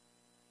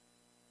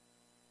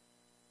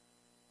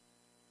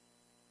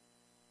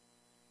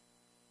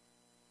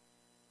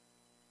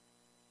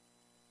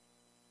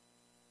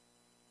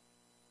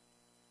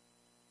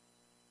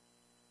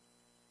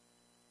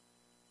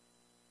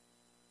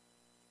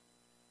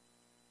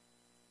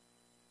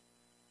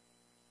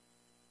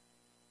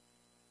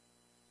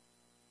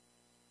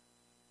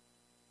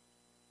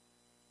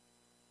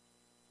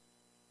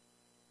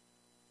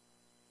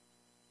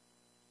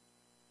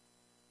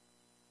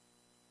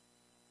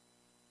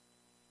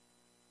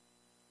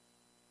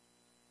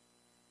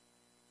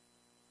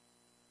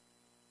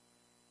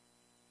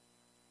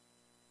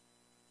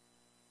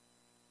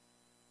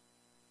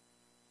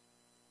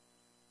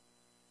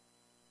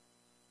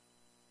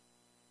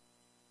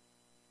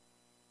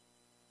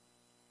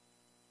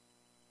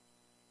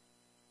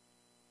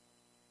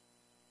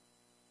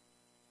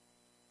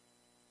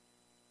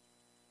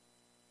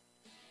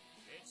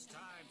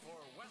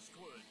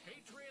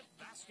Patriot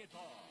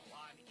basketball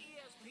on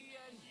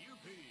ESPN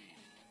UP.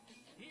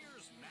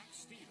 Here's Max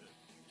Stevens.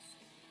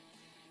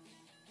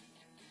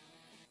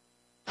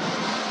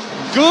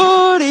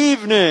 Good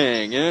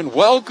evening and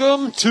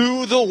welcome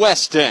to the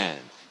West End.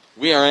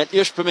 We are at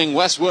Ishpeming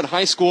Westwood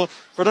High School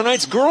for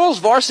tonight's girls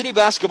varsity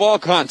basketball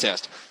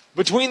contest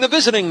between the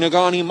visiting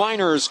Negaunee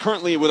Miners,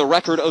 currently with a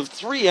record of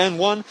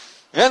 3-1,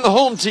 and the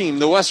home team,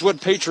 the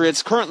Westwood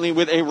Patriots, currently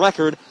with a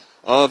record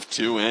of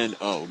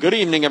 2-0. Good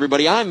evening,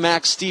 everybody. I'm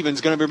Max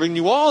Stevens, going to be bringing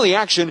you all the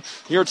action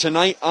here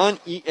tonight on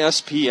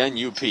ESPN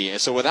UP.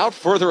 So without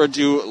further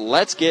ado,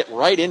 let's get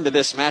right into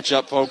this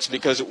matchup, folks,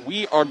 because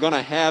we are going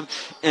to have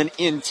an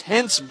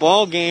intense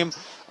ball game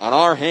on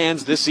our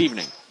hands this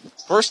evening.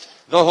 First,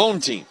 the home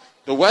team.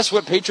 The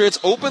Westwood Patriots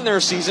opened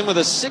their season with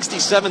a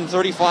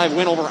 67-35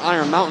 win over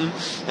Iron Mountain,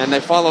 and they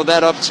followed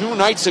that up 2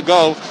 nights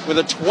ago with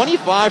a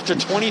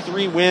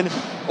 25-23 win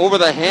over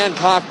the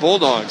Hancock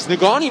Bulldogs.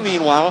 Negaunee,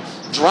 meanwhile,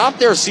 dropped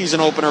their season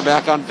opener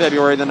back on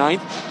February the 9th,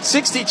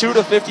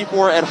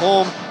 62-54 at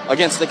home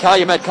against the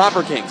Calumet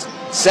Copper Kings.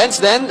 Since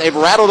then, they've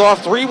rattled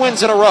off 3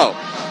 wins in a row.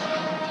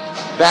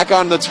 Back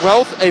on the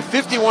 12th, a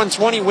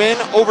 51-20 win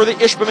over the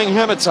Ishpeming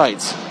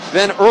Hematites.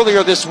 Then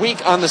earlier this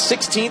week on the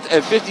 16th,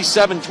 a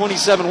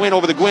 57-27 win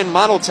over the Gwynn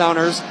Model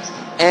Towners.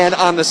 And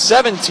on the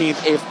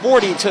 17th, a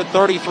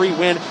 40-33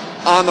 win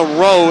on the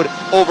road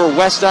over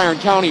West Iron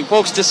County.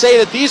 Folks, to say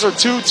that these are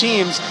 2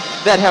 teams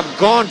that have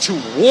gone to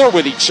war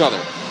with each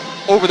other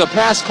over the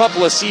past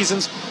couple of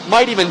seasons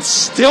might even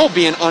still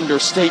be an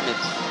understatement.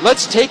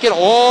 Let's take it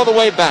all the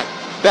way back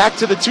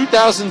to the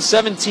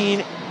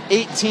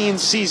 2017-18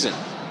 season.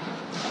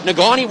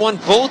 Negaunee won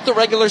both the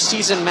regular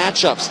season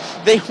matchups.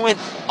 They went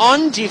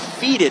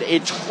undefeated,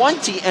 a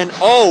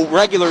 20-0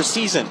 regular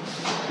season.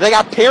 They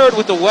got paired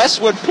with the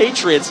Westwood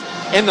Patriots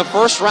in the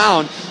first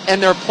round,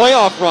 and their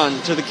playoff run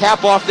to the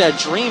cap off that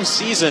dream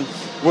season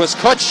was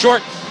cut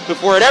short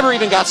before it ever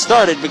even got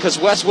started because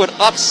Westwood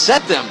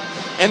upset them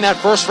in that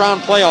first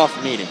round playoff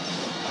meeting.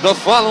 The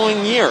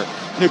following year,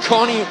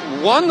 Negaunee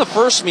won the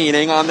first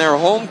meeting on their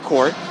home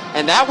court,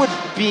 and that would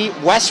be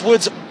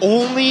Westwood's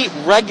only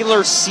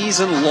regular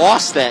season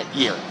loss that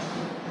year.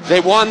 They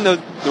won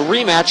the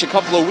rematch a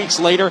couple of weeks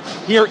later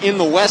here in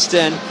the West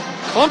End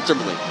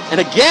comfortably. And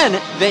again,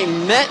 they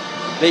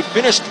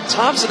finished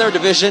tops of their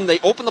division. They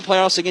opened the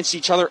playoffs against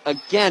each other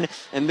again,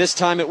 and this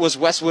time it was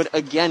Westwood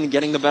again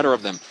getting the better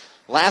of them.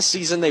 Last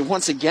season, they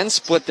once again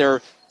split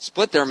their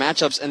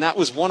matchups, and that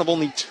was one of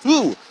only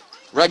 2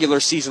 regular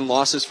season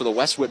losses for the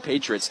Westwood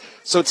Patriots.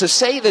 So to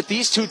say that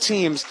these 2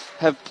 teams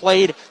have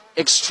played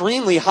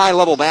extremely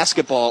high-level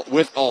basketball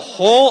with a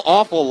whole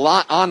awful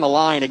lot on the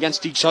line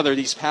against each other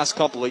these past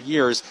couple of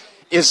years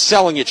is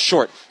selling it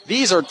short.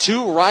 These are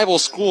 2 rival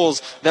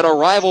schools that are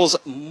rivals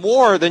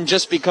more than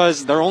just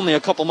because they're only a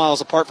couple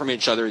miles apart from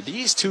each other.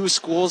 These 2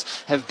 schools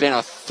have been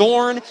a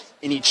thorn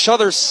in each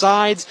other's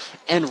sides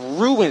and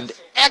ruined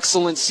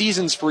excellent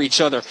seasons for each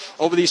other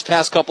over these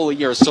past couple of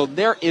years. So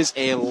there is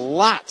a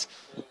lot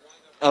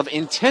of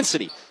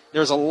intensity.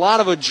 There's a lot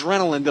of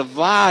adrenaline. The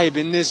vibe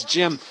in this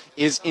gym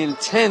is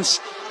intense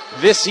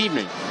this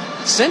evening.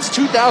 Since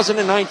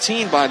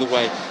 2019, by the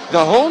way,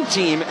 the home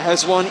team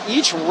has won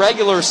each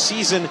regular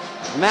season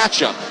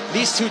matchup.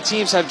 These 2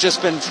 teams have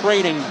just been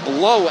trading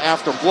blow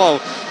after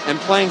blow and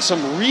playing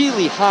some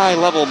really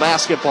high-level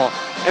basketball.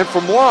 And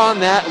for more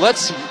on that,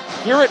 let's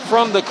hear it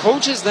from the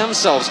coaches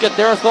themselves. Get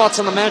their thoughts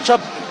on the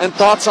matchup and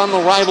thoughts on the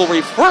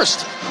rivalry.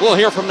 First, we'll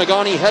hear from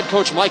Negaunee head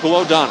coach Michael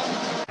O'Donnell.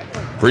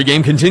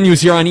 Pre-game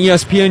continues here on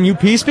ESPN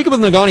UP. Speaking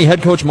with Negaunee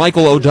head coach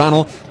Michael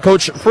O'Donnell.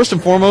 Coach, first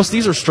and foremost,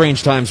 these are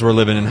strange times we're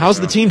living in. How's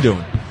the team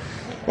doing?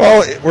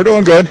 Well, we're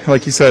doing good.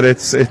 Like you said,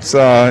 it's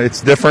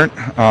different.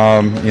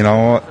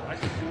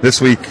 This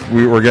week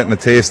we're getting a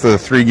taste of the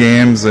 3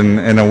 games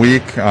in a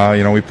week.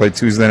 We played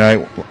Tuesday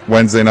night,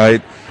 Wednesday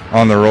night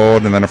on the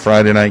road, and then a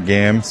Friday night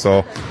game.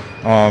 So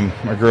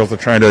our girls are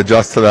trying to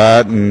adjust to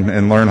that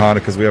and learn how to,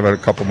 because we have it a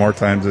couple more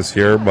times this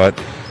year.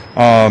 But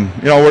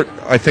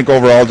I think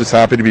overall just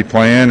happy to be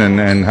playing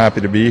and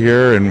happy to be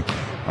here and,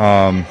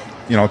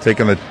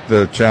 taking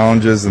the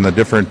challenges and the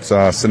different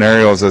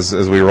scenarios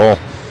as we roll.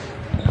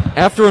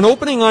 After an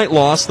opening night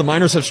loss, the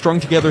Miners have strung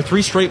together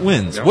 3 straight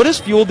wins. Yep. What has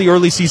fueled the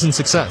early season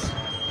success?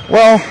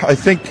 Well, I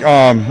think,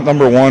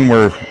 number one,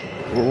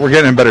 we're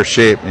getting in better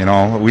shape.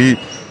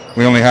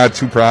 We only had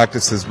 2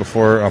 practices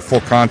before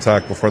full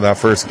contact before that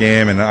first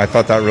game, and I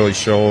thought that really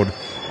showed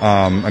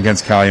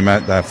against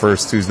Calumet that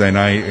first Tuesday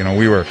night.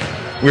 We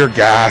were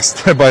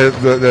gassed by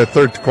the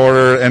third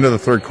quarter, end of the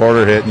third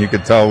quarter hit, and you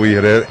could tell we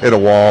had hit a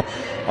wall.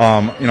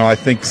 I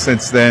think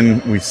since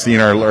then we've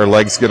seen our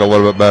legs get a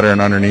little bit better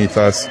and underneath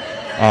us,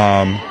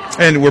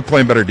 and we're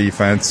playing better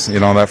defense.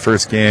 That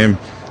first game,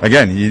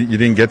 again, you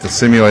didn't get to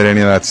simulate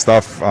any of that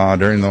stuff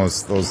during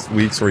those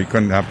weeks where you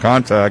couldn't have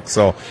contact,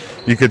 so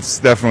you could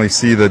definitely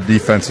see the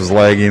defense was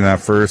lagging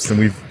that first, and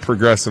we've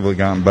progressively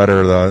gotten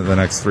better the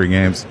next 3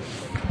 games.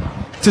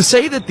 To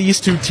say that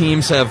these two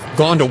teams have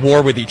gone to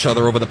war with each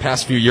other over the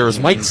past few years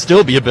might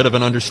still be a bit of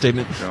an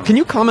understatement. Yeah. Can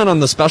you comment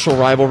on the special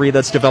rivalry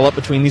that's developed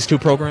between these two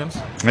programs?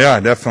 Yeah,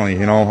 definitely.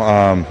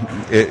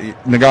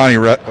 Negaunee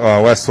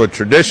Westwood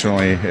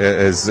traditionally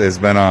has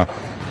been a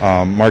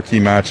marquee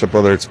matchup,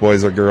 whether it's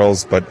boys or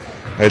girls, but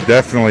it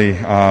definitely,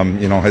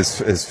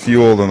 has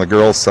fueled on the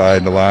girls'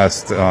 side the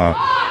last,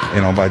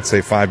 I'd say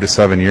 5 to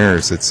 7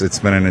 years. It's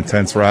been an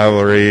intense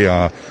rivalry.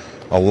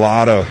 A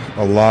lot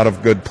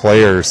of good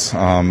players.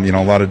 A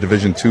lot of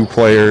Division II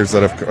players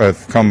that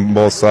have come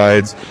both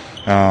sides.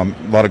 A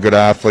lot of good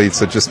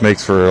athletes. It just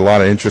makes for a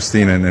lot of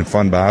interesting and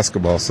fun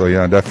basketball. So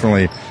yeah,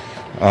 definitely.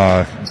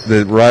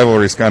 The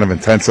rivalry's kind of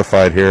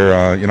intensified here.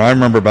 I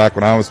remember back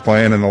when I was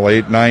playing in the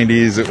late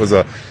 90s, it was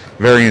a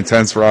very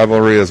intense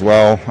rivalry as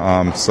well.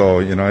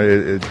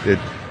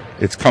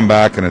 It's come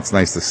back and it's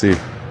nice to see.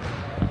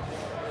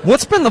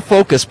 What's been the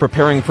focus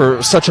preparing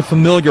for such a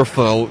familiar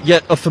foe,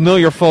 yet a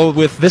familiar foe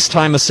with this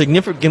time a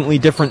significantly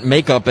different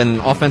makeup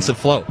and offensive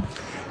flow?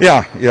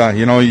 Yeah.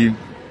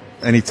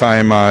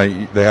 Anytime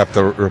they have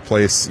to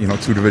replace,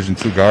 2 Division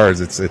II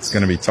guards, it's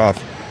going to be tough.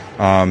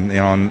 And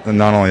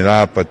not only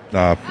that, but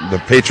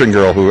the Patron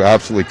girl who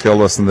absolutely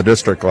killed us in the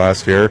district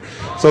last year.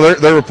 So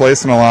they're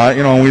replacing a lot.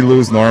 We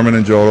lose Norman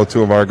and Jodo,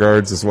 2 of our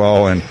guards as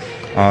well, and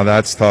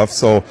that's tough.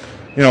 So,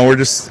 we're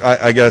just,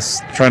 I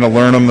guess, trying to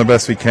learn them the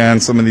best we can,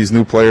 some of these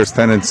new players'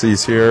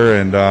 tendencies here.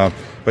 And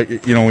but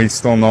we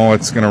still know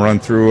it's going to run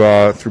through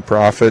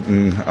Prophet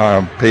and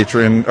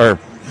Patron, or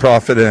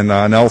Prophet and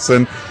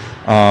Nelson.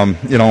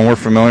 We're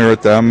familiar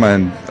with them,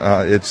 and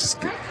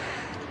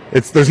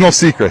there's no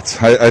secrets.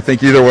 I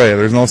think either way,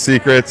 there's no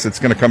secrets. It's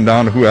going to come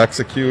down to who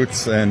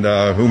executes and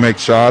who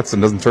makes shots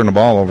and doesn't turn the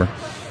ball over.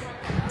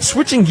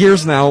 Switching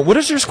gears now, what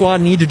does your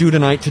squad need to do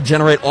tonight to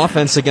generate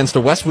offense against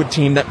a Westwood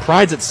team that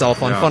prides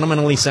itself on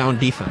fundamentally sound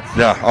defense?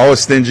 Yeah,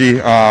 always stingy.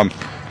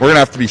 We're going to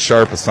have to be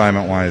sharp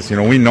assignment-wise.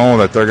 We know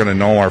that they're going to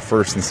know our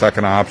first and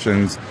second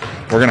options.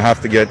 We're going to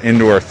have to get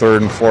into our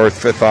third and fourth,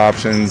 fifth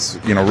options,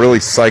 really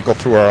cycle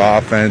through our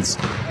offense.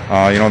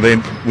 We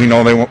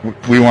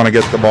want to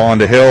get the ball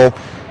into Hill.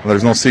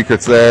 There's no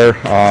secrets there.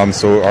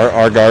 So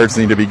our guards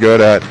need to be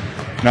good at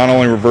not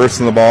only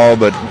reversing the ball,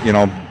 but,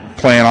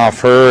 playing off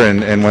her.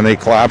 And when they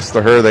collapse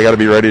to her, they got to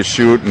be ready to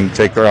shoot and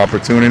take their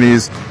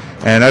opportunities.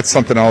 And that's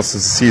something else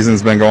as the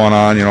season's been going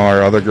on.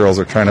 Our other girls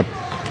are trying to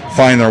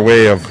find their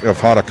way of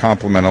how to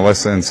complement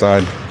Alyssa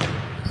inside.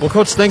 Well,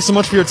 Coach, thanks so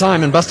much for your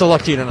time, and best of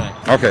luck to you tonight.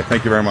 Okay,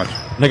 thank you very much.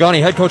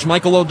 Negaunee head coach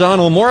Michael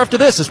O'Donnell. More after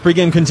this as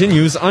pregame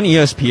continues on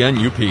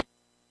ESPN UP.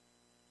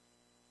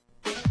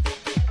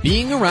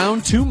 Being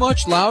around too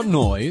much loud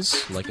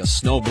noise, like a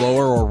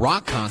snowblower or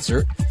rock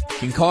concert,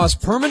 can cause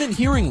permanent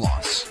hearing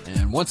loss,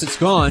 and once it's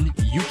gone,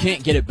 you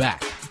can't get it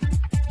back.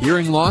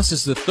 Hearing loss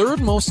is the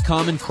 3rd most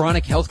common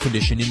chronic health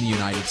condition in the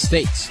United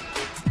States.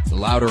 The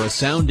louder a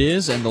sound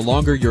is and the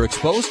longer you're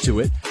exposed to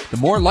it, the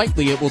more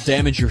likely it will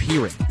damage your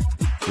hearing.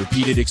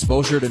 Repeated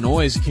exposure to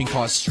noise can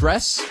cause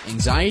stress,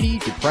 anxiety,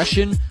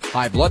 depression,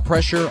 high blood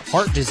pressure,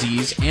 heart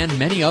disease, and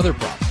many other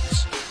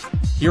problems.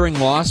 Hearing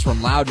loss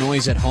from loud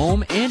noise at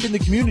home and in the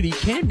community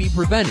can be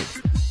prevented.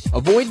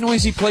 Avoid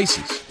noisy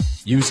places.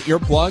 Use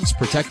earplugs,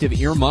 protective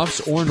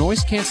earmuffs, or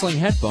noise-canceling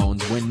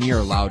headphones when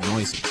near loud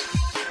noises.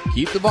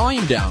 Keep the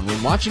volume down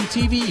when watching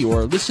TV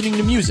or listening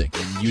to music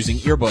and using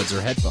earbuds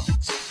or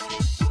headphones.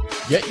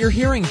 Get your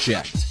hearing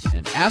checked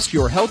and ask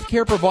your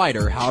healthcare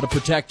provider how to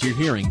protect your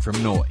hearing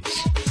from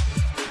noise.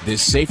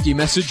 This safety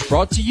message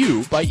brought to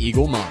you by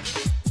Eagle Mind.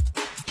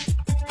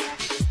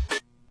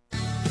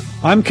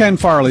 I'm Ken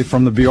Farley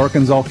from the Bjork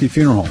and Zalke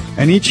Funeral Home,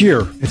 and each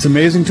year it's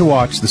amazing to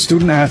watch the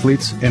student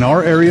athletes in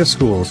our area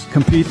schools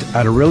compete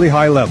at a really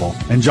high level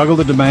and juggle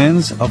the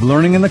demands of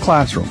learning in the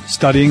classroom,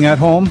 studying at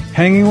home,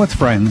 hanging with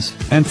friends,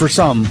 and for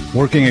some,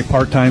 working a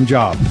part-time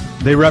job.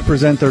 They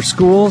represent their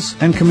schools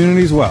and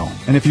communities well,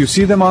 and if you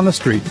see them on the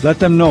street, let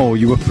them know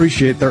you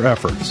appreciate their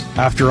efforts.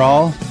 After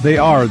all, they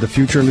are the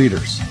future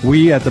leaders.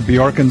 We at the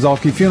Bjork and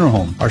Zalke Funeral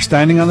Home are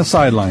standing on the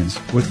sidelines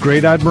with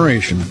great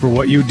admiration for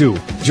what you do.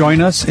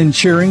 Join us in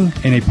cheering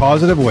in a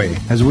positive way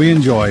as we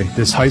enjoy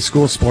this high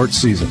school sports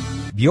season.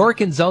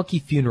 Bjork and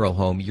Zalke Funeral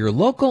Home, your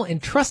local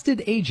and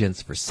trusted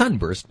agents for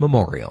Sunburst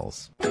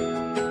Memorials.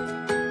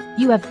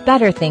 You have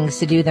better things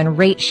to do than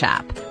rate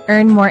shop.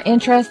 Earn more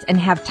interest and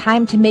have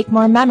time to make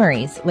more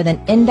memories with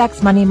an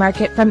index money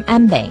market from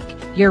mBank.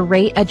 Your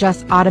rate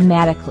adjusts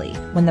automatically.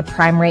 When the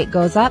prime rate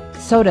goes up,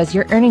 so does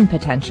your earning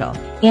potential.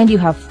 And you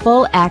have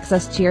full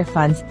access to your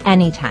funds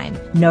anytime.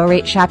 No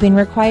rate shopping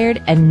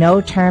required and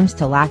no terms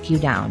to lock you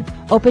down.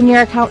 Open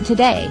your account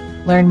today.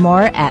 Learn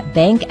more at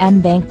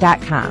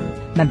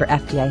bankmbank.com. Member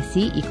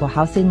FDIC, Equal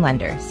Housing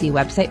Lender. See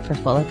website for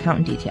full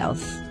account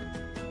details.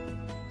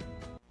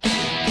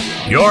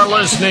 You're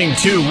listening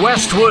to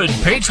Westwood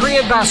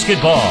Patriot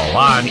Basketball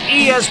on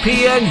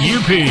ESPN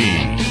UP.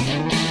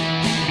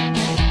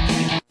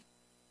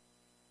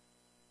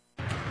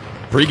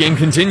 Pre-game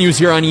continues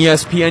here on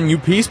ESPN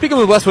UP. Speaking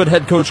with Westwood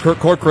head coach Kurt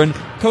Corcoran.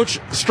 Coach,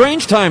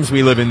 strange times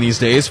we live in these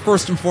days.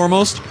 First and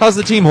foremost, how's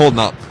the team holding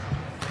up?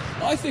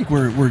 I think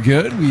we're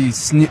good. We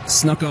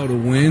snuck out a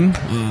win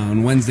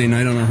on Wednesday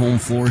night on our home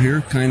floor here.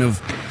 Kind of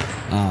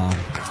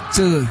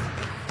to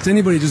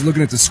anybody just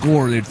looking at the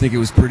score, they'd think it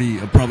was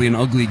probably an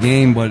ugly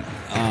game, but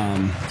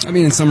I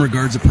mean, in some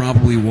regards, it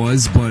probably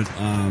was. But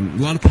a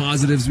lot of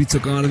positives we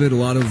took out of it. A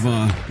lot of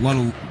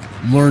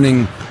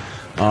learning.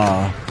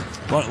 A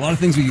lot of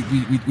things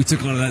we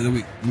took out of that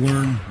we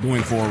learn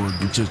going forward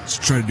and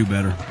just try to do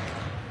better.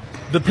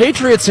 The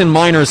Patriots and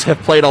Miners have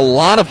played a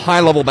lot of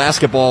high-level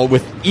basketball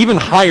with even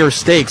higher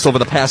stakes over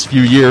the past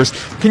few years.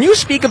 Can you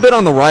speak a bit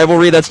on the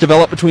rivalry that's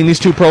developed between these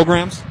two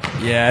programs?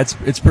 Yeah,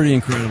 it's pretty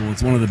incredible.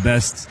 It's one of the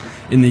best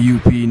in the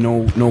UP,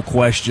 no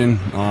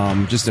question.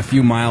 Just a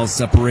few miles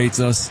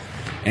separates us.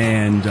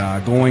 And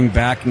going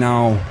back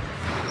now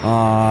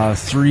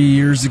 3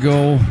 years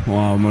ago,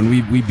 when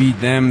we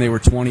beat them, they were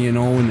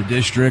 20-0 in the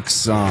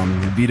districts.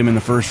 We beat them in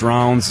the first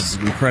rounds. It's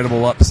an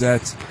incredible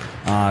upset.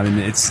 And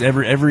it's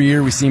every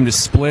year we seem to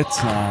split.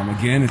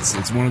 Again,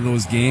 it's one of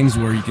those games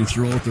where you can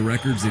throw out the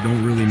records; they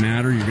don't really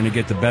matter. You're going to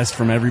get the best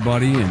from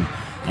everybody, and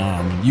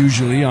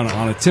usually on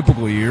a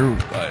typical year,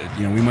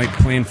 we might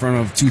play in front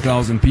of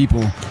 2,000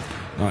 people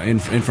in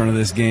front of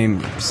this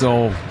game.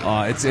 So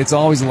it's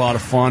always a lot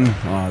of fun.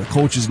 The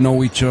coaches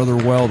know each other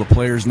well. The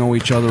players know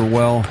each other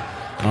well.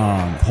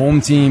 Home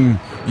team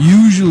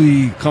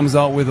usually comes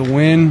out with a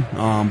win,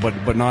 but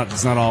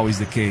it's not always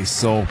the case.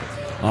 So.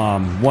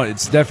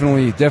 It's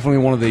definitely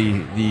one of the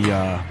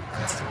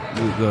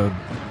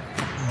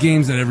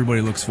games that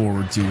everybody looks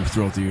forward to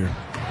throughout the year.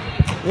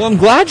 Well, I'm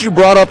glad you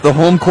brought up the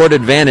home court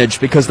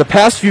advantage because the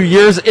past few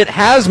years it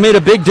has made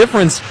a big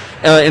difference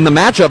in the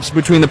matchups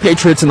between the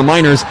Patriots and the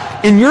Miners.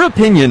 In your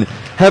opinion,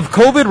 have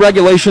COVID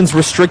regulations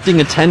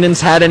restricting attendance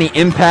had any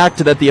impact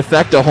that the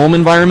effect a home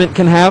environment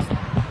can have?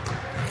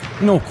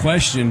 No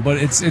question, but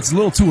it's a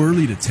little too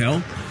early to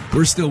tell.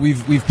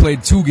 We've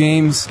played 2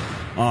 games.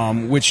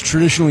 Which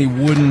traditionally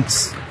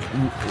wouldn't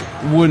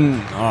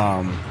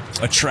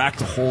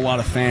attract a whole lot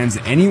of fans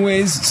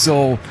anyways.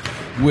 So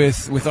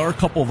with our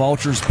couple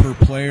vouchers per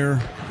player,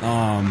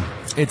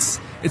 it's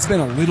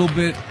been a little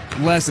bit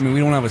less. I mean, we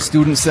don't have a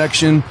student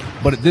section,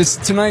 but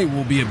tonight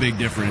will be a big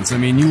difference. I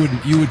mean,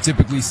 you would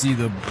typically see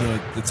the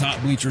top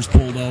bleachers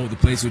pulled out, the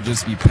place would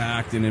just be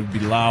packed and it would be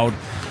loud.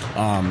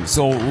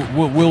 So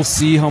we'll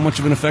see how much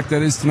of an effect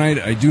that is tonight.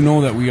 I do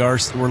know that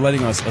we're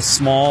letting a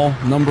small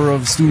number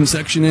of student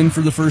section in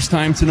for the first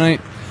time tonight.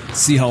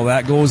 See how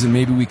that goes, and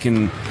maybe we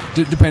can,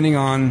 depending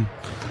on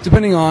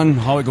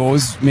how it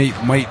goes,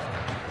 might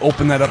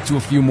open that up to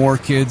a few more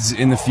kids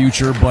in the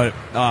future. But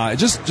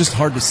just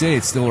hard to say.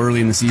 It's still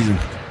early in the season.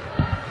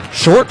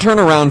 Short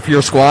turnaround for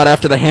your squad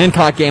after the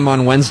Hancock game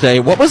on Wednesday.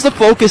 What was the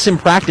focus in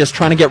practice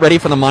trying to get ready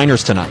for the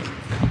Miners tonight?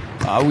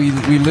 We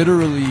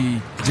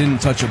literally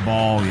didn't touch a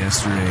ball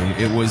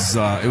yesterday. It was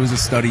a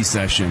study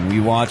session. We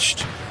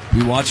watched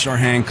our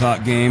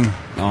Hancock game,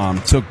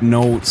 took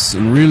notes,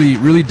 and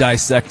really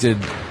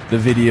dissected the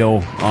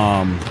video.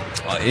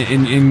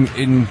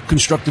 In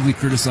constructively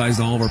criticized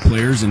all of our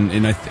players,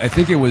 and I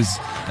think it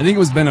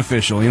was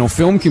beneficial. You know,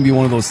 film can be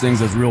one of those things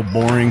that's real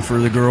boring for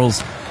the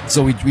girls.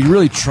 So we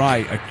really try,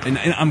 and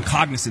I'm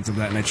cognizant of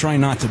that, and I try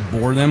not to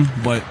bore them.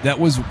 But that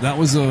was a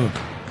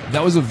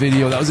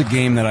video, that was a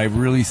game that I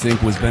really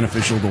think was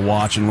beneficial to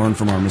watch and learn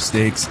from our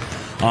mistakes.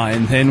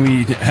 And then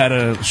we had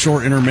a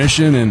short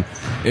intermission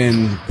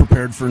and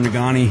prepared for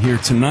Negaunee here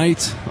tonight,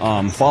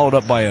 followed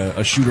up by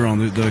a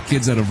shoot-around. The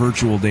kids had a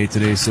virtual day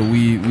today, so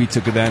we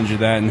took advantage of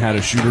that and had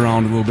a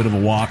shoot-around, a little bit of a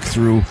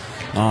walk-through.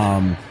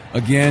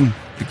 Again,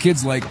 the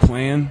kids like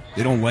playing.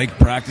 They don't like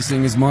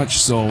practicing as much,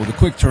 so the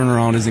quick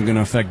turnaround isn't going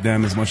to affect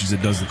them as much as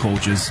it does the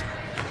coaches.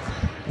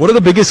 What are the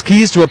biggest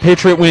keys to a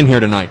Patriot win here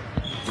tonight?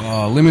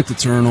 Limit the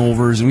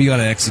turnovers, and we got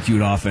to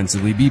execute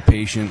offensively. Be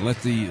patient.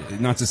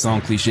 Not to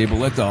sound cliche, but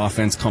let the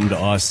offense come to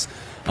us.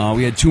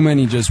 We had too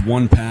many just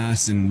one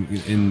pass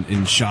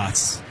in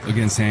shots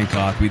against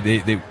Hancock. We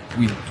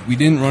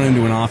didn't run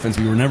into an offense.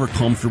 We were never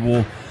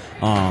comfortable,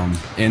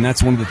 and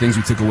that's one of the things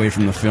we took away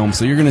from the film.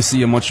 So you're going to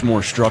see a much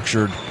more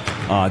structured,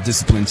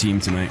 disciplined team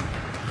tonight.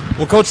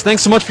 Well, Coach,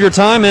 thanks so much for your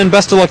time, and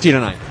best of luck to you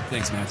tonight.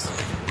 Thanks, Max.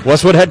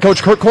 Westwood head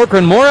coach Kurt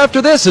Corcoran. More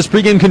after this as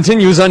pregame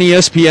continues on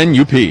ESPN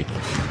UP.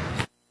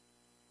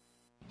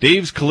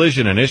 Dave's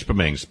Collision in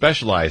Ishpeming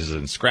specializes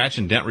in scratch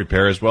and dent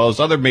repair as well as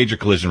other major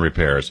collision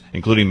repairs,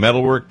 including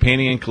metalwork,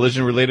 painting, and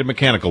collision-related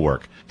mechanical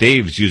work.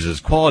 Dave's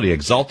uses quality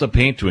Axalta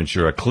paint to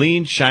ensure a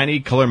clean, shiny,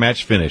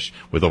 color-matched finish.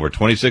 With over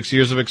 26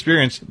 years of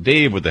experience,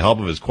 Dave, with the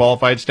help of his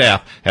qualified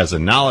staff, has the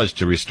knowledge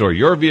to restore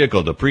your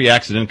vehicle to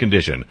pre-accident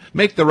condition.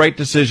 Make the right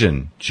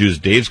decision. Choose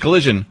Dave's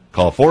Collision.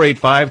 Call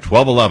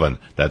 485-1211.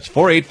 That's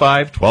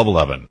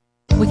 485-1211.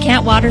 We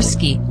can't water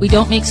ski. We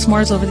don't make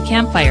s'mores over the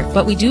campfire,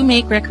 but we do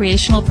make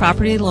recreational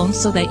property loans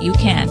so that you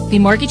can. The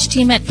mortgage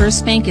team at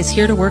First Bank is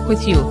here to work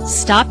with you.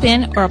 Stop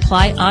in or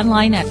apply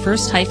online at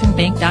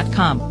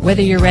first-bank.com.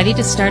 Whether you're ready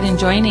to start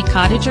enjoying a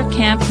cottage or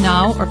camp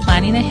now or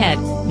planning ahead,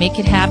 make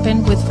it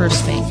happen with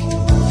First Bank.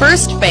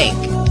 First Bank,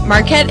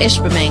 Marquette,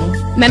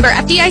 Ishpeming. Member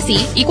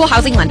FDIC, equal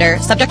housing lender,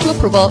 subject to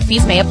approval,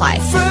 fees may apply.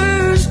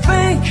 First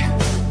Bank,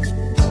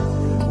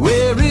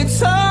 where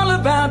it's all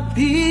about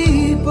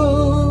people.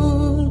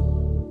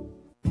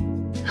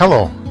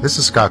 Hello, this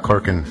is Scott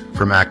Corkin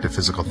from Active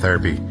Physical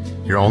Therapy,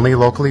 your only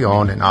locally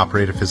owned and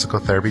operated physical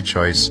therapy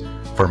choice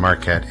for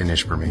Marquette and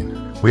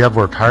Ishpeming. We have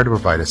worked hard to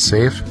provide a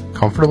safe,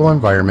 comfortable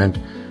environment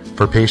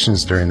for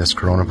patients during this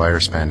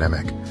coronavirus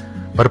pandemic.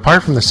 But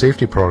apart from the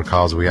safety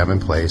protocols we have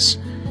in place,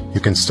 you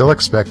can still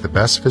expect the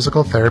best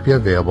physical therapy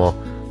available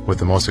with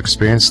the most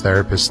experienced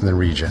therapists in the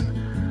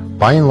region.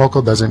 Buying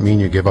local doesn't mean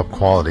you give up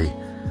quality.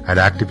 At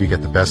Active, you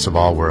get the best of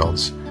all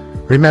worlds.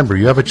 Remember,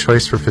 you have a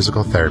choice for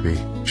physical therapy.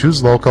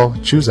 Choose local,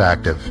 choose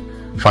Active.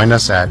 Find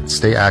us at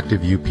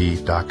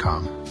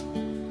stayactiveup.com.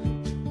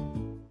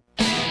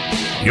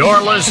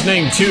 You're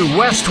listening to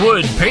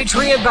Westwood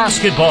Patriot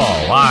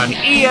Basketball on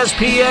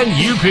ESPN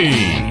UP.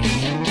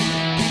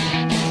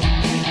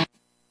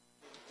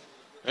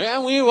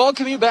 And we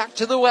welcome you back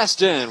to the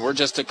West End. We're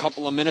just a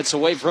couple of minutes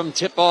away from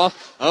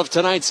tip-off of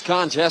tonight's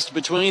contest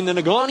between the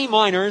Negaunee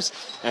Miners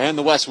and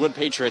the Westwood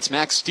Patriots.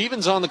 Max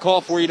Stevens on the call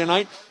for you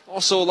tonight.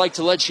 Also like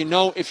to let you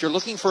know, if you're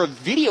looking for a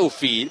video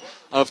feed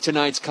of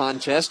tonight's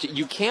contest,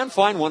 you can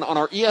find one on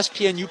our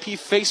ESPN UP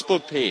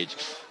Facebook page.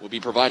 We'll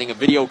be providing a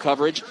video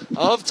coverage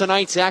of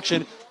tonight's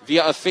action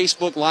via a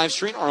Facebook live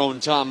stream. Our own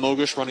Tom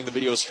Mogush running the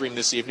video stream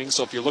this evening.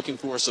 So if you're looking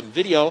for some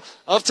video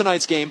of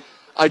tonight's game,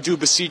 I do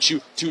beseech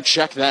you to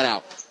check that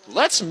out.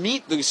 Let's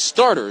meet the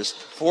starters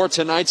for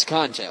tonight's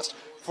contest.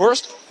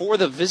 First, for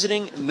the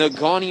visiting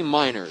Negaunee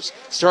Miners.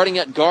 Starting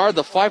at guard,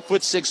 the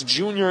 5'6"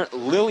 junior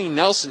Lily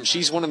Nelson.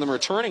 She's one of the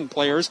returning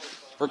players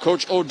for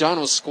Coach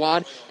O'Donnell's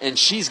squad, and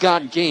she's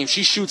got game.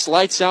 She shoots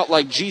lights out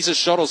like Jesus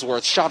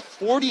Shuttlesworth. Shot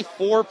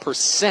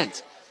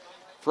 44%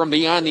 from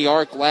beyond the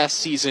arc last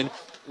season,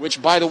 which,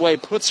 by the way,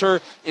 puts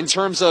her in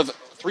terms of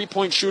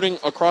three-point shooting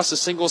across a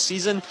single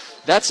season.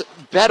 That's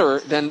better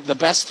than the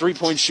best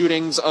three-point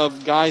shooting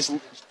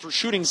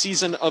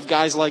season of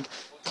guys like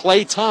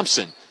Klay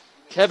Thompson,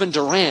 Kevin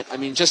Durant. I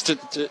mean, just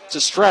to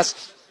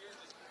stress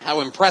how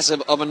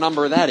impressive of a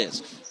number that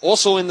is.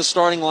 Also in the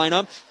starting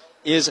lineup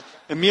is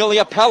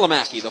Amelia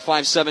Palamaki, the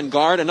 5'7"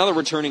 guard, another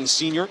returning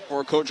senior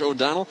for Coach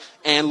O'Donnell,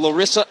 and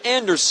Larissa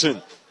Anderson,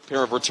 a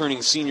pair of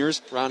returning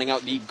seniors, rounding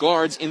out the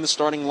guards in the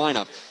starting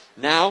lineup.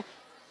 Now,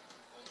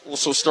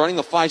 also starting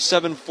the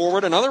 5'7"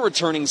 forward, another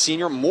returning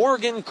senior,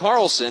 Morgan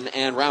Carlson,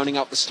 and rounding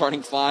out the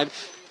starting five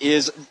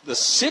is the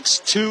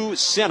 6'2"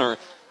 center,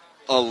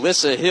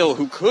 Alyssa Hill,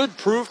 who could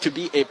prove to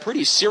be a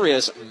pretty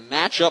serious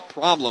matchup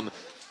problem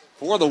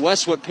for the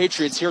Westwood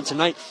Patriots here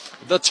tonight.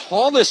 The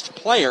tallest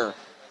player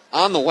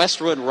on the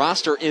Westwood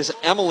roster is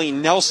Emily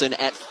Nelson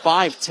at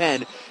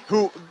 5'10",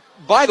 who,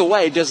 by the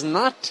way, does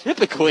not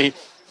typically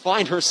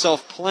find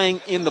herself playing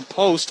in the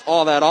post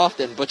all that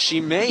often, but she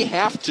may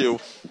have to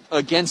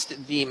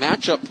against the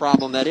matchup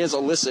problem that is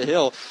Alyssa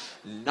Hill.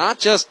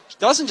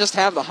 Doesn't just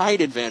have the height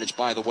advantage,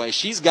 by the way.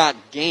 She's got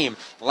game.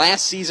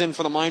 Last season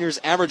for the Miners,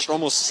 averaged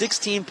almost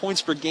 16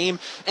 points per game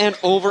and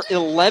over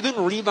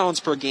 11 rebounds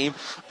per game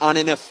on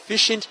an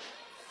efficient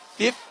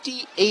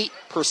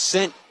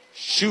 58%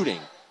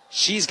 shooting.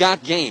 She's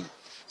got game.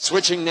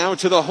 Switching now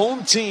to the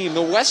home team,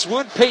 the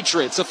Westwood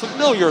Patriots, a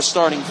familiar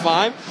starting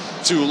five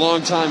to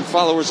longtime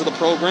followers of the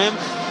program.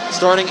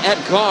 Starting at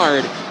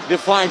guard, the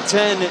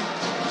 5'10"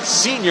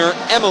 senior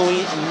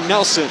Emily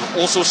Nelson.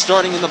 Also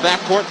starting in the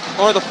backcourt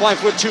are the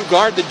 5'2"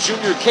 guard, the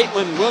junior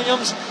Caitlin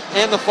Williams,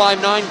 and the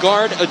 5'9"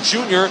 guard, a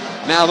junior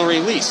Mallory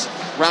Lease.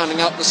 Rounding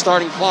out the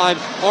starting five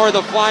are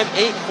the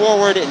 5'8"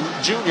 forward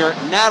and junior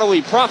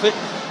Natalie Prophet,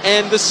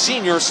 and the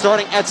senior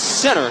starting at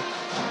center,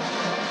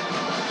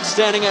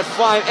 standing at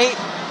 5'8",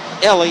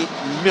 Ellie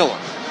Miller.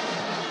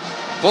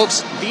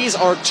 Folks, these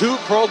are two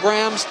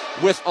programs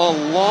with a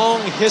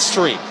long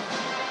history.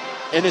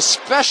 And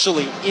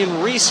especially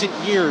in recent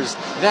years,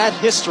 that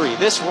history,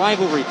 this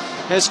rivalry,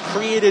 has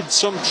created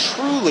some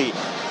truly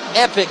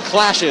epic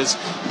clashes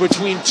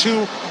between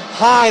two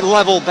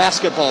high-level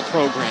basketball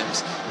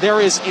programs.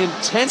 There is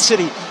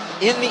intensity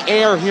in the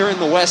air here in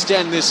the West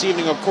End this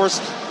evening. Of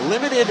course,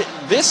 limited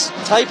this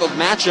type of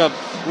matchup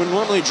would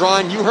normally draw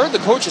in. You heard the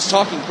coaches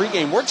talking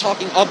pregame. We're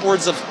talking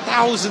upwards of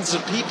thousands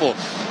of people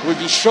would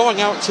be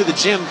showing out to the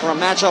gym for a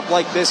matchup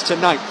like this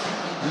tonight.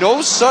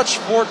 No such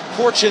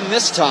fortune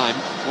this time.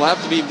 We'll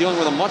have to be dealing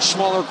with a much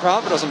smaller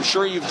crowd, but as I'm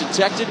sure you've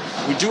detected,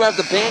 we do have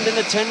the band in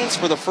attendance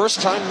for the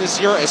first time this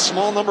year. A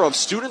small number of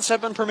students have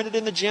been permitted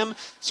in the gym,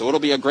 so it'll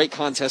be a great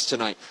contest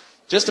tonight.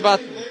 Just about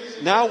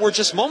now, we're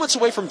just moments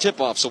away from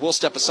tip-off, so we'll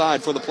step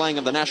aside for the playing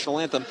of the national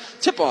anthem.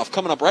 Tip-off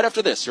coming up right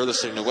after this. You're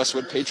listening to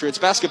Westwood Patriots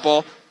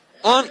basketball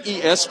on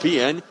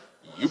ESPN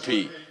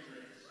UP.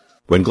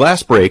 When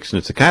glass breaks, and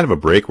it's the kind of a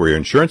break where your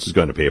insurance is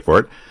going to pay for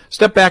it,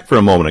 step back for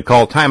a moment and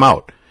call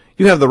timeout.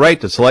 You have the right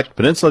to select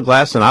Peninsula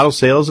Glass and Auto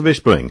Sales of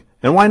Ishpeming,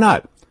 and why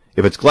not?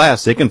 If it's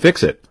glass, they can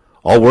fix it.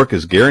 All work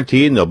is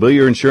guaranteed and they'll bill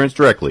your insurance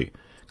directly.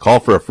 Call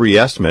for a free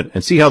estimate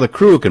and see how the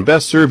crew can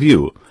best serve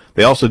you.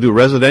 They also do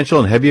residential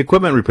and heavy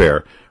equipment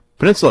repair.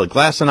 Peninsula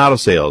Glass and Auto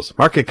Sales,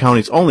 Marquette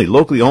County's only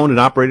locally owned and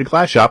operated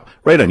glass shop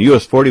right on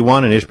US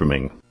 41 in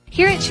Ishpeming.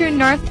 Here at True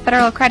North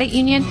Federal Credit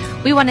Union,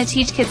 we want to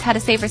teach kids how to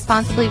save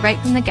responsibly right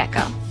from the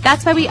get-go.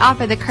 That's why we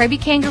offer the Kirby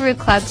Kangaroo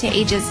Club to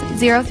ages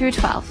 0 through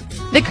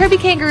 12. The Kirby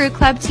Kangaroo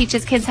Club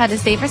teaches kids how to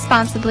save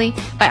responsibly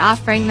by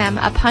offering them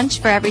a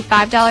punch for every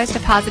 $5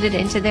 deposited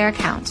into their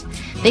account.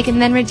 They can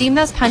then redeem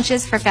those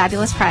punches for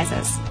fabulous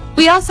prizes.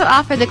 We also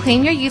offer the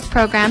Claim Your Youth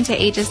program to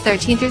ages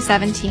 13 through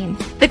 17.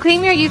 The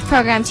Claim Your Youth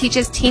program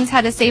teaches teens how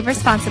to save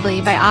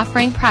responsibly by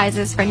offering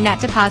prizes for net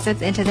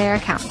deposits into their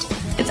account.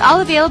 It's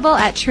all available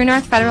at True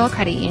North Federal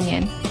Credit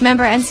Union.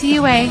 Member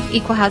NCUA,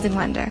 Equal Housing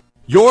Lender.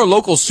 Your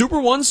local Super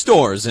One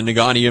stores in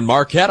Negaunee and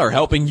Marquette are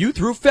helping you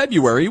through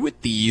February with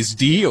these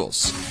deals.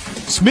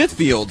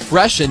 Smithfield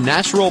Fresh and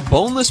Natural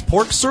Boneless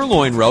Pork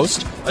Sirloin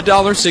Roast,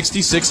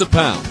 $1.66 a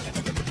pound.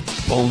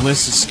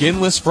 Boneless,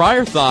 skinless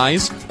fryer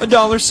thighs,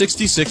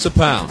 $1.66 a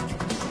pound.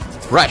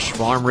 Fresh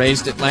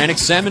farm-raised Atlantic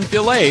salmon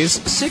fillets,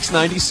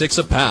 $6.96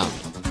 a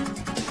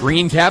pound.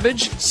 Green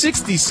cabbage,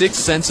 66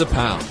 cents a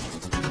pound.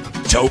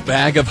 Tote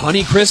bag of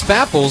Honeycrisp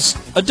apples,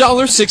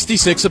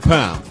 $1.66 a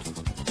pound.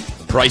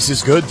 Price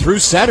is good through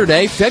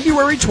Saturday,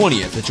 February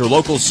 20th at your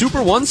local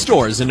Super One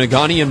stores in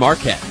Negaunee and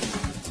Marquette.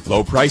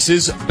 Low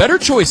prices, better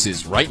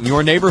choices right in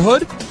your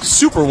neighborhood.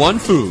 Super One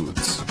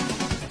Foods.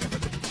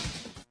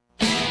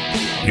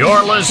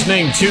 You're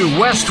listening to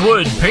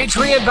Westwood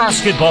Patriot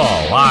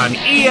Basketball on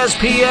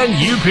ESPN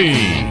UP.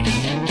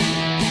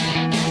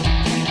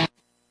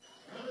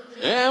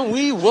 And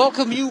we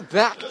welcome you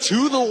back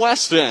to the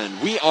West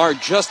End. We are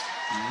just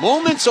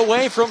moments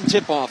away from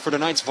tip-off for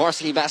tonight's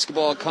varsity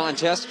basketball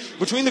contest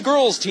between the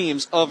girls'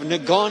 teams of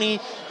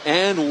Negaunee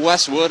and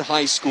Westwood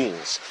High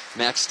Schools.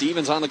 Max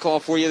Stevens on the call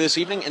for you this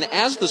evening, and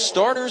as the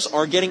starters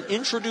are getting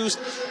introduced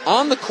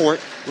on the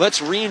court,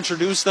 let's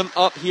reintroduce them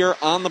up here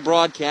on the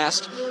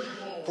broadcast.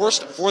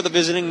 First, for the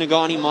visiting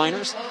Negaunee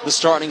Miners, the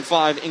starting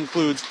five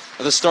includes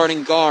the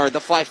starting guard, the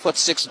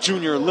 5'6"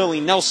 junior Lily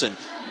Nelson.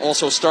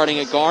 Also starting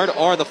at guard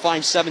are the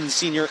 5'7"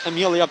 senior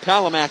Amelia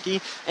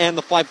Palamaki and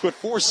the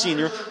 5'4"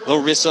 senior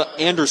Larissa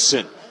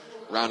Anderson.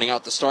 Rounding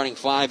out the starting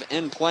five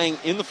and playing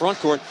in the front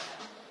court,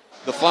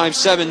 the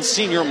 5'7"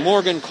 senior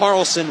Morgan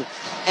Carlson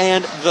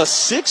and the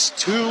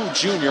 6'2"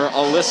 junior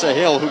Alyssa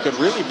Hill, who could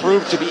really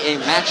prove to be a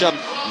matchup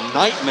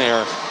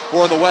nightmare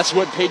for the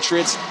Westwood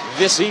Patriots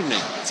this evening.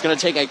 It's going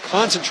to take a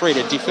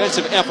concentrated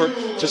defensive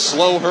effort to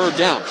slow her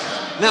down.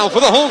 Now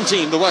for the home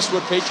team, the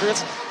Westwood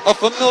Patriots, a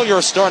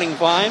familiar starting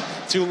five,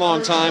 two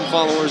longtime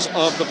followers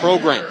of the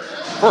program.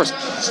 First,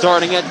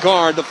 starting at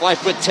guard, the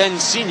 5'10"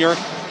 senior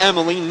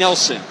Emily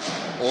Nelson.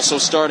 Also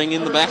starting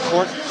in the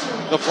backcourt,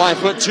 the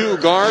 5'2"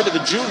 guard,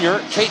 the junior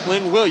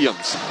Caitlin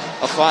Williams.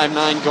 A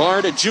 5'9"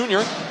 guard, a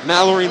junior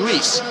Mallory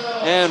Lease.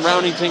 And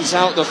rounding things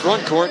out the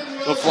front court,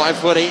 the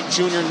 5'8"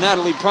 junior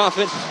Natalie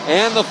Profit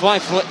and the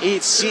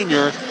 5'8"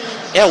 senior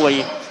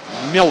Ellie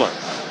Miller.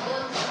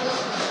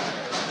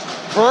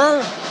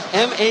 Per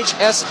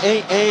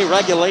MHSAA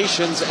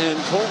regulations and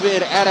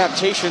COVID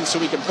adaptations so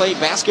we can play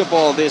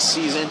basketball this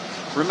season,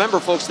 remember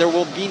folks, there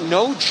will be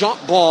no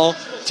jump ball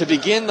to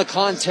begin the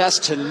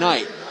contest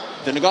tonight.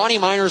 The Negaunee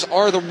Miners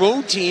are the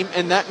road team,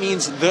 and that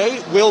means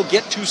they will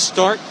get to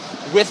start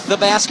with the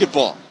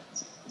basketball.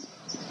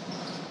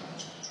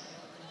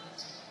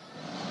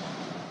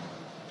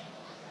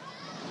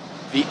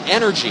 The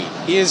energy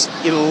is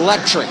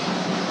electric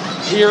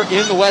here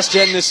in the West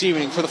End this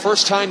evening. For the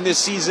first time this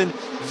season,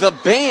 the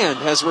band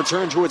has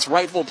returned to its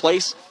rightful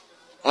place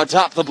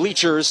atop the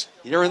bleachers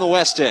here in the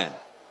West End.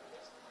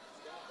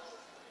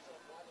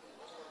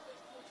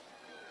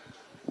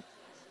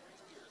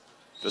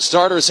 The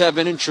starters have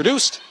been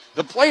introduced.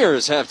 The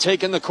players have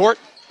taken the court.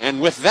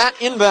 And with that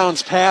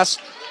inbounds pass,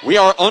 we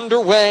are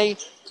underway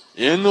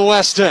in the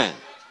West End.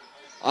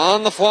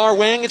 On the far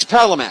wing, it's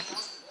Palamaki.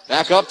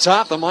 Back up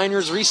top, the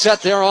Miners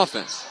reset their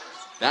offense.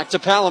 Back to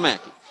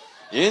Palamaki.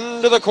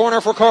 Into the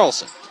corner for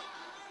Carlson.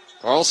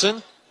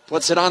 Carlson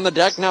puts it on the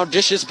deck, now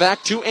dishes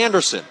back to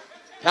Anderson.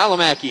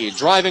 Palamaki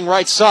driving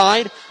right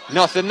side.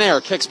 Nothing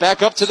there. Kicks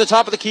back up to the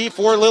top of the key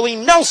for Lily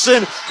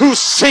Nelson, who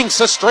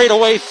sinks a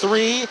straightaway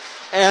three.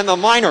 And the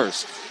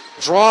Miners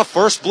draw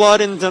first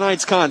blood in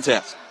tonight's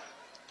contest.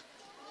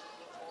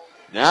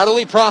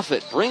 Natalie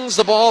Profit brings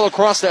the ball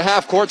across the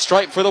half-court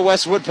stripe for the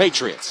Westwood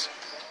Patriots.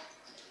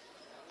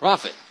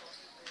 Profit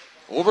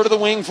over to the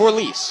wing for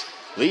Lease.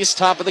 Lease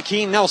top of the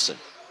key, Nelson.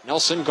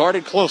 Nelson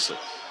guarded closely.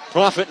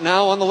 Profit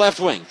now on the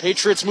left wing.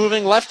 Patriots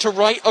moving left to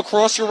right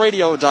across your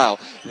radio dial.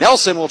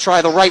 Nelson will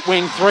try the right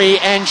wing three,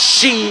 and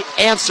she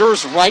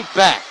answers right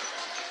back.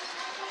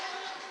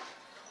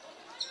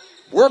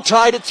 We're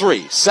tied at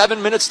 3.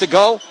 7 minutes to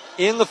go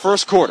in the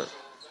first quarter.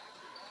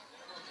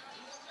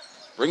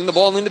 Bringing the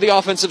ball into the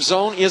offensive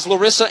zone is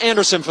Larissa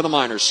Anderson for the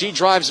Miners. She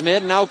drives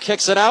mid, now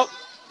kicks it out.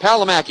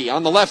 Palamaki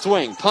on the left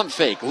wing. Pump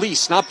fake.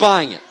 Lease not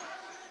buying it.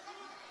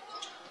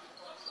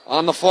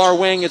 On the far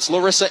wing, it's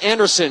Larissa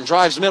Anderson.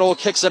 Drives middle,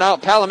 kicks it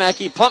out.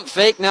 Palamaki, pump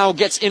fake, now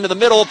gets into the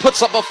middle,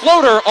 puts up a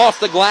floater off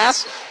the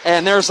glass,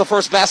 and there's the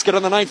first basket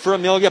of the night for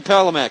Amelia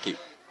Palamaki.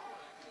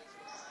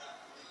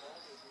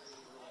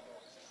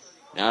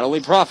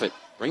 Natalie Profit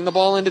bring the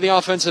ball into the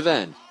offensive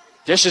end.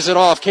 Dishes it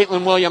off.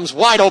 Caitlin Williams,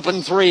 wide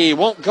open three.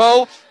 Won't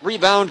go.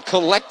 Rebound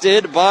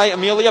collected by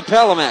Amelia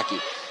Palamaki.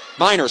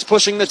 Miners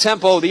pushing the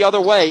tempo the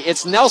other way.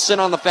 It's Nelson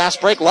on the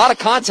fast break. A lot of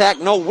contact,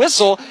 no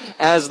whistle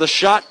as the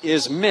shot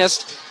is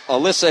missed.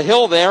 Alyssa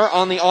Hill there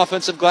on the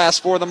offensive glass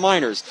for the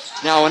Miners.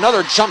 Now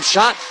another jump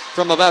shot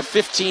from about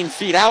 15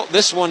 feet out.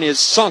 This one is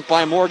sunk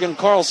by Morgan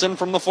Carlson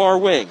from the far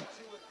wing.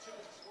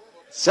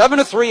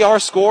 7-3 our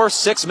score,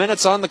 6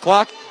 minutes on the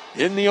clock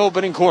in the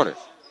opening quarter.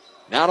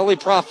 Natalie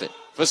Profit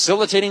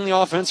facilitating the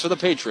offense for the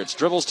Patriots.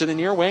 Dribbles to the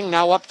near wing,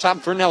 now up top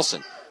for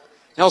Nelson.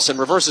 Nelson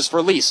reverses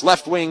for Lease.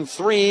 Left wing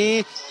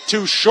three,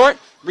 too short.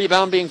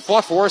 Rebound being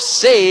fought for,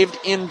 saved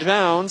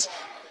inbounds,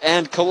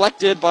 and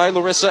collected by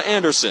Larissa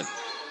Anderson.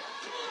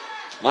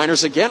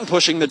 Miners again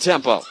pushing the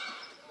tempo.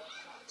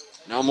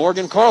 Now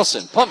Morgan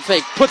Carlson, pump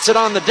fake, puts it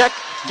on the deck,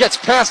 gets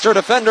past her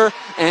defender,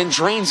 and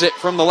drains it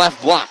from the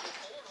left block.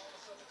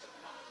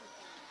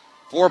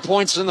 4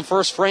 points in the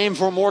first frame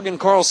for Morgan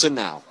Carlson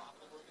now.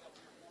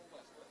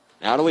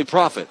 Natalie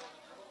Profit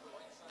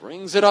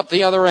brings it up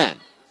the other end.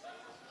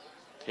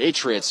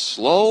 Patriots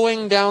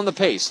slowing down the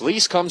pace.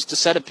 Lease comes to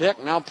set a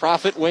pick. Now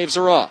Profit waves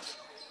her off.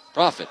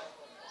 Profit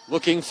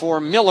looking for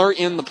Miller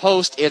in the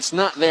post. It's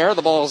not there.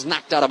 The ball is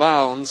knocked out of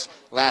bounds.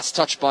 Last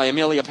touch by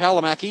Amelia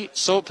Palamaki,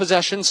 so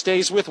possession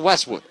stays with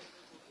Westwood.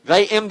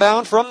 They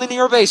inbound from the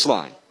near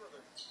baseline.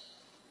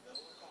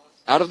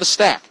 Out of the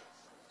stack.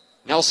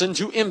 Nelson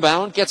to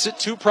inbound, gets it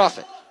to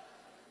Profit.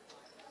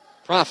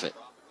 Profit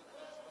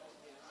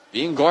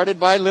being guarded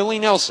by Lily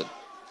Nelson.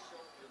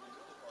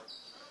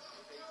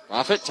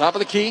 Profit, top of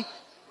the key.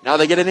 Now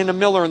they get it into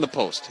Miller in the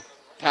post.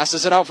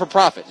 Passes it out for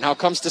Profit. Now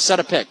comes to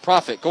set a pick.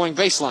 Profit going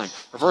baseline.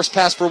 Reverse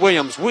pass for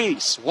Williams.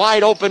 Weiss,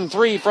 wide open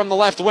three from the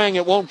left wing.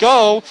 It won't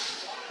go.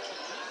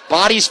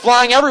 Bodies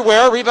flying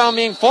everywhere. Rebound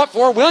being fought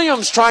for.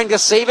 Williams trying to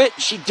save it.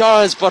 She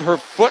does, but her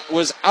foot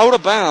was out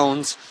of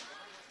bounds.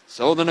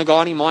 So the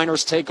Negaunee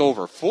Miners take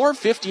over.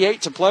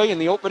 4:58 to play in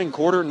the opening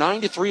quarter.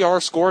 9-3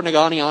 our score.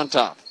 Negaunee on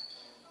top.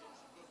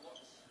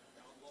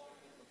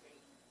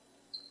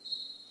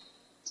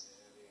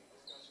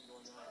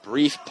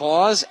 Brief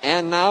pause,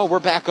 and now we're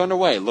back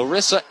underway.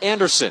 Larissa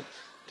Anderson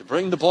to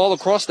bring the ball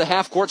across the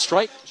half-court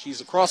stripe. She's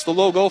across the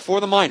logo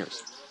for the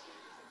Miners.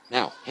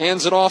 Now,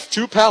 hands it off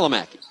to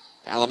Palamaki.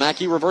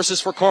 Palamaki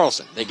reverses for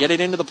Carlson. They get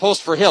it into the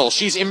post for Hill.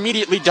 She's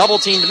immediately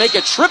double-teamed to make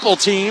it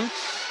triple-team.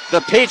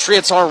 The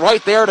Patriots are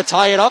right there to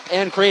tie it up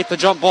and create the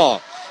jump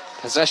ball.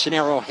 Possession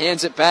arrow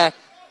hands it back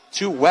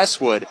to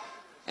Westwood.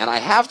 And I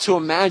have to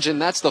imagine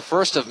that's the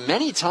first of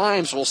many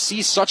times we'll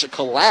see such a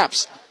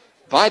collapse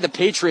by the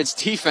Patriots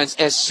defense.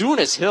 As soon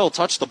as Hill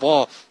touched the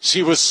ball,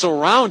 she was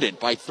surrounded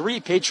by three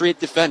Patriot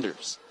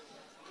defenders.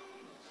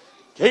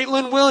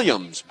 Caitlin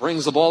Williams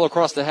brings the ball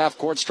across the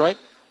half-court stripe.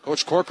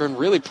 Coach Corcoran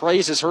really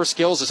praises her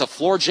skills as a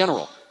floor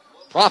general.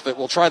 Profit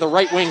will try the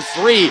right wing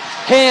three.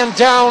 Hand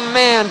down,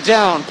 man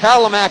down.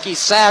 Palamaki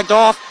sagged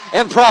off,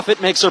 and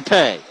Profit makes her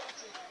pay.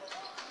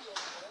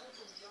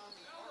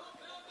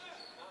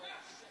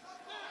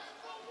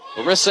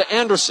 Larissa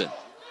Anderson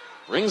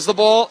brings the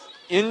ball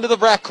into the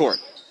backcourt.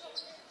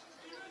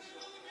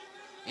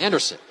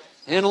 Anderson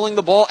handling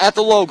the ball at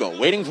the logo,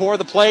 waiting for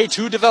the play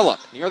to develop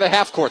near the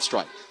half-court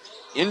stripe.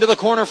 Into the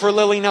corner for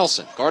Lily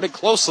Nelson, guarded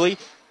closely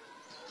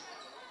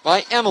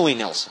by Emily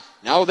Nelson.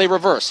 Now they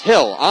reverse.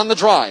 Hill on the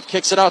drive,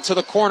 kicks it out to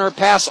the corner,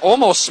 pass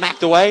almost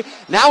smacked away.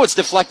 Now it's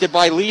deflected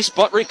by Lease,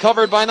 but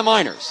recovered by the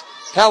Miners.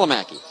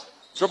 Palamaki,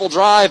 dribble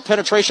drive,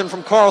 penetration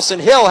from Carlson.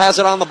 Hill has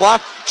it on the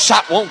block,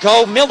 shot won't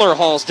go. Miller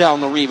hauls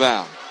down the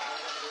rebound.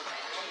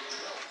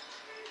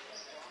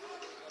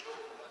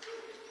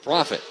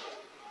 Profit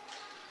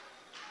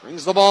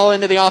brings the ball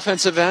into the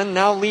offensive end,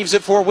 now leaves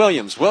it for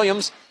Williams.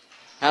 Williams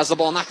has the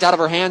ball knocked out of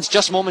her hands,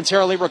 just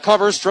momentarily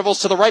recovers,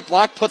 dribbles to the right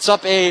block, puts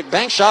up a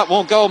bank shot,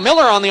 won't go.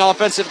 Miller on the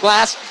offensive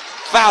glass,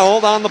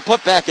 fouled on the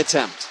putback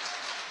attempt.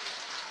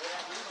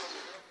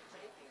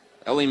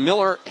 Ellie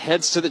Miller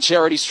heads to the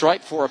charity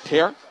stripe for a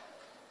pair.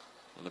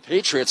 And the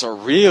Patriots are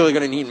really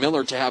going to need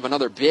Miller to have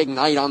another big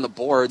night on the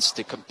boards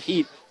to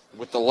compete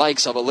with the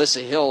likes of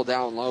Alyssa Hill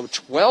down low.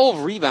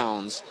 12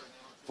 rebounds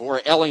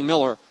for Ellie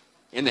Miller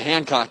in the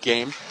Hancock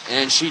game,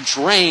 and she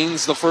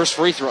drains the first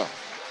free throw.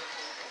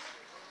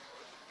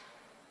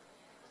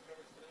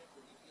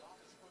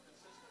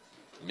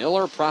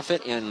 Miller,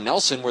 Profit, and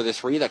Nelson were the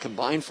three that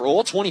combined for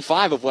all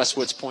 25 of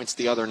Westwood's points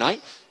the other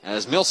night,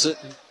 as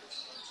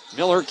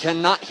Miller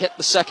cannot hit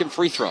the second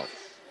free throw.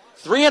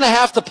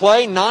 3.5 to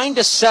play,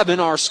 9-7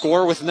 our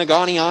score with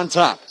Negaunee on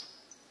top.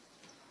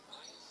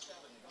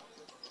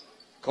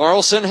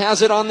 Carlson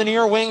has it on the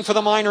near wing for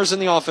the Miners in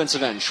the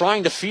offensive end,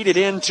 trying to feed it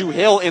in to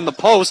Hill in the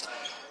post.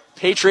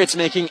 Patriots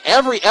making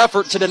every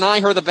effort to deny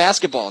her the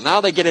basketball.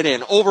 Now they get it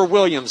in over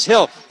Williams.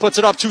 Hill puts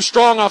it up too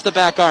strong off the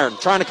back iron,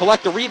 trying to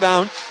collect a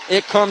rebound.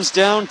 It comes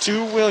down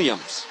to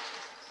Williams.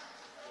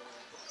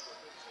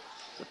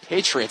 The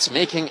Patriots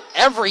making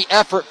every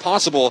effort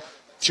possible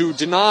to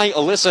deny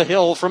Alyssa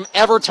Hill from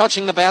ever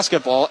touching the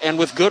basketball, and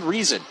with good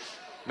reason.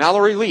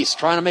 Mallory Lease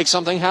trying to make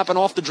something happen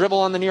off the dribble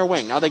on the near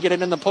wing. Now they get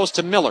it in the post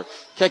to Miller.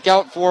 Kick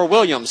out for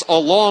Williams. A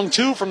long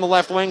two from the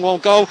left wing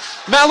won't go.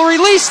 Mallory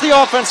Lease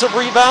the offensive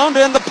rebound,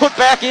 and the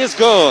putback is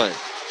good.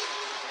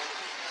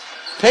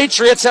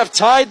 Patriots have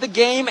tied the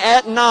game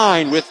at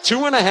 9 with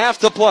 2.5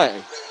 to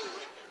play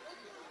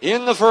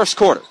in the first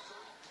quarter.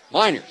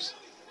 Miners.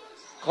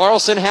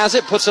 Carlson has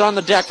it, puts it on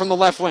the deck from the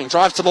left wing.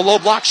 Drives to the low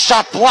block.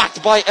 Shot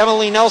blocked by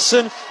Emily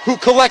Nelson, who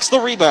collects the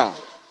rebound.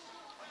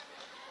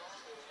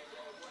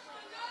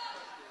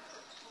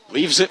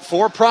 Leaves it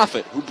for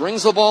Profit, who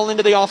brings the ball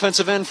into the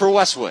offensive end for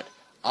Westwood.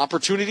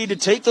 Opportunity to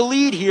take the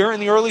lead here in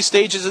the early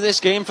stages of this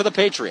game for the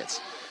Patriots.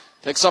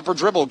 Picks up her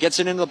dribble, gets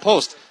it into the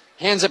post.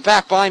 Hands it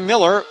back by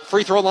Miller.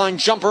 Free throw line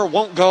jumper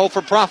won't go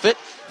for Profit.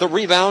 The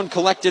rebound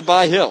collected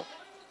by Hill.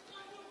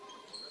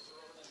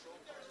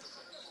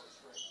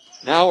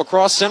 Now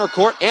across center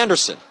court,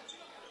 Anderson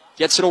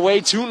gets it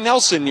away to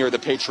Nelson near the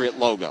Patriot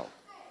logo.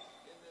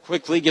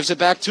 Quickly gives it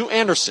back to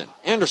Anderson.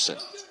 Anderson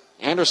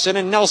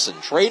and Nelson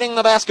trading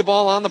the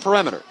basketball on the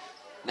perimeter.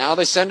 Now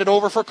they send it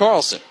over for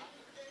Carlson.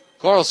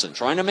 Carlson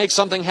trying to make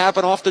something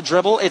happen off the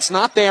dribble. It's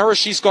not there as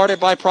she's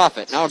guarded by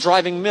Profit. Now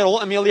driving middle,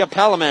 Amelia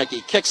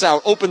Palamaki kicks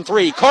out, open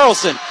three.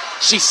 Carlson,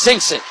 she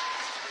sinks it.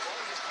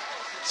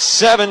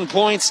 7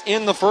 points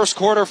in the first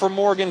quarter for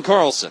Morgan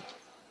Carlson.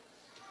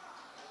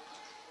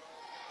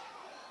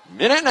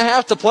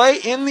 1.5 to play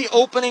in the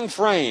opening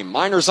frame.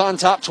 Miners on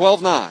top,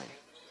 12-9.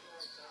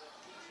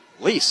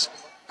 Lease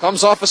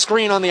comes off a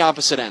screen on the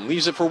opposite end.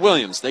 Leaves it for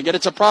Williams. They get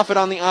it to Profit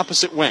on the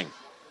opposite wing.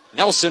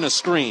 Nelson a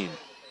screen.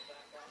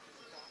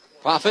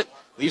 Profit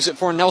leaves it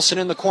for Nelson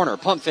in the corner.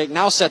 Pump fake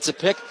now sets a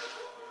pick.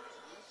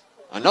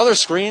 Another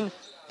screen.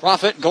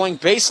 Profit going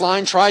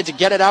baseline. Tried to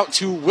get it out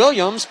to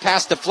Williams.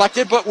 Pass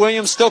deflected, but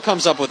Williams still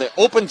comes up with it.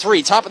 Open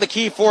three. Top of the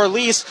key for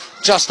Lease.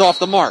 Just off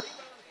the mark.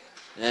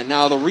 And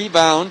now the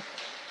rebound.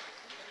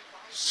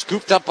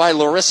 Scooped up by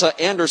Larissa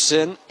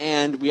Anderson.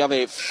 And we have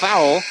a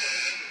foul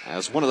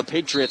as one of the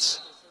Patriots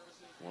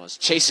was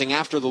chasing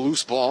after the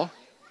loose ball.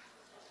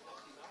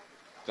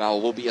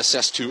 Foul will be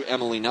assessed to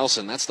Emily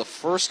Nelson. That's the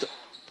first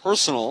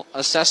personal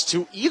assessed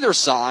to either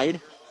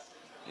side.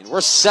 And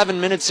we're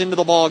 7 minutes into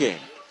the ball game.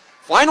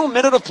 Final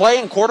minute of play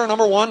in quarter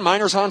number 1.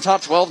 Miners on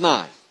top,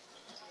 12-9.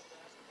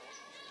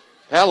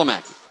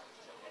 Palamaki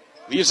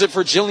leaves it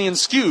for Jillian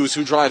Skews,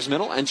 who drives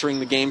middle, entering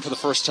the game for the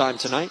first time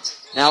tonight.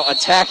 Now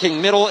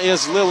attacking middle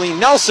is Lily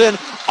Nelson.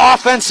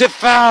 Offensive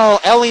foul.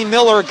 Ellie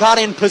Miller got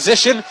in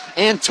position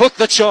and took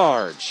the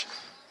charge.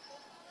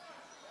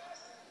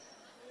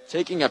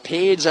 Taking a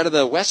page out of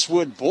the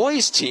Westwood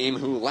boys team,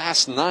 who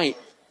last night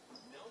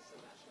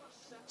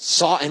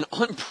saw an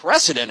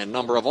unprecedented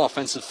number of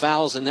offensive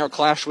fouls in their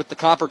clash with the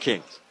Copper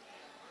Kings.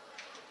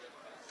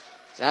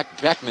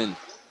 Zach Beckman,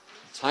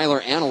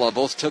 Tyler Anila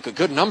both took a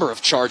good number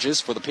of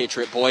charges for the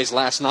Patriot boys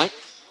last night.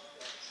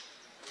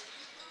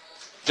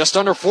 Just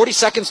under 40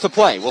 seconds to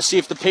play. We'll see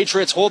if the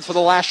Patriots hold for the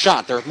last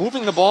shot. They're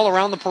moving the ball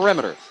around the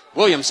perimeter.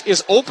 Williams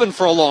is open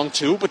for a long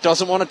two, but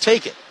doesn't want to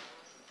take it.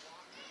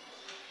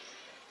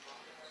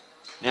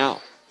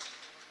 Now,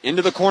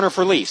 into the corner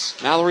for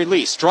Lease. Mallory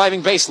Lease,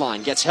 driving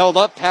baseline, gets held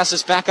up,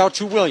 passes back out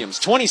to Williams.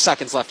 20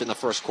 seconds left in the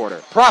first quarter.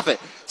 Profit,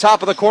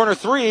 top of the corner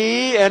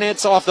three, and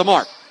it's off the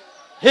mark.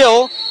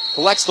 Hill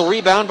collects the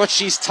rebound, but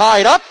she's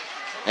tied up,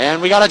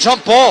 and we got a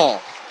jump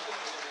ball.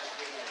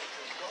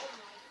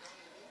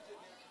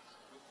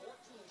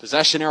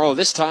 Possession arrow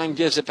this time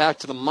gives it back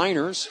to the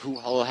Miners, who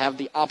will have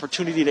the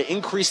opportunity to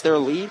increase their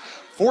lead.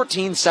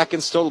 14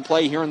 seconds still to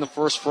play here in the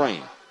first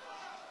frame.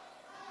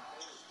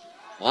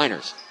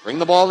 Miners bring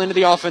the ball into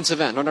the offensive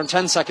end. Under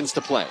 10 seconds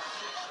to play.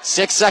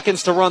 6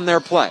 seconds to run their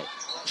play.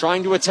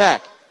 Trying to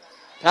attack.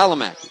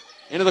 Palamaki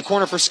into the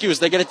corner for Skews.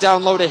 They get it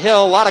down low to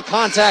Hill. A lot of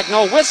contact,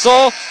 no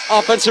whistle.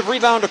 Offensive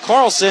rebound to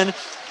Carlson,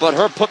 but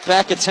her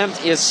putback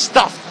attempt is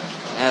stuffed.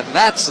 And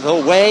that's the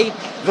way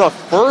the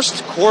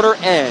first quarter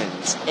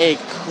ends. A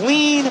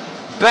clean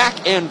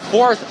back and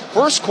forth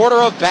first quarter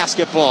of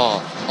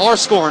basketball. Our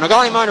score,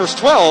 Negaunee Miners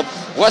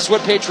 12,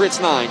 Westwood Patriots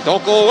 9.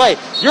 Don't go away.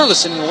 You're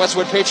listening to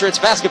Westwood Patriots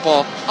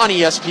basketball on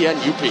ESPN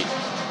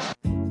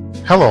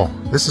UP. Hello,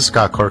 this is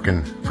Scott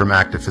Corkin from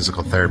Active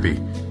Physical Therapy,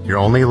 your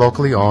only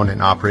locally owned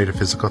and operated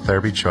physical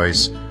therapy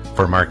choice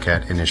for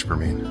Marquette and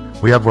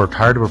Ishpeming. We have worked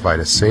hard to provide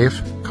a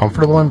safe,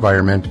 comfortable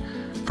environment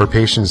for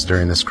patients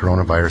during this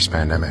coronavirus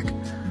pandemic.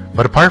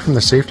 But apart from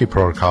the safety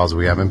protocols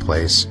we have in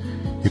place,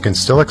 you can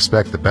still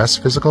expect the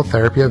best physical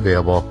therapy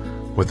available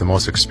with the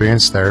most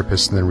experienced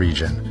therapists in the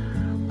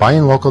region.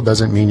 Buying local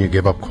doesn't mean you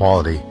give up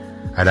quality.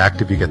 At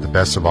Active, you get the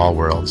best of all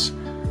worlds.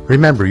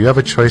 Remember, you have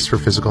a choice for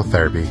physical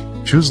therapy.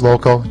 Choose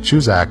local,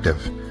 choose Active.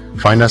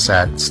 Find us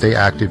at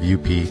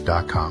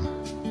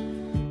stayactiveup.com.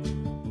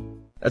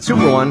 At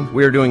Super One,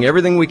 we are doing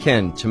everything we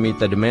can to meet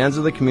the demands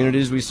of the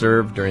communities we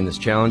serve during this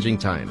challenging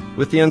time.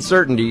 With the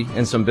uncertainty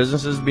and some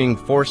businesses being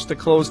forced to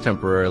close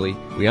temporarily,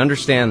 we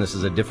understand this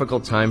is a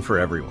difficult time for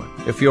everyone.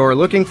 If you are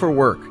looking for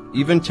work,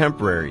 even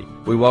temporary,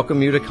 we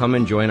welcome you to come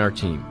and join our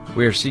team.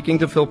 We are seeking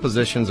to fill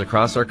positions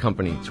across our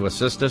company to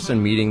assist us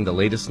in meeting the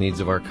latest needs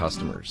of our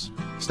customers.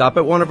 Stop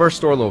at one of our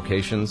store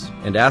locations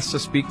and ask to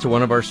speak to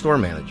one of our store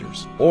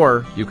managers,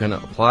 or you can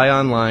apply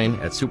online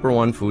at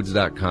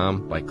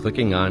superonefoods.com by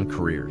clicking on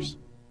Careers.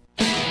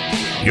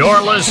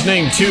 You're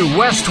listening to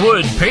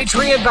Westwood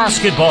Patriot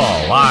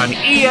Basketball on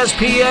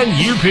ESPN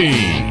UP.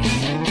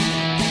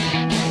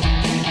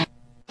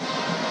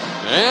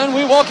 And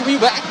we welcome you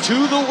back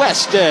to the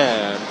West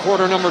End.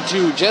 Quarter number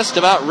 2 just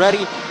about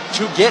ready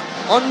to get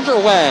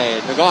underway.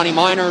 Negaunee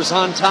Miners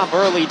on top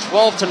early,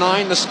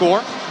 12-9 the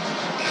score.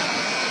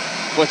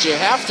 But you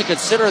have to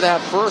consider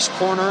that first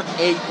corner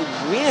a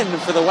win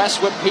for the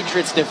Westwood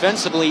Patriots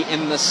defensively,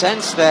 in the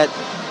sense that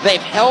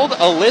they've held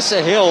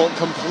Alyssa Hill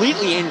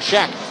completely in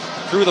check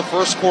through the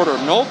first quarter.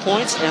 No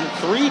points and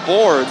 3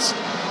 boards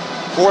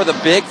for the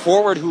big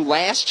forward, who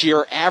last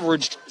year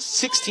averaged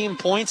 16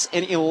 points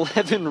and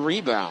 11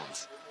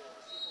 rebounds.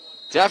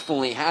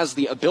 Definitely has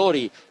the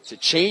ability to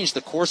change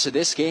the course of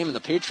this game, and the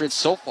Patriots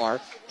so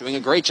far doing a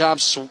great job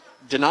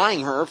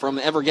denying her from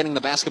ever getting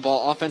the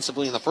basketball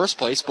offensively in the first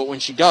place. But when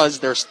she does,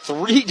 there's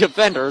 3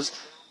 defenders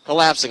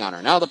collapsing on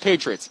her. Now the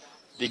Patriots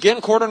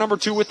begin quarter number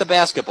 2 with the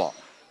basketball.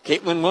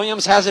 Caitlin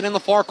Williams has it in the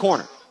far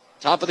corner.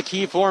 Top of the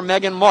key for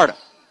Megan Marta.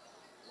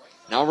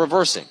 Now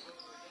reversing.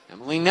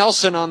 Emily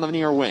Nelson on the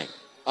near wing.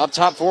 Up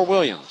top for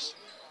Williams.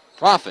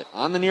 Profit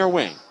on the near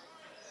wing.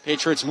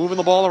 Patriots moving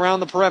the ball around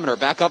the perimeter.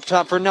 Back up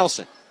top for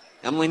Nelson.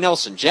 Emily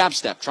Nelson, jab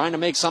step, trying to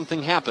make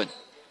something happen.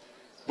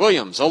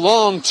 Williams, a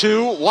long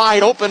 2,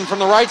 wide open from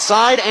the right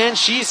side, and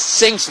she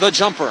sinks the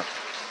jumper.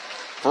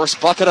 First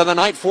bucket of the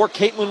night for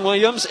Caitlin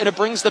Williams, and it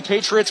brings the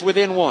Patriots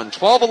within 1.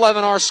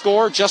 12-11 our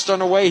score, just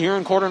underway here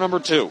in quarter number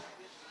 2.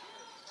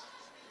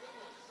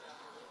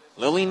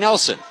 Lily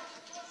Nelson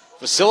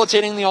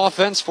facilitating the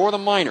offense for the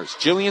Miners.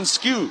 Jillian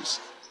Skews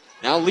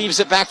now leaves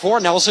it back for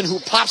Nelson, who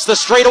pops the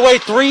straightaway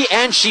 3,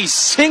 and she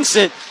sinks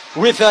it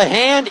with a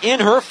hand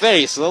in her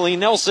face. Lily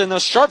Nelson, the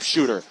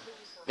sharpshooter.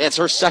 That's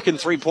her second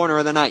three-pointer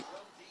of the night.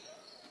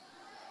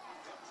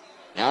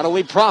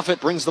 Natalie Profit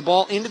brings the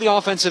ball into the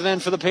offensive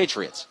end for the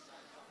Patriots.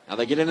 Now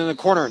they get it in the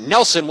corner.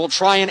 Nelson will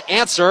try and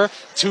answer.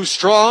 Too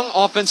strong.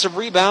 Offensive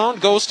rebound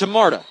goes to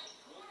Marta.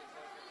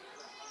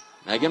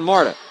 Megan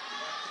Marta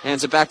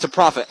hands it back to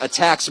Profit.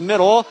 Attacks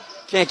middle.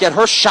 Can't get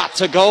her shot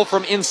to go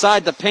from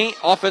inside the paint.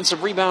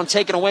 Offensive rebound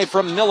taken away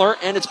from Miller,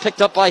 and it's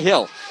picked up by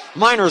Hill.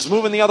 Miners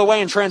moving the other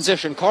way in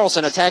transition.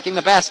 Carlson attacking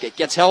the basket.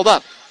 Gets held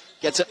up.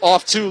 Gets it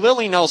off to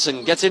Lily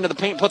Nelson. Gets into the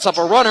paint, puts up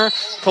a runner.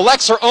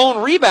 Collects her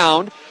own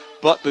rebound.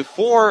 But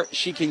before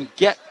she can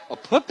get a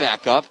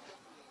putback up,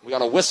 we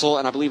got a whistle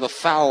and I believe a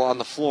foul on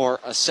the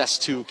floor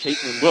assessed to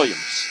Caitlin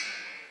Williams.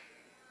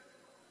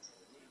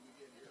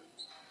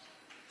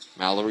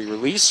 Mallory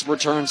Release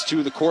returns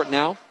to the court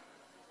now.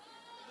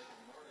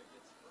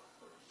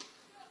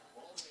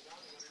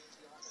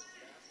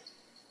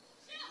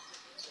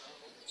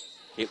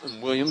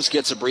 Caitlin Williams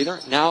gets a breather.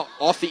 Now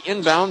off the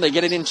inbound, they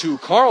get it into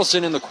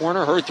Carlson in the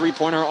corner. Her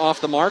three-pointer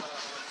off the mark.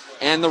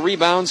 And the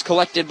rebounds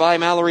collected by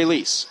Mallory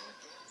Lease.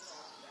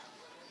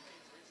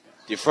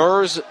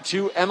 Defers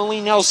to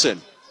Emily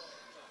Nelson.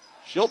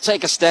 She'll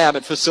take a stab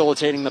at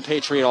facilitating the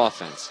Patriot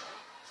offense.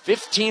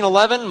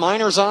 15-11,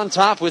 Miners on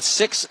top with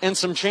 6 and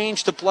some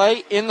change to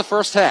play in the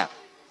first half.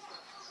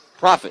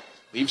 Profit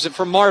leaves it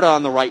for Marta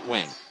on the right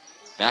wing.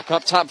 Back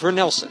up top for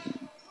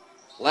Nelson.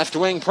 Left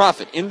wing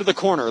Profit into the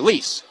corner.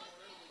 Lease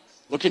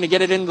looking to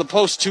get it into the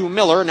post to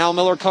Miller. Now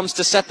Miller comes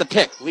to set the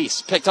pick.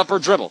 Lease picked up her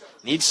dribble.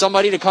 Needs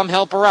somebody to come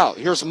help her out.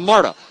 Here's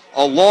Marta.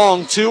 A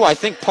long 2, I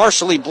think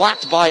partially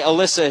blocked by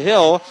Alyssa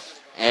Hill.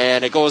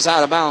 And it goes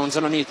out of bounds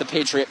underneath the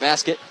Patriot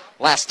basket.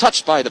 Last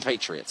touched by the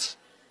Patriots.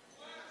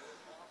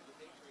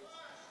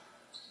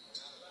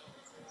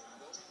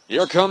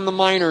 Here come the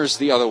Miners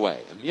the other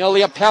way.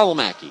 Amelia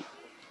Palomaki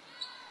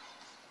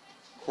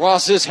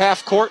crosses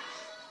half court.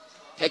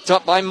 Picked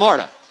up by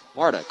Marta.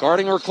 Marta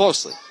guarding her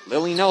closely.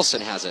 Lily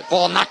Nelson has it.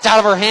 Ball knocked out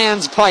of her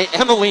hands by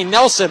Emily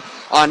Nelson.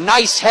 A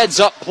nice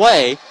heads-up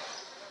play.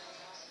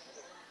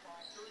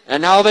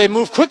 And now they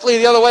move quickly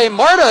the other way.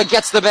 Marta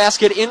gets the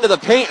basket into the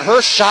paint.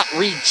 Her shot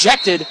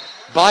rejected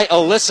by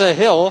Alyssa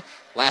Hill.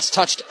 Last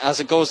touched as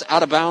it goes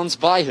out of bounds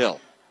by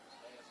Hill.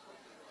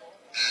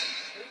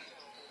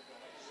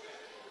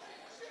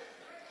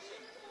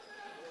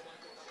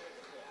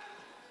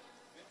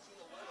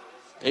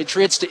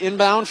 Patriots to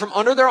inbound from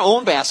under their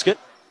own basket.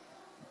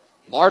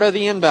 Marta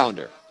the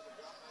inbounder.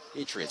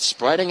 Patriots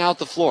spreading out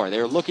the floor.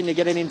 They're looking to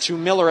get it into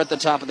Miller at the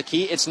top of the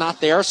key. It's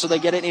not there, so they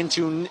get it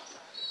into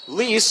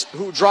Lease,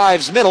 who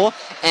drives middle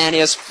and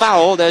is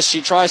fouled as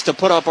she tries to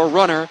put up a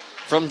runner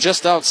from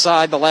just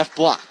outside the left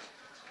block.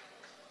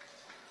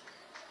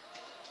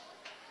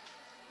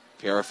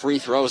 Pair of free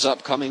throws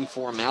upcoming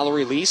for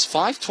Mallory Lease.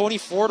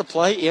 5:24 to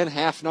play in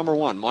half number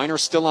 1.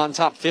 Miners still on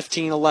top,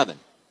 15-11.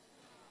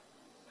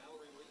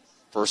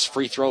 First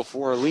free throw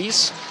for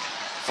Lease.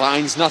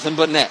 Finds nothing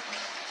but net.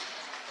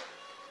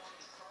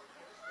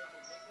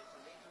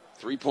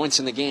 3 points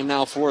in the game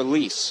now for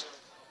Lease.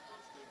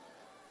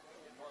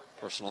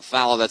 Her Personal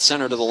foul that's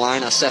centered to the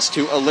line, assessed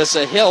to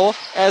Alyssa Hill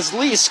as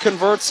Lease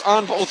converts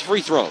on both free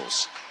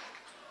throws.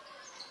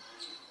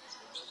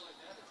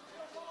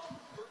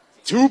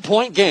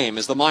 2-point game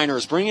as the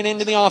Miners bring it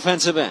into the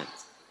offensive end.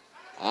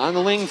 On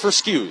the wing for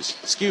Skews.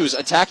 Skews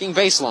attacking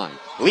baseline.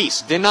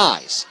 Lease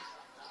denies.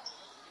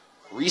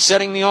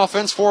 Resetting the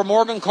offense for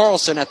Morgan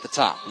Carlson at the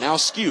top. Now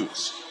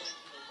Skews.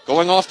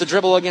 Going off the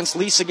dribble against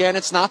Lease again.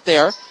 It's not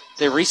there.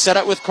 They reset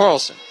it with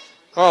Carlson.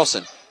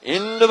 Carlson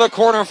into the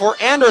corner for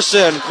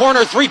Anderson.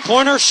 Corner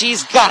three-pointer.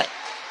 She's got it.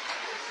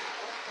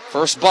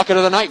 First bucket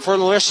of the night for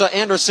Larissa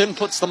Anderson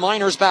puts the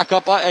Miners back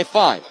up by a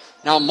 5.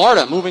 Now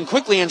Marta moving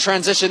quickly in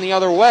transition the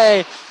other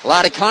way. A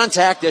lot of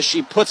contact as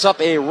she puts up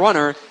a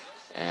runner.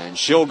 And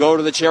she'll go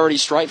to the charity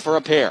stripe for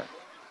a pair.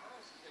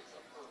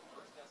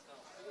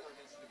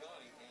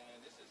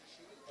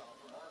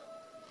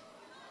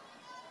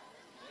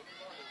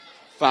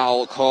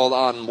 Foul called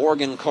on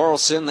Morgan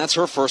Carlson. That's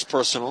her first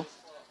personal.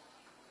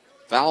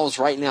 Fouls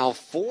right now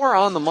 4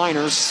 on the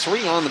Miners,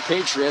 3 on the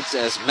Patriots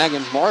as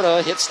Megan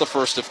Marta hits the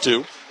first of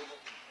 2.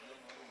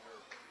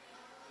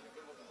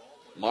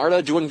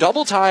 Marta doing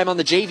double time on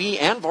the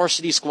JV and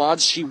varsity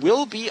squads. She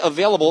will be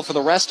available for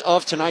the rest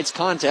of tonight's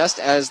contest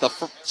as the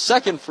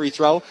second free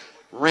throw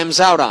rims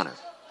out on her.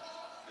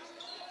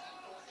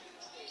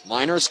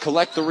 Miners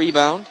collect the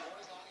rebound.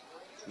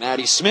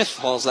 Maddie Smith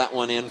hauls that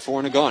one in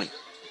for Negaunee.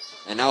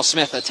 And now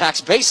Smith attacks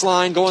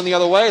baseline, going the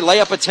other way.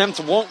 Layup attempt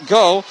won't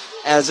go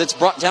as it's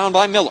brought down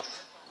by Miller.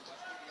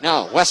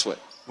 Now Westwood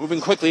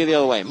moving quickly the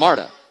other way.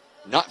 Marta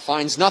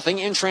finds nothing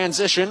in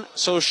transition,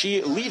 so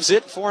she leaves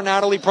it for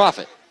Natalie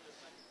Profit.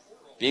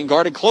 Being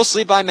guarded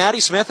closely by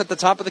Maddie Smith at the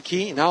top of the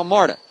key. Now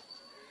Marta.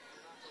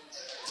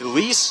 To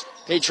Lease.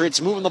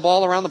 Patriots moving the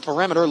ball around the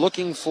perimeter,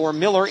 looking for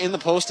Miller in the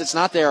post. It's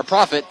not there.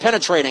 Profit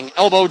penetrating.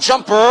 Elbow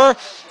jumper.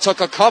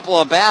 Took a couple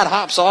of bad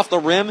hops off the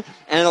rim.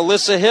 And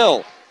Alyssa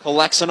Hill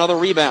collects another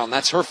rebound.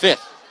 That's her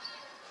 5th.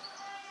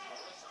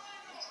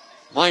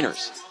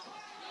 Miners.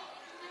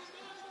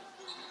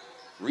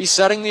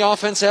 Resetting the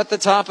offense at the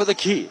top of the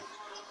key.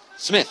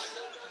 Smith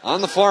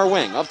on the far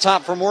wing. Up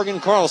top for Morgan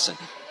Carlson.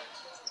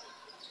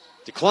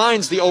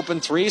 Declines the open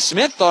 3.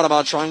 Smith thought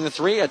about trying the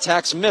 3.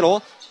 Attacks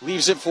middle.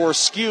 Leaves it for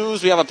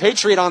Skews. We have a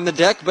Patriot on the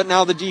deck, but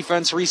now the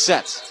defense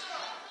resets.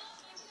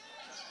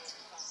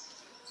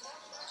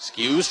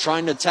 Skews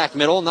trying to attack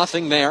middle.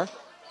 Nothing there.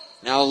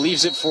 Now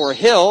leaves it for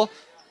Hill.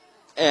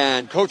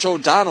 And Coach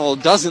O'Donnell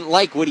doesn't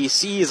like what he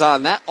sees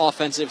on that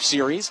offensive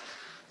series,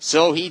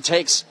 so he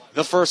takes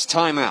the first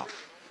timeout.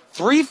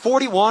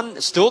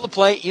 3:41 still to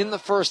play in the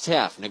first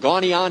half.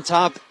 Negaunee on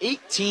top,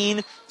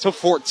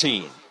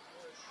 18-14.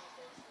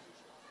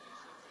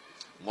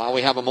 While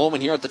we have a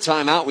moment here at the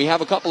timeout, we have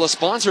a couple of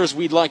sponsors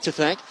we'd like to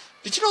thank.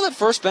 Did you know that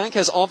First Bank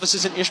has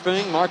offices in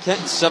Ishpeming, Marquette,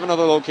 and 7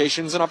 other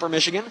locations in Upper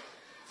Michigan?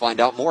 Find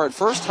out more at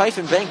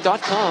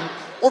first-bank.com,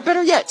 or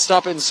better yet,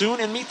 stop in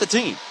soon and meet the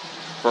team.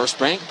 First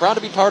Bank, proud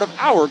to be part of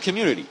our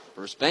community.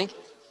 First Bank,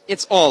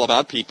 it's all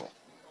about people.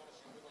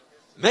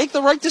 Make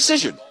the right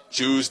decision.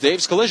 Choose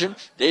Dave's Collision.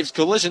 Dave's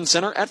Collision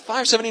Center at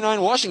 579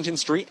 Washington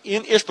Street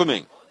in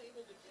Ishpeming.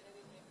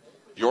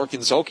 Bjork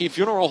and Zolke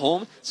Funeral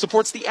Home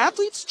supports the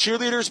athletes,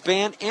 cheerleaders,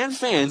 band, and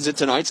fans at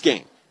tonight's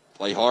game.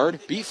 Play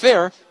hard, be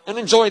fair, and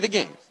enjoy the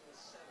game.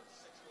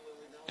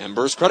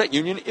 Embers Credit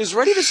Union is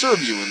ready to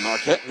serve you in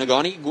Marquette,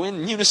 Negaunee,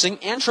 Gwinn, Munising,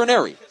 and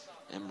Trinary.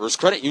 Embers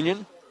Credit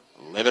Union,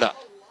 live it up.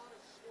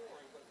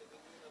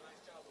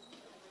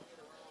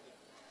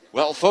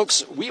 Well,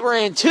 folks, we were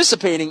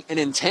anticipating an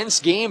intense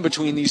game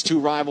between these two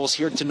rivals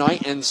here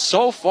tonight, and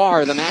so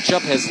far the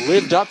matchup has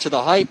lived up to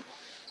the hype.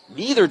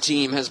 Neither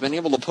team has been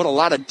able to put a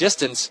lot of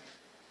distance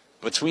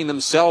between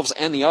themselves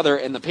and the other,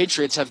 and the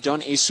Patriots have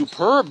done a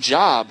superb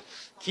job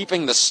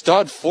keeping the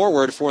stud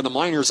forward for the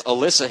Miners,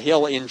 Alyssa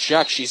Hill, in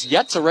check. She's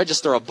yet to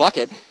register a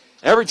bucket.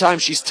 Every time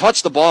she's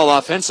touched the ball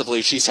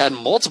offensively, she's had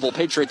multiple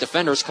Patriot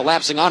defenders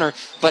collapsing on her,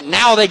 but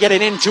now they get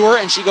it into her,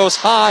 and she goes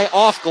high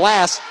off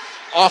glass,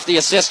 off the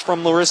assist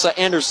from Larissa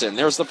Anderson.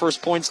 There's the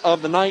first points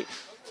of the night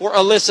for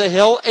Alyssa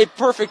Hill, a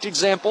perfect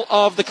example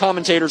of the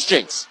commentator's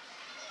jinx.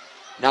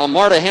 Now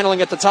Marta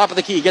handling at the top of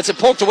the key. Gets it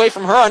poked away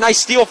from her. A nice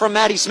steal from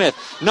Maddie Smith.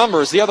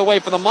 Numbers the other way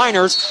for the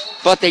Miners,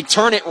 but they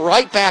turn it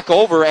right back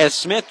over as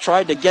Smith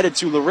tried to get it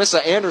to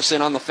Larissa Anderson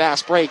on the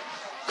fast break.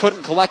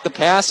 Couldn't collect the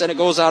pass, and it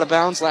goes out of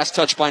bounds. Last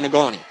touch by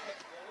Negaunee.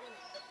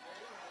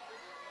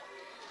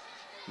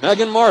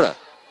 Megan Marta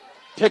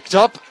picked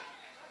up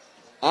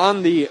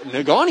on the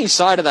Negaunee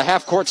side of the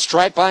half-court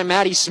stripe by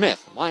Maddie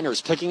Smith.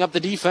 Miners picking up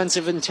the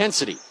defensive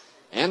intensity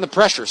and the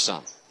pressure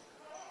some.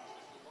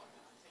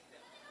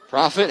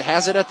 Profit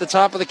has it at the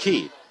top of the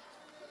key.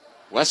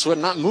 Westwood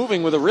not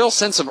moving with a real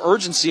sense of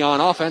urgency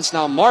on offense.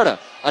 Now Marta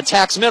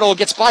attacks middle,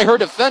 gets by her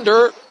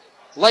defender.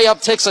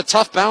 Layup takes a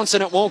tough bounce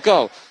and it won't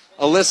go.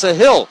 Alyssa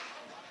Hill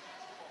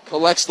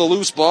collects the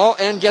loose ball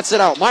and gets it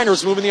out.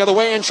 Miners moving the other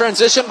way in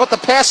transition, but the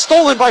pass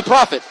stolen by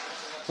Profit.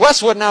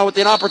 Westwood now with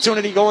an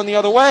opportunity going the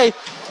other way.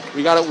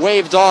 We got it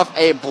waved off,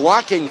 a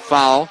blocking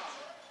foul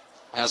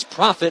as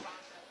Profit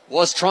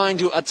was trying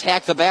to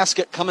attack the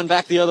basket coming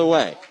back the other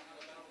way.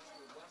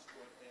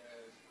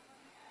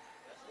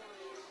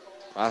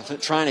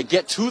 trying to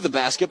get to the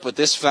basket, but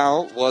this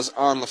foul was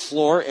on the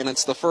floor, and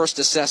it's the first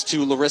assessed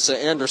to Larissa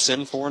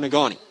Anderson for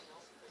Negaunee.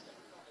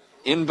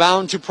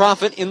 Inbound to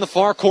Profit in the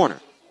far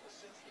corner.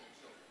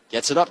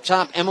 Gets it up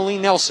top, Emily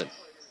Nelson.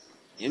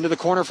 Into the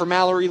corner for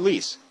Mallory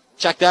Lease.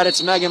 Check that,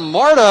 it's Megan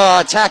Marta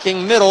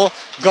attacking middle.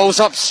 Goes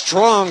up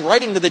strong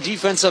right into the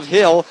defense of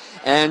Hill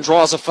and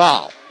draws a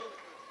foul.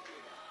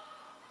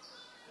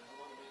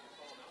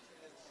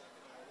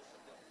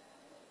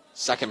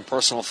 Second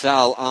personal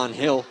foul on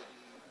Hill.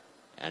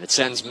 And it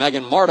sends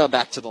Megan Marta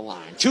back to the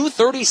line.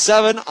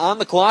 2:37 on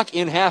the clock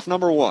in half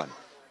number one.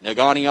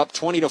 Negaunee up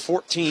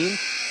 20-14.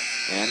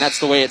 And that's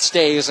the way it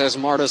stays as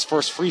Marta's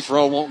first free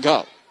throw won't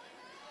go.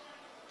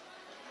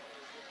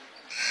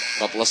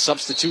 Couple of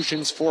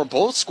substitutions for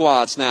both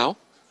squads now.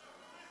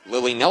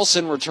 Lily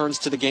Nelson returns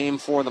to the game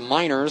for the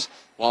Miners,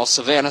 while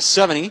Savannah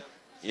 70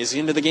 is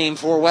into the game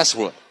for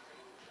Westwood.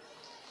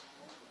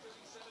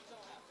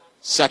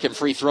 Second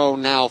free throw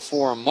now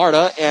for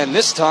Marta, and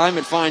this time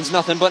it finds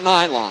nothing but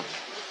nylon.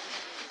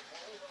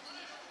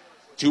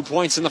 2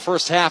 points in the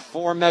first half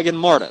for Megan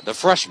Marta, the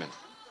freshman.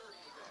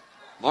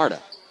 Marta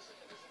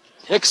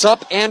picks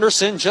up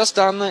Anderson just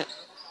on the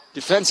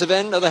defensive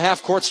end of the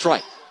half-court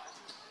stripe.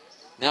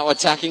 Now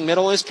attacking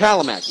middle is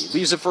Palamaki.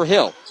 Leaves it for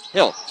Hill.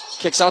 Hill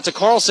kicks out to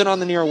Carlson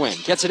on the near wing.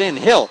 Gets it in.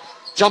 Hill.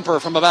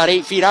 Jumper from about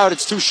 8 feet out.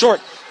 It's too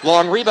short.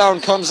 Long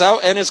rebound comes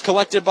out and is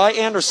collected by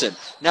Anderson.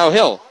 Now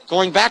Hill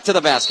going back to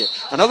the basket.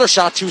 Another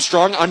shot too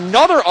strong.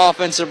 Another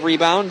offensive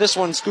rebound. This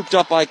one scooped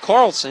up by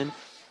Carlson.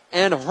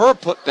 And her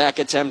putback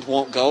attempt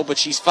won't go, but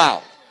she's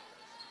fouled.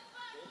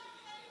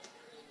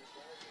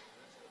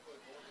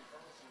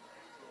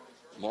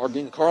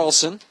 Morgan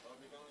Carlson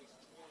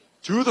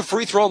to the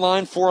free throw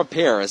line for a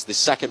pair as the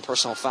second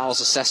personal foul is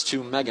assessed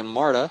to Megan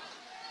Marta.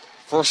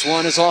 First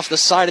one is off the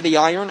side of the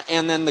iron,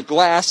 and then the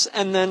glass,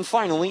 and then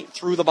finally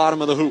through the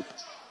bottom of the hoop.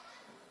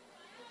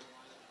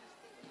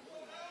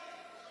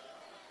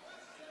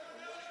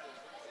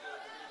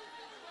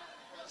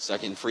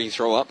 Second free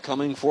throw up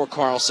coming for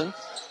Carlson.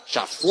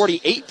 Shot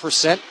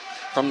 48%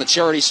 from the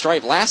charity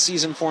stripe last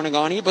season for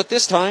Negaunee, but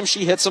this time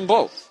she hits them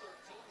both.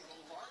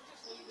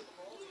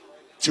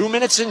 2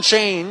 minutes and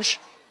change.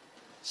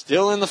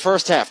 Still in the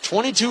first half.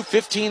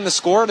 22-15 the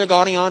score.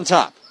 Negaunee on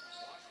top.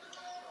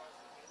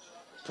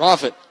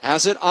 Profit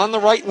has it on the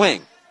right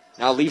wing.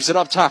 Now leaves it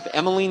up top.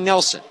 Emily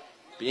Nelson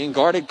being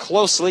guarded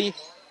closely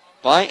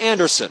by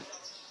Anderson.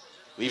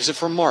 Leaves it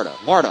for Marta.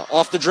 Marta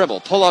off the dribble.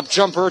 Pull-up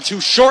jumper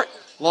too short.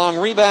 Long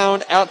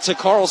rebound out to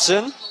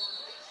Carlson.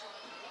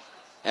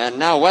 And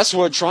now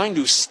Westwood trying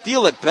to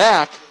steal it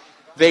back.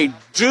 They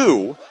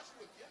do.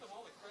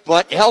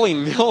 But Ellie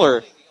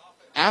Miller,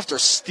 after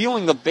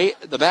stealing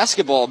the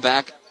basketball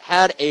back,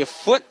 had a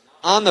foot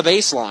on the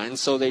baseline,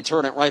 so they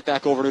turn it right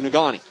back over to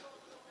Negaunee.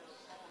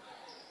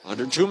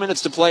 Under 2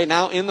 minutes to play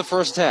now in the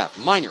first half.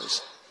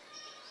 Miners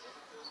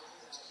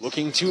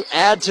looking to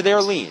add to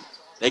their lead.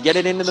 They get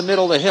it into the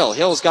middle to Hill.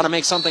 Hill's got to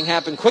make something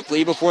happen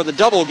quickly before the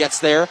double gets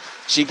there.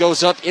 She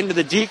goes up into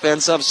the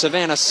defense of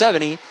Savannah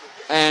 70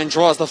 and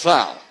draws the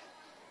foul.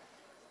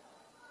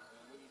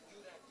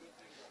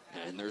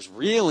 And there's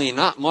really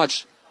not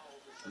much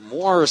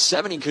more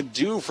 70 could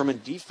do from a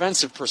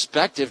defensive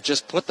perspective.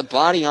 Just put the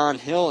body on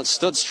Hill and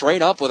stood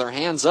straight up with her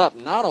hands up.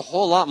 Not a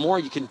whole lot more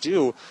you can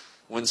do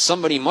when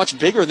somebody much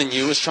bigger than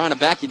you is trying to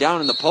back you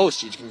down in the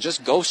post. You can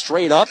just go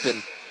straight up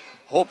and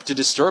hope to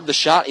disturb the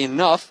shot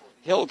enough.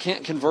 Hill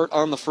can't convert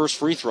on the first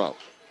free throw.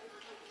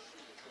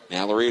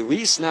 Mallory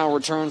Lease now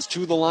returns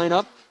to the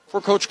lineup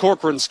for Coach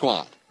Corcoran's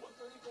squad.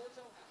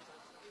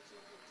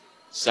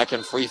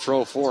 Second free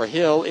throw for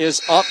Hill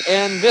is up,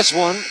 and this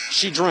one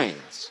she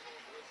drains.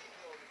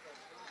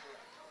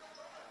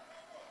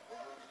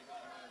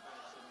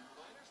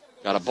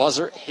 Got a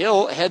buzzer.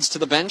 Hill heads to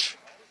the bench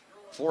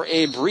for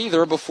a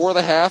breather before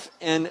the half,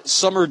 and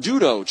Summer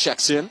Dudo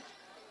checks in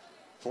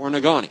for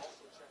Negaunee.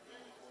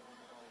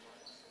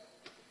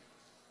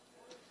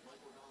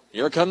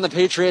 Here come the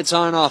Patriots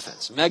on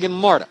offense. Megan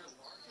Marta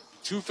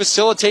to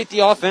facilitate the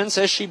offense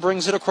as she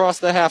brings it across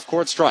the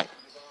half-court stripe.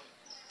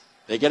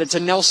 They get it to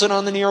Nelson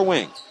on the near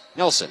wing.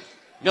 Nelson.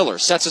 Miller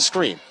sets a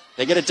screen.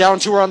 They get it down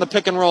to her on the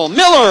pick and roll.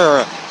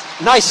 Miller!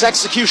 Nice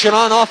execution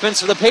on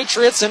offense for the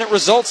Patriots, and it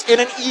results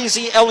in an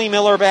easy Ellie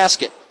Miller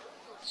basket.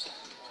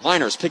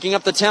 Miners picking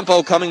up the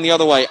tempo, coming the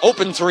other way.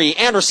 Open three.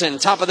 Anderson,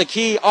 top of the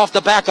key, off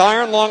the back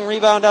iron. Long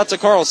rebound out to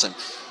Carlson.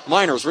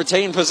 Miners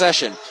retain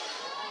possession.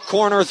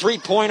 Corner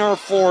three-pointer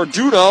for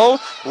Dudo.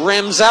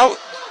 Rims out.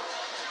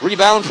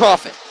 Rebound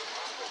Profit.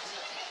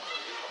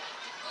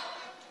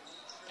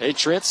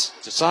 Patriots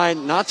decide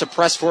not to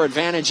press for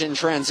advantage in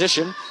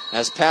transition.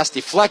 As pass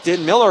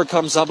deflected, Miller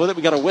comes up with it.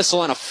 We got a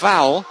whistle and a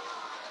foul.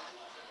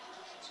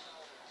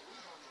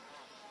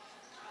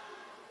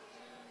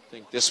 I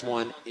think this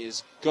one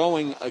is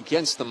going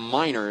against the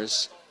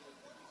Miners.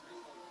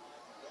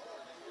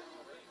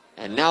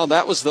 And now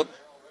that was the...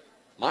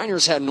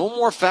 Miners had no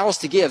more fouls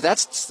to give.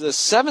 That's the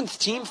 7th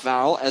team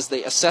foul as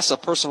they assess a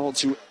personal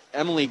to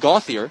Emily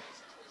Gauthier.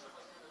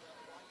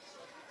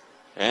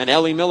 And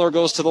Ellie Miller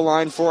goes to the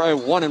line for a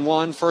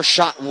 1-and-1. First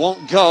shot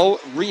won't go.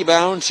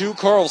 Rebound to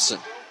Carlson.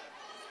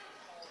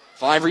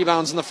 5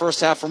 rebounds in the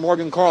first half for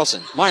Morgan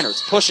Carlson.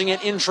 Miners pushing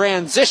it in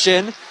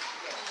transition.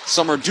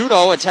 Summer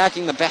Dudo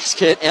attacking the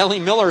basket. Ellie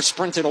Miller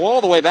sprinted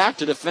all the way back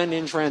to defend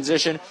in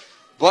transition,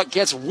 but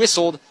gets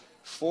whistled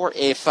for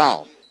a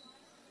foul.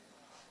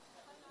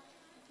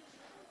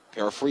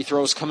 Pair of free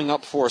throws coming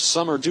up for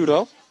Summer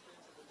Dudo.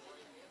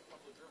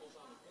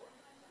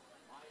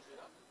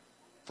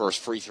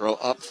 First free throw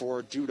up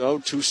for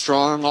Dudo. Too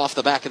strong off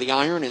the back of the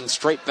iron and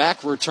straight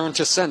back return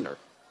to sender.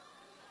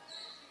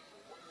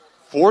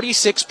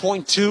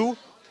 46.2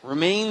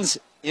 remains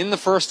in the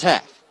first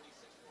half.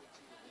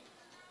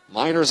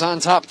 Miners on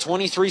top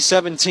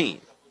 23-17.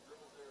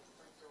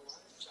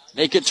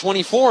 Make it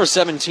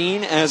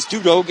 24-17 as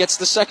Dudo gets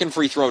the second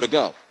free throw to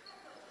go.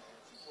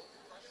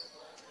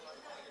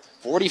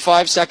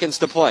 45 seconds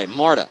to play.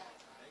 Marta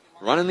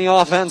running the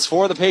offense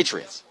for the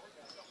Patriots.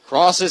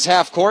 Crosses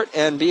half court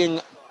and being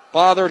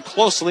bothered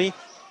closely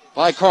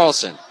by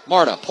Carlson.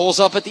 Marta pulls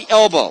up at the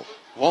elbow.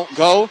 Won't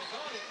go.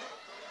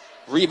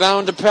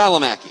 Rebound to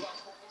Palamaki.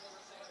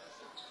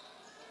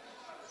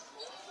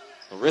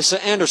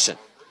 Larissa Anderson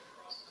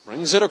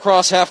brings it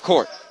across half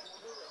court.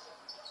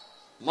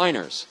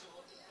 Miners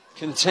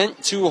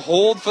content to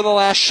hold for the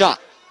last shot.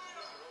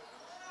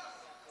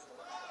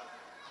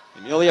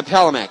 Amelia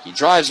Palamaki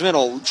drives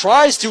middle,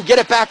 tries to get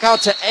it back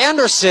out to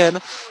Anderson,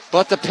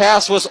 but the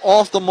pass was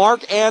off the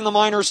mark and the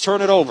Miners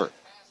turn it over.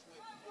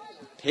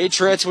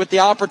 Patriots with the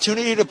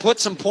opportunity to put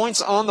some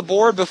points on the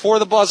board before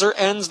the buzzer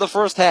ends the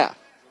first half.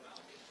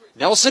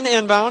 Nelson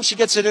inbound. She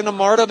gets it into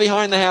Marta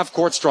behind the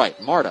half-court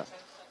stripe. Marta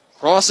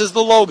crosses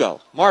the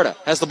logo. Marta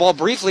has the ball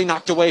briefly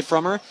knocked away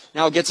from her.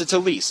 Now gets it to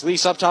Lease.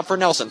 Lease up top for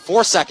Nelson.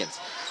 4 seconds.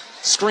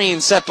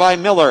 Screen set by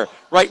Miller.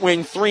 Right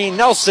wing three.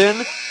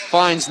 Nelson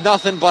finds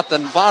nothing but the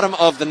bottom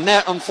of the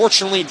net.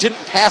 Unfortunately,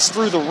 didn't pass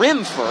through the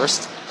rim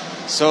first.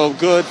 So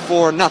good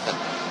for nothing.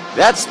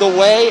 That's the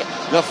way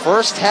the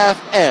first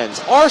half ends.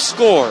 Our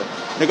score,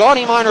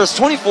 Negaunee Miners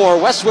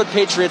 24, Westwood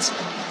Patriots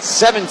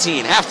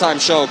 17.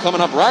 Halftime show coming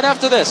up right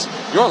after this.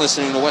 You're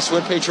listening to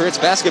Westwood Patriots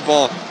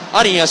basketball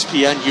on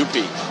ESPN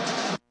UP.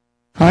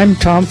 I'm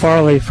Tom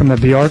Farley from the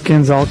Bjork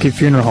and Zalke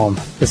Funeral Home.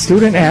 The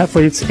student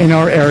athletes in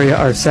our area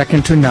are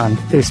second to none.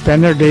 They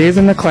spend their days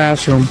in the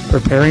classroom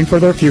preparing for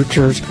their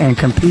futures and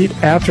compete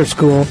after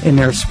school in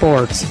their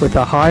sports with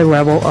a high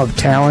level of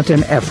talent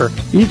and effort.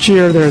 Each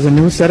year there's a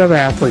new set of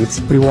athletes.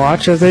 We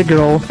watch as they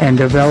grow and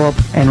develop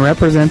and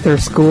represent their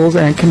schools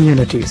and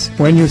communities.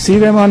 When you see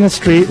them on the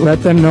street,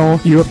 let them know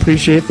you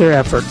appreciate their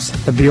efforts.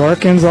 The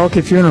Bjork and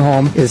Zalke Funeral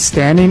Home is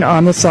standing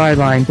on the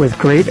sideline with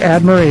great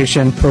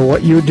admiration for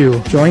what you do.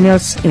 Join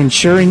us in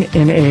cheering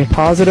in a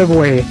positive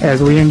way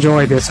as we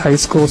enjoy this high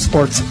school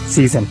sports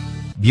season.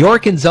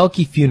 Bjork and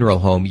Zelke Funeral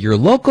Home, your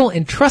local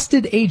and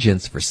trusted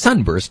agents for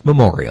Sunburst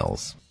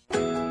Memorials.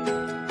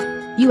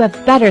 You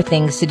have better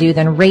things to do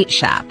than rate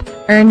shop.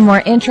 Earn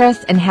more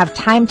interest and have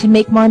time to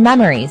make more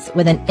memories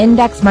with an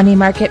index money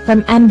market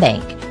from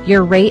mBank.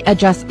 Your rate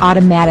adjusts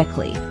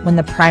automatically. When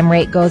the prime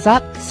rate goes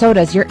up, so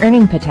does your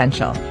earning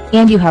potential.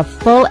 And you have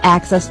full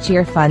access to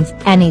your funds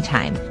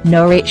anytime.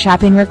 No rate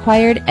shopping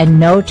required and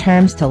no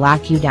terms to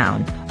lock you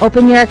down.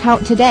 Open your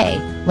account today.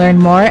 Learn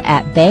more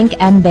at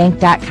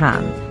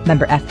bankmbank.com.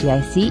 Member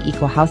FDIC,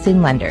 Equal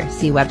Housing Lender.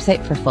 See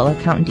website for full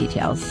account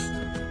details.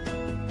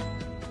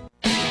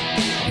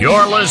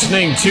 You're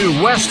listening to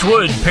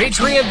Westwood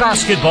Patriot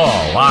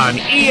Basketball on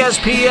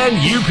ESPN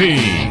UP.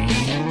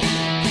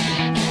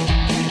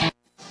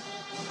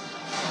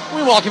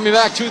 We welcome you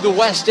back to the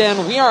West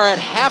End. We are at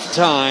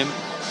halftime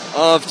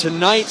of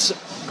tonight's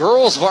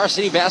girls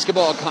varsity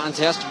basketball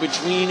contest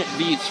between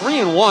the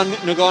 3-1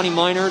 Negaunee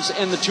Miners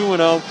and the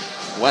 2-0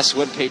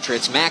 Westwood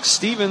Patriots. Max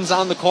Stevens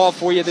on the call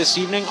for you this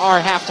evening. Our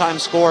halftime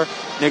score,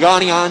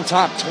 Negaunee on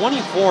top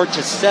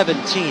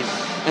 24-17.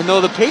 And though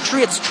the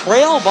Patriots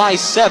trail by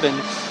 7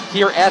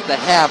 here at the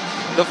half,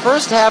 the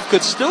first half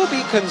could still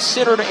be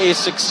considered a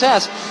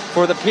success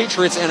for the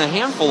Patriots in a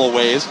handful of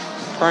ways,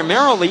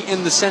 primarily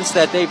in the sense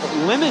that they've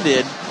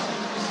limited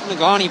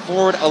Negaunee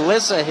forward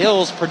Alyssa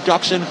Hill's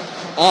production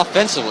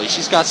offensively.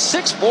 She's got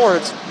 6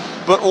 boards,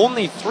 but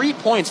only 3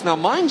 points. Now,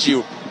 mind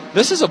you,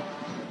 this is a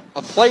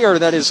player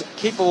that is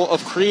capable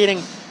of creating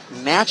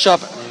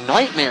matchup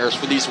nightmares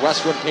for these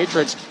Westwood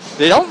Patriots.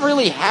 They don't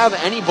really have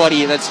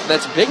anybody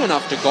that's big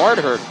enough to guard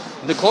her.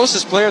 The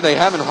closest player they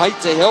have in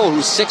height to Hill,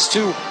 who's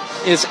 6'2",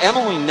 is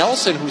Emily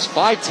Nelson, who's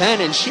 5'10",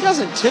 and she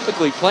doesn't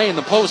typically play in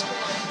the post.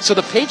 So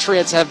the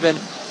Patriots have been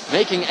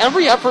making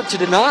every effort to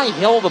deny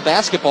Hill the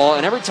basketball,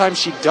 and every time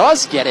she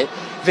does get it,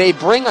 they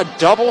bring a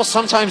double,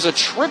 sometimes a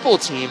triple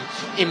team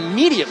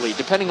immediately,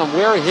 depending on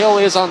where Hill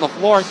is on the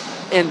floor.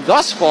 And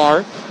thus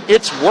far,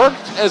 it's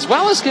worked as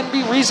well as can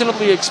be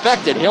reasonably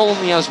expected. Hill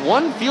only has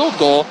 1 field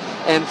goal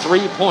and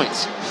 3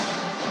 points.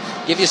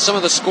 Give you some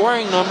of the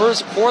scoring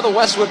numbers for the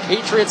Westwood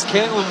Patriots.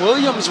 Caitlin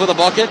Williams with a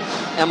bucket.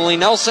 Emily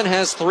Nelson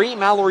has 3.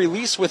 Mallory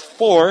Lease with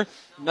 4.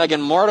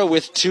 Megan Marta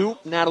with 2.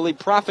 Natalie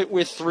Profit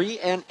with 3.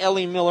 And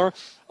Ellie Miller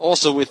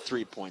also with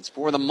 3 points.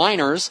 For the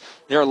Miners,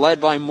 they're led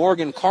by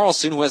Morgan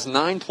Carlson, who has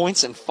 9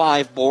 points and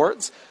 5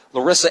 boards.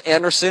 Larissa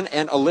Anderson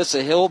and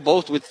Alyssa Hill,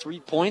 both with 3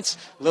 points.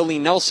 Lily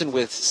Nelson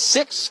with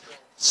 6.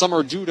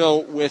 Summer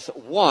Dudo with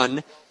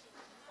 1.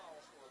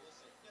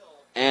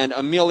 And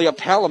Amelia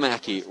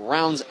Palamaki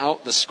rounds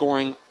out the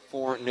scoring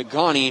for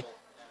Negaunee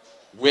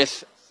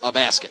with a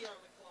basket.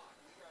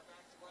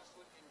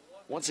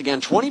 Once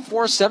again,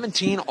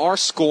 24-17 our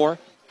score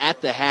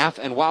at the half.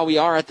 And while we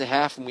are at the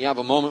half and we have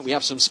a moment, we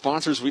have some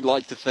sponsors we'd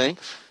like to thank.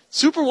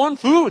 Super One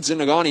Foods in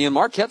Negaunee and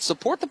Marquette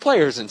support the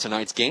players in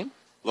tonight's game.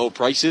 Low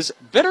prices,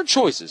 better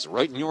choices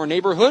right in your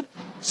neighborhood.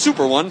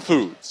 Super One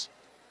Foods.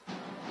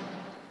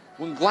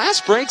 When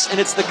glass breaks, and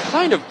it's the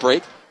kind of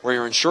break where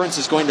your insurance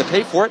is going to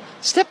pay for it,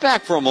 step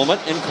back for a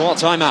moment and call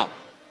timeout.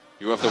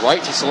 You have the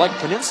right to select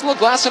Peninsula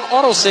Glass and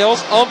Auto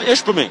Sales of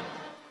Ishpeming.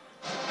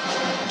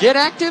 Get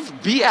active,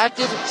 be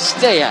active,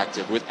 stay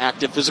active with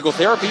Active Physical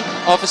Therapy.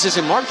 Offices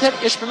in Marquette,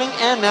 Ishpeming,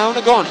 and now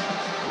Negaunee.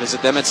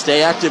 Visit them at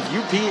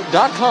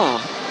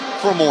stayactiveup.com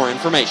for more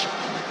information.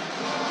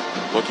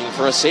 Looking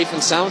for a safe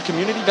and sound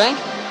community bank?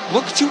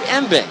 Look to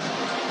MBank.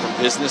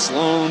 From business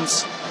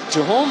loans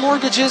to home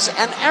mortgages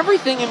and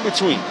everything in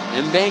between,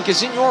 MBank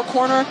is in your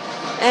corner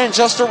and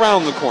just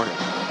around the corner.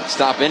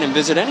 Stop in and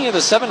visit any of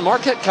the 7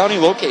 Marquette County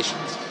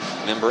locations.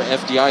 Member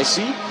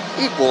FDIC,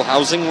 equal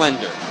housing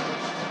lender.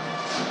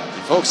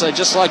 And folks, I'd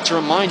just like to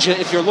remind you,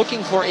 if you're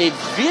looking for a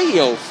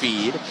video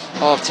feed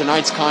of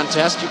tonight's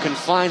contest, you can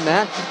find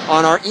that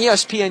on our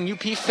ESPN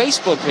UP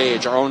Facebook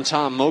page. Our own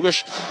Tom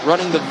Mogish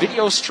running the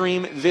video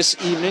stream this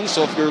evening.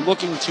 So if you're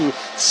looking to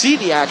see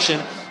the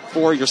action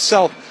for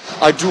yourself,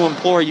 I do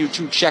implore you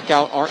to check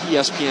out our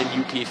ESPN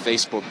UP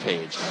Facebook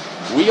page.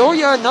 We owe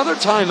you another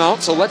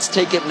timeout, so let's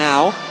take it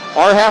now.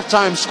 Our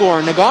halftime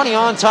score, Negaunee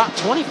on top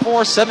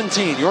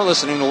 24-17. You're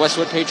listening to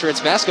Westwood Patriots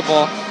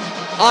basketball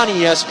on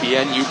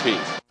ESPN UP.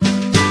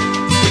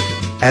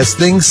 As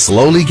things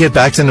slowly get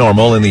back to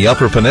normal in the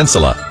Upper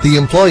Peninsula, the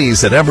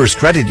employees at Embers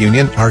Credit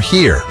Union are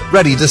here,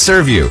 ready to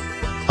serve you.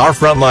 Our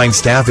frontline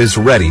staff is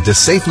ready to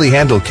safely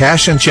handle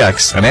cash and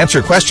checks and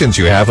answer questions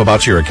you have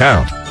about your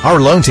account. Our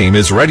loan team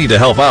is ready to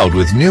help out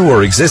with new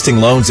or existing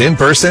loans in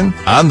person,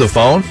 on the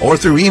phone, or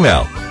through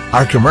email.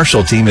 Our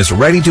commercial team is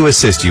ready to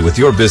assist you with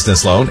your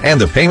business loan and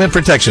the payment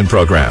protection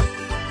program.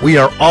 We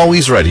are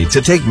always ready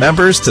to take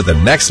members to the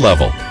next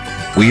level.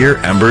 We're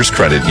Embers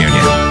Credit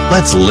Union.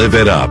 Let's live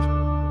it up.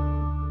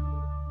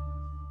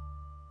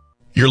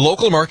 Your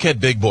local Marquette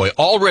Big Boy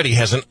already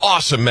has an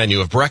awesome menu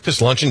of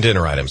breakfast, lunch, and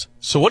dinner items.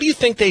 So what do you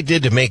think they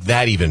did to make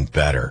that even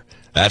better?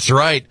 That's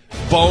right,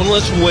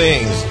 boneless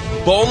wings.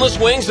 Boneless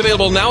wings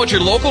available now at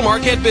your local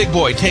Marquette Big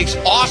Boy takes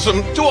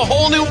awesome to a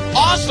whole new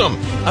awesome.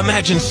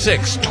 Imagine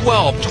 6,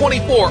 12,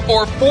 24,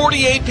 or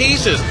 48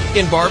 pieces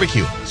in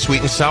barbecue,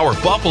 sweet and sour,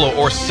 buffalo,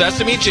 or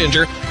sesame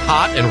ginger,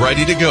 hot and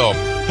ready to go.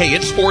 Hey,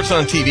 it's sports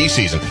on TV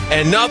season,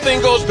 and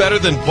nothing goes better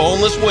than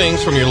boneless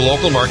wings from your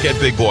local Marquette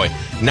Big Boy.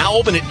 Now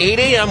open at 8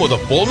 a.m. with a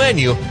full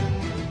menu,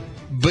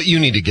 but you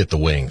need to get the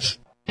wings.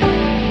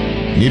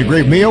 Need a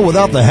great meal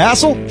without the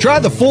hassle? Try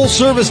the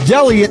full-service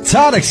deli at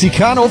Tonics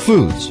Econo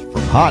Foods.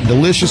 From hot and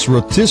delicious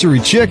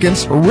rotisserie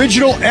chickens,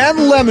 original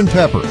and lemon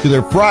pepper, to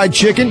their fried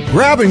chicken,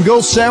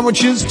 grab-and-go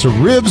sandwiches, to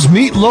ribs,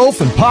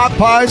 meatloaf, and pot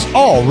pies,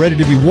 all ready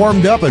to be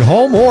warmed up at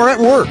home or at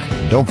work.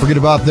 Don't forget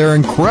about their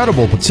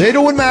incredible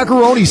potato and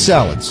macaroni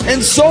salads,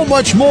 and so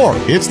much more.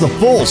 It's the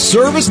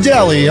full-service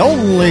deli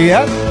only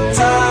at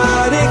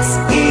Tonics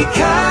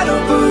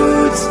Econo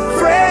Foods.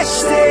 Fresh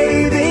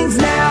savings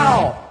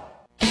now.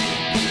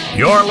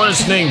 You're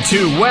listening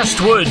to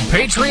Westwood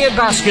Patriot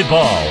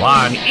Basketball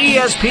on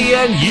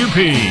ESPN UP.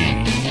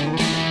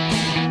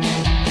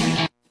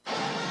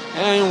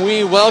 And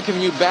we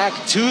welcome you back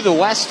to the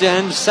West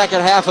End.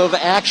 Second half of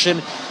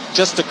action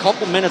just a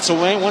couple minutes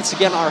away. Once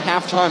again, our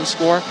halftime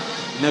score.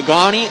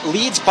 Negaunee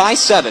leads by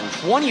 7,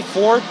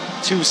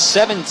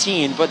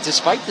 24-17. But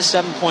despite the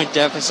 7-point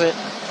deficit,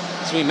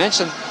 as we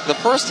mentioned, the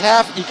first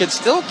half, you could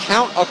still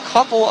count a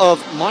couple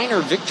of minor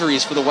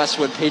victories for the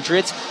Westwood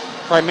Patriots,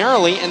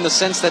 primarily in the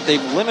sense that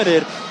they've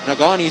limited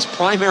Negaunee's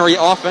primary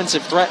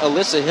offensive threat,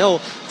 Alyssa Hill,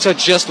 to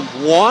just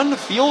 1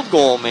 field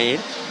goal made.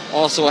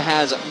 Also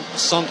has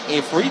sunk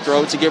a free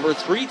throw to give her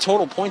 3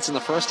 total points in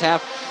the first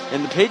half.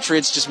 And the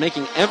Patriots just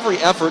making every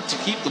effort to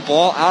keep the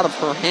ball out of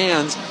her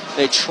hands.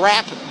 They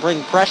trap,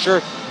 bring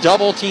pressure,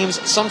 double teams,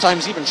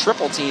 sometimes even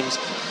triple teams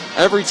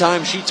every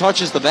time she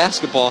touches the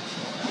basketball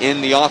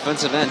in the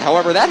offensive end.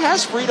 However, that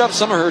has freed up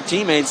some of her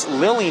teammates.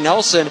 Lily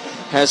Nelson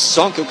has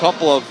sunk a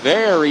couple of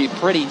very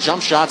pretty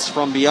jump shots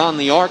from beyond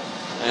the arc.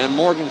 And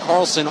Morgan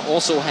Carlson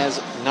also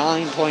has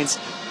 9 points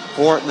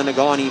for the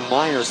Negaunee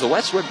Miners. The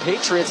Westwood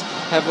Patriots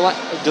have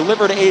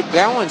delivered a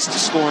balanced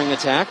scoring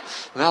attack.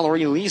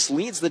 Mallory Lease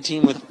leads the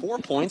team with 4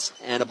 points,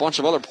 and a bunch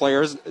of other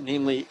players,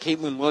 namely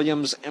Caitlin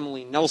Williams,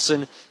 Emily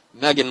Nelson,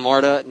 Megan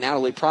Marta,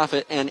 Natalie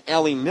Profit, and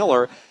Ellie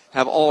Miller,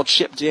 have all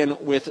chipped in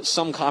with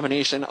some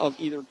combination of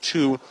either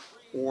 2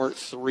 or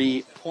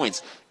 3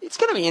 points. It's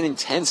going to be an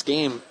intense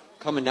game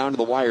coming down to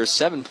the wire.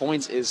 7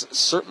 points is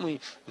certainly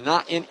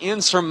not an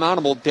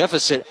insurmountable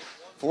deficit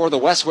for the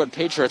Westwood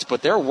Patriots,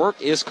 but their work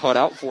is cut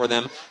out for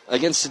them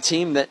against a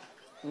team that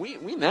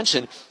we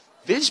mentioned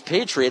these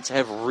Patriots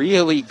have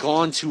really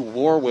gone to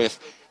war with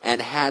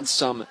and had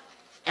some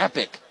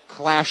epic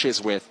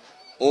clashes with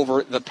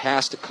over the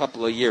past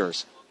couple of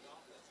years.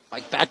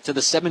 Like back to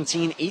the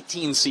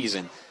 17-18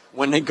 season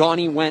when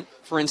Negaunee went,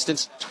 for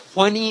instance,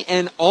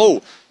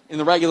 20-0 in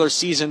the regular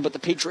season, but the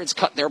Patriots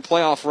cut their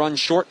playoff run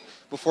short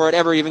before it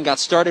ever even got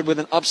started with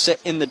an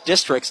upset in the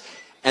districts.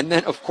 And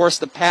then, of course,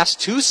 the past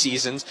 2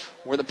 seasons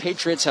where the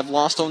Patriots have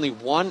lost only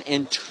 1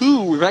 and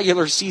 2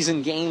 regular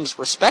season games,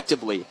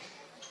 respectively.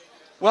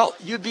 Well,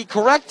 you'd be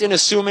correct in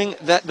assuming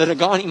that the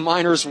Negaunee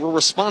Miners were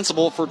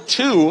responsible for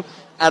 2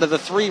 out of the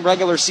 3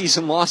 regular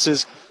season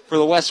losses for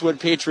the Westwood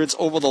Patriots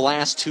over the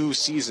last 2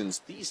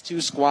 seasons. These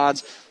 2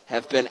 squads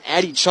have been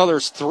at each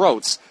other's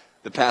throats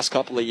the past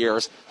couple of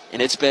years,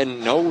 and it's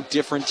been no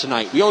different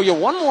tonight. We owe you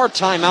one more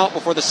timeout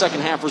before the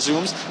second half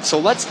resumes, so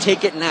let's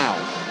take it now.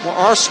 For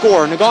our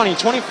score, Negaunee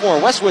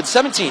 24, Westwood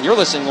 17. You're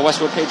listening to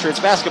Westwood Patriots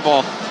basketball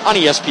on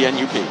ESPN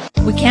UP.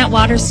 We can't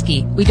water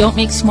ski. We don't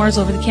make s'mores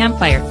over the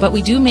campfire, but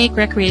we do make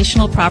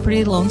recreational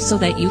property loans so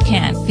that you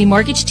can. The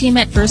mortgage team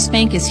at First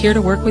Bank is here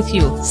to work with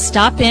you.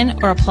 Stop in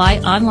or apply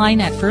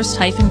online at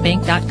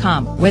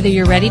first-bank.com. Whether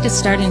you're ready to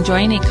start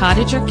enjoying a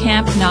cottage or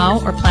camp now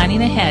or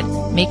planning ahead,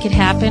 make it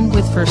happen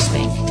with First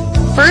Bank.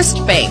 First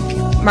Bank,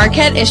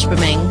 Marquette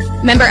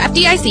Ishpeming. Member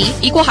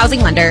FDIC, equal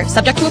housing lender,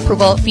 subject to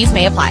approval, fees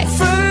may apply.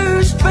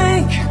 First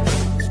Bank,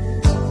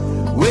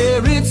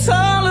 where it's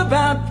all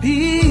about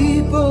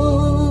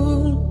people.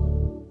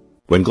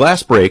 When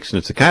glass breaks, and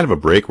it's the kind of a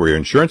break where your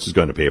insurance is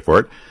going to pay for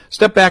it,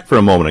 step back for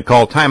a moment and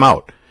call time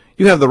out.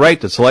 You have the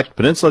right to select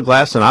Peninsula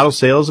Glass and Auto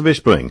Sales of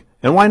Ishpeming,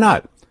 and why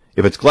not?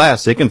 If it's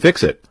glass, they can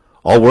fix it.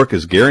 All work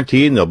is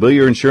guaranteed and they'll bill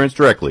your insurance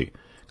directly.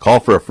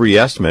 Call for a free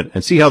estimate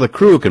and see how the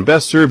crew can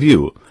best serve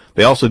you.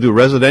 They also do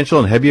residential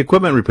and heavy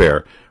equipment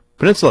repair.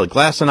 Peninsula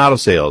Glass and Auto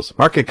Sales,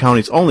 Marquette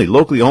County's only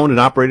locally owned and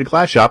operated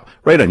glass shop,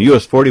 right on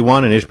US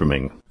 41 in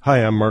Ishpeming. Hi,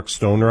 I'm Mark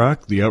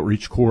Stonerock, the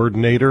Outreach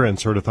Coordinator and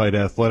Certified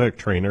Athletic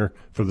Trainer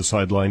for the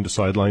Sideline to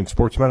Sideline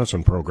Sports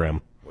Medicine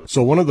Program.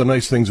 So one of the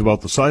nice things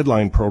about the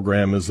Sideline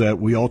program is that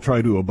we all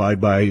try to abide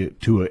by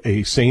to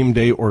a same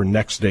day or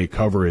next day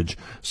coverage.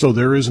 So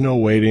there is no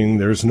waiting.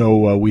 There's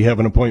no, we have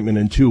an appointment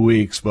in 2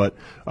 weeks, but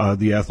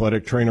the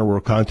athletic trainer will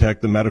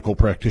contact the medical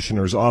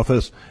practitioner's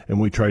office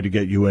and we try to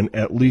get you in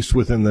at least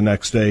within the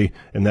next day.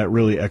 And that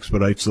really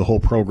expedites the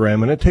whole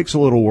program. And it takes a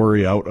little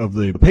worry out of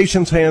the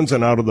patient's hands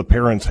and out of the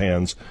parents'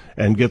 hands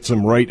and gets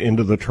them right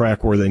into the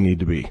track where they need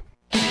to be.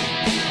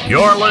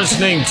 You're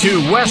listening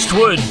to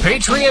Westwood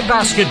Patriot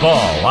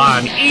Basketball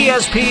on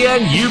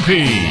ESPN UP.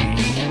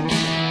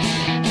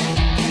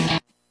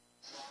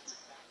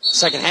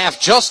 Second half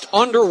just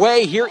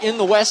underway here in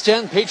the West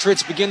End.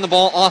 Patriots begin the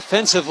ball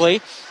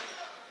offensively.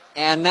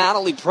 And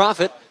Natalie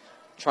Profit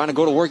trying to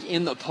go to work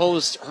in the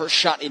post. Her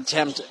shot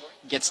attempt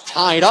gets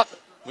tied up.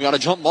 We got a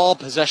jump ball.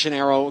 Possession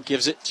arrow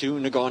gives it to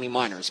Negaunee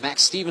Miners.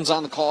 Max Stevens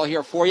on the call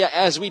here for you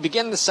as we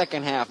begin the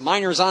second half.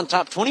 Miners on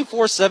top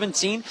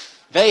 24-17.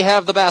 They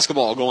have the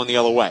basketball going the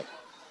other way.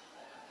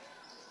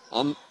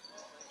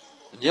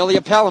 Amelia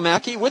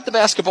Palomaki with the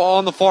basketball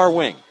on the far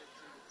wing.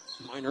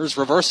 Miners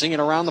reversing it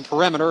around the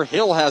perimeter.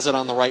 Hill has it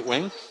on the right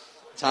wing.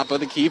 Top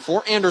of the key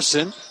for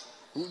Anderson,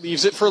 who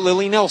leaves it for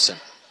Lily Nelson.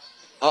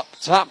 Up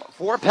top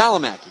for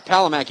Palomaki.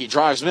 Palomaki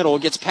drives middle,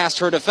 gets past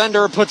her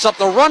defender, puts up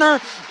the runner,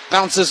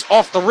 bounces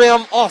off the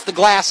rim, off the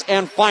glass,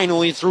 and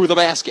finally through the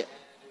basket.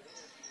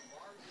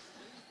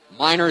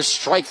 Miners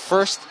strike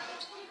first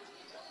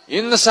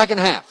in the second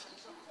half.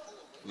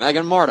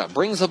 Megan Marta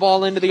brings the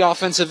ball into the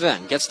offensive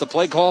end, gets the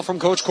play call from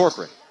Coach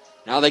Corcoran.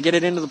 Now they get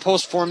it into the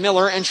post for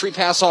Miller. Entry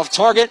pass off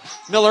target.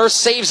 Miller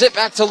saves it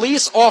back to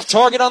Lease. Off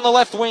target on the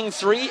left wing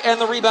 3,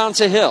 and the rebound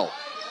to Hill.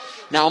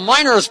 Now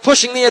Miners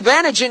pushing the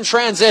advantage in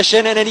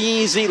transition, and an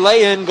easy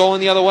lay-in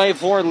going the other way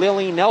for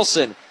Lily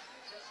Nelson.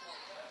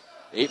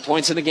 8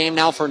 points in the game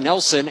now for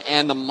Nelson,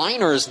 and the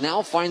Miners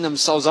now find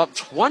themselves up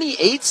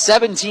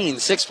 28-17.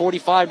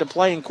 6:45 to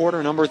play in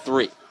quarter number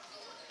 3.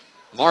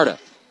 Marta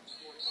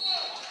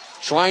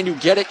trying to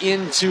get it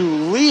into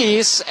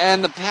Lease,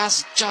 and the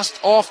pass just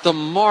off the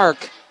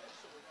mark.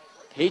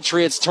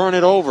 Patriots turn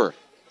it over.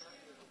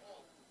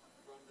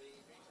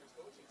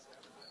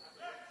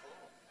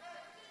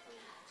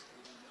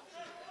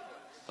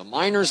 The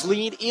Miners'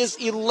 lead is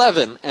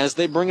 11 as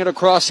they bring it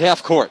across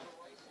half court.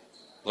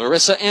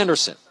 Larissa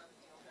Anderson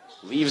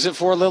leaves it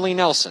for Lily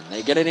Nelson.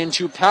 They get it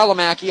into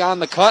Palomaki on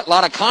the cut. A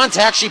lot of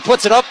contact. She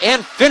puts it up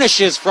and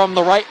finishes from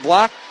the right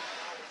block.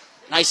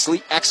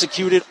 Nicely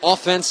executed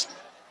offense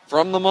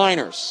from the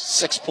Miners.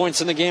 6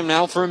 points in the game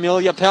now for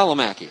Amelia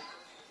Palomaki.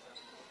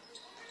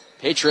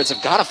 Patriots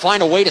have got to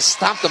find a way to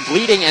stop the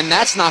bleeding, and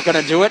that's not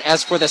going to do it.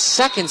 As for the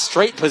second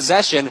straight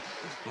possession,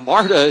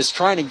 Marta is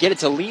trying to get it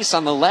to Lease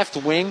on the left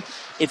wing.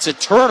 It's a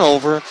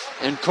turnover,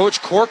 and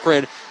Coach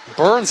Corcoran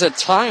burns a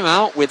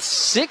timeout with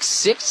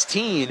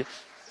 6:16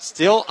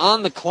 still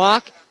on the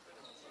clock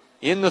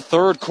in the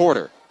third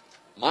quarter.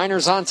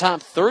 Miners on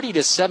top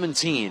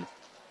 30-17.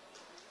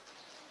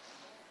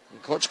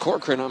 Coach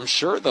Corcoran, I'm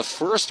sure the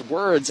first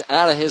words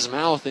out of his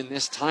mouth in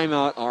this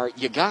timeout are,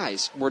 you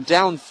guys, we're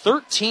down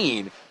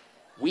 13.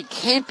 We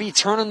can't be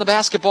turning the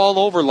basketball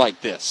over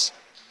like this.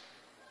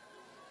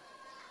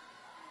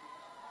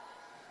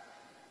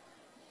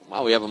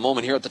 While we have a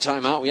moment here at the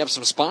timeout, we have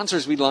some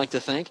sponsors we'd like to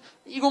thank.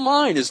 Eagle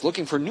Mine is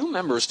looking for new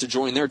members to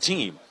join their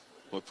team.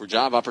 Look for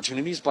job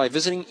opportunities by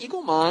visiting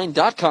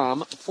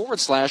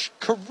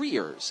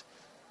eaglemine.com/careers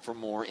for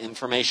more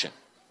information.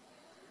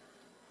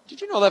 Did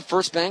you know that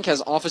First Bank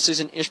has offices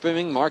in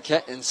Ishpeming,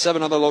 Marquette, and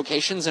 7 other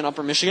locations in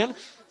Upper Michigan?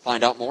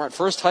 Find out more at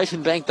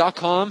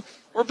first-bank.com,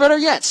 or better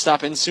yet,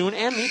 stop in soon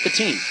and meet the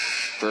team.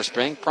 First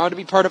Bank, proud to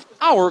be part of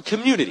our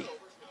community.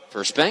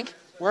 First Bank,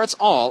 where it's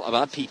all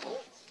about people.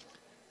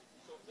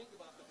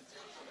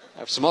 I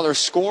have some other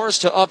scores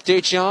to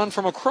update you on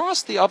from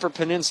across the Upper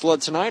Peninsula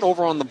tonight.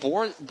 Over on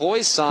the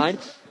boys' side,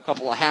 a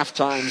couple of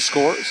halftime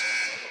scores.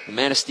 The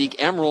Manistee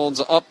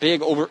Emeralds up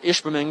big over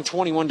Ishpeming,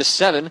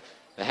 21-7,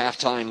 the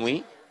halftime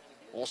lead.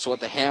 Also at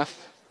the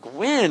half,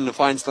 Gwynn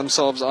finds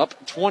themselves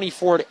up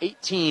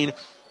 24-18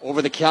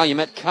 over the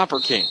Calumet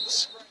Copper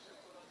Kings.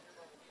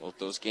 Both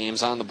those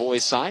games on the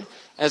boys' side.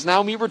 As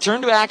now we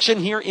return to action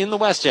here in the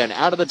West End.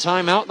 Out of the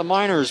timeout, the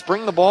Miners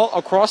bring the ball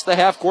across the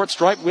half-court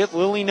stripe with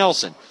Lily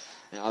Nelson.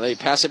 Now they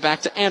pass it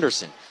back to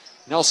Anderson.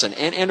 Nelson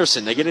and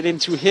Anderson, they get it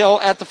into Hill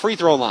at the free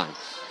throw line.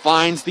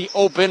 Finds the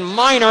open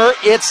Miner.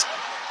 It's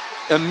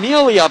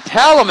Amelia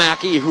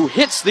Palomaki who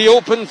hits the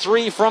open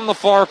three from the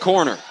far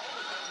corner.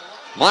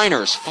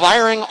 Miners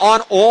firing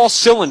on all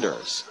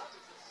cylinders.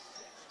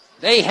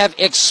 They have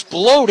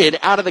exploded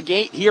out of the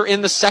gate here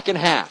in the second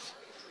half.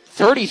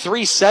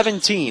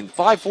 33-17,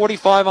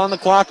 5:45 on the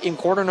clock in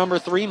quarter number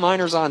 3.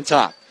 Miners on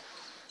top.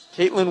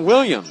 Caitlin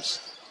Williams,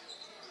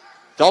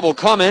 double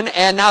coming,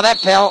 and now that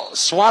foul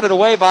swatted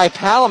away by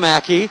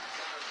Palomaki.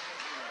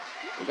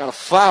 We got a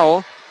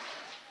foul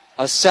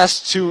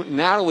assessed to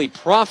Natalie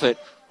Prophet,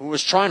 who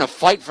was trying to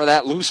fight for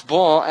that loose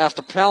ball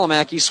after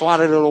Palomaki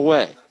swatted it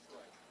away.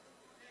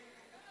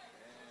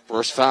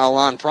 First foul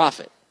on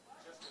Prophet.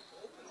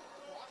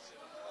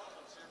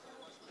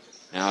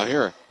 Now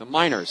here, the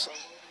Miners.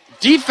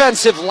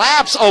 Defensive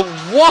lapse, a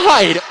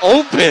wide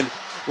open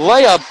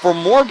layup for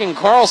Morgan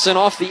Carlson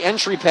off the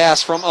entry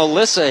pass from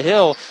Alyssa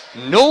Hill.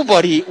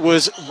 Nobody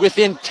was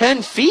within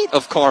 10 feet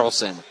of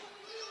Carlson.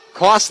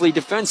 Costly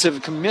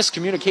defensive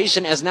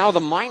miscommunication as now the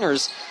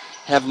Miners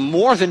have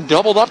more than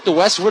doubled up the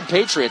Westwood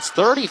Patriots.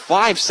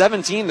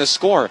 35-17 the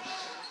score.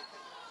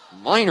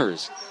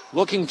 Miners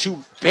looking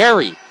to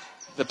bury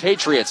the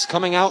Patriots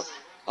coming out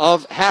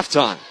of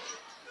halftime.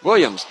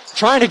 Williams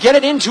trying to get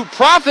it into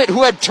Prophet,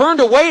 who had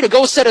turned away to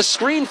go set a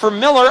screen for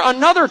Miller.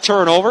 Another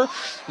turnover.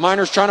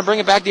 Miners trying to bring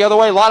it back the other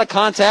way. A lot of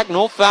contact,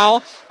 no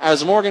foul,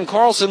 as Morgan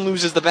Carlson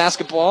loses the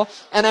basketball,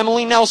 and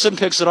Emily Nelson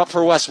picks it up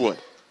for Westwood.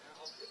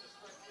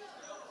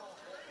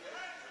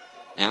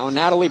 Now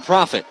Natalie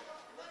Prophet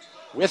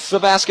with the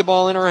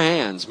basketball in her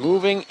hands,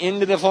 moving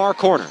into the far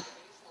corner.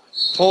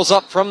 Pulls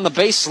up from the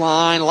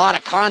baseline. A lot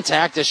of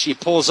contact as she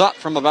pulls up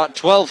from about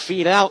 12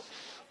 feet out,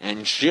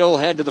 and she'll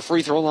head to the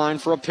free throw line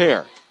for a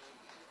pair.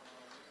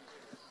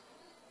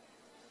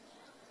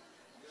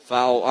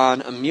 Foul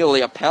on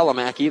Amelia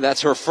Palomaki.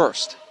 That's her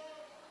first.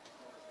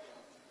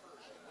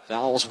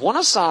 Fouls one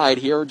aside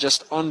here,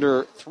 just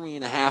under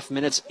 3.5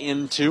 minutes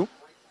into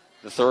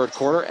the third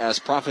quarter, as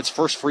Prophet's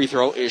first free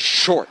throw is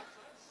short.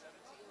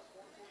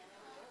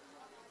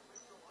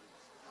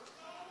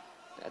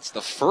 That's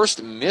the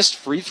first missed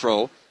free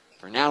throw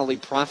for Natalie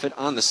Prophet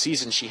on the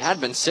season. She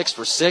had been 6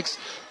 for 6,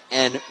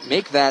 and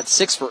make that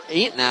 6 for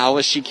 8 now,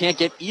 as she can't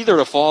get either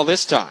to fall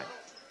this time.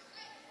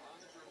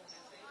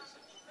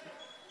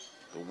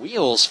 The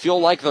wheels feel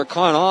like they're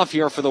caught off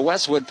here for the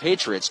Westwood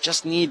Patriots.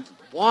 Just need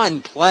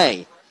one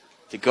play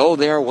to go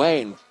their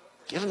way and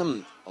give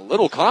them a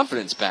little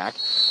confidence back.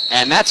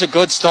 And that's a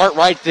good start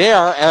right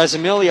there, as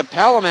Amelia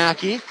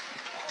Palomaki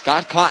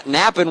got caught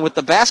napping with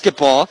the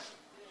basketball.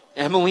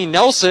 Emily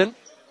Nelson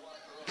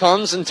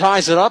comes and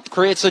ties it up,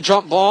 creates a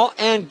jump ball,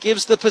 and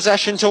gives the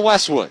possession to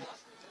Westwood.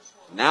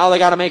 Now they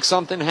got to make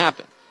something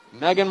happen.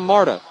 Megan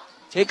Marta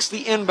takes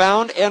the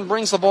inbound and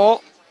brings the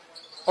ball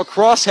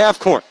across half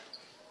court.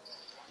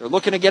 They're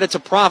looking to get it to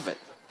Prophet.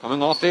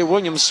 Coming off a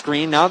Williams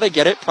screen. Now they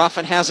get it.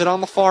 Prophet has it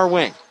on the far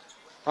wing.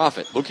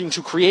 Prophet looking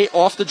to create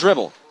off the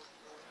dribble.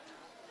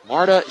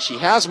 Marta, she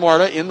has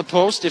Marta in the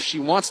post if she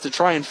wants to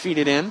try and feed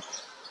it in.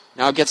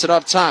 Now gets it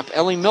up top.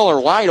 Ellie Miller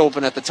wide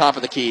open at the top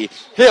of the key.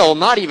 Hill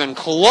not even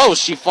close.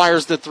 She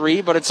fires the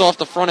three, but it's off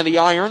the front of the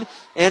iron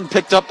and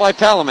picked up by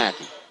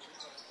Palomaki.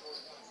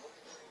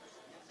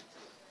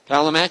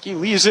 Palomaki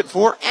leaves it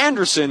for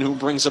Anderson, who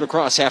brings it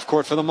across half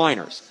court for the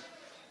Miners.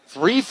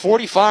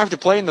 3:45 to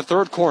play in the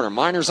third quarter.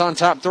 Miners on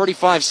top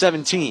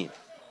 35-17.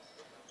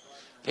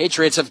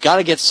 Patriots have got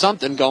to get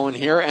something going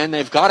here, and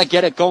they've got to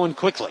get it going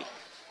quickly.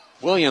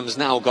 Williams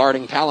now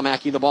guarding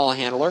Palomaki, the ball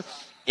handler.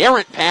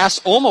 Errant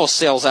pass almost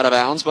sails out of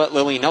bounds, but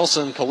Lily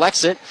Nelson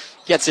collects it,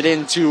 gets it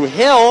into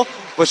Hill,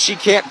 but she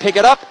can't pick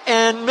it up,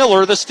 and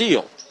Miller the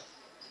steal.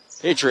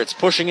 Patriots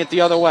pushing it the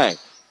other way.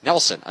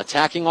 Nelson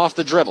attacking off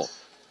the dribble.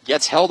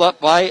 Gets held up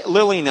by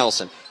Lily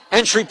Nelson.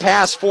 Entry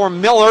pass for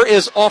Miller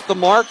is off the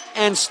mark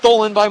and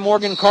stolen by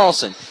Morgan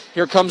Carlson.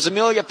 Here comes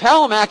Amelia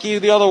Palomaki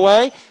the other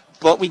way,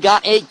 but we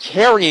got a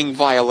carrying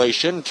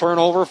violation.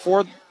 Turnover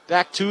for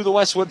back to the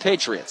Westwood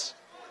Patriots.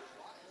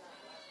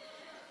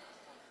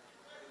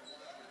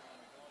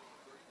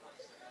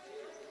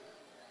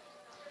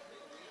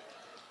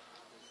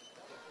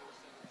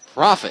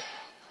 Profit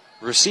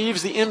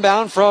receives the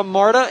inbound from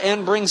Marta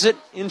and brings it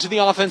into the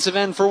offensive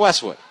end for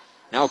Westwood.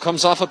 Now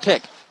comes off a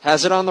pick.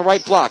 Has it on the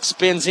right block.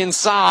 Spins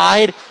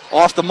inside.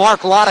 Off the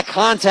mark. A lot of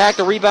contact.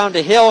 A rebound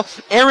to Hill.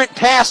 Errant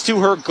pass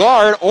to her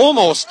guard.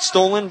 Almost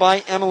stolen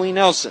by Emily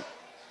Nelson.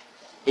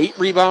 8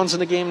 rebounds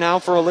in the game now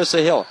for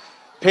Alyssa Hill.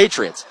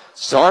 Patriots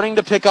starting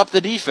to pick up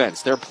the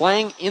defense. They're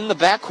playing in the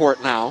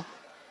backcourt now.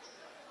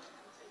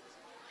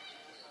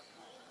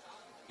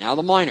 Now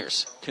the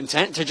Miners,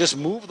 content to just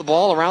move the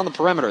ball around the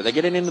perimeter. They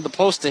get it into the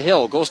post to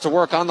Hill. Goes to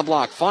work on the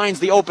block. Finds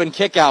the open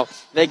kick out.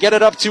 They get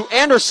it up to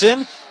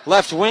Anderson.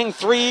 Left wing,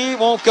 3,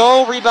 won't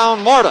go.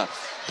 Rebound, Marta.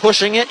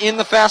 Pushing it in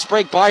the fast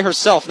break by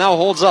herself. Now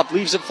holds up,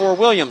 leaves it for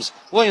Williams.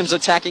 Williams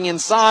attacking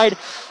inside.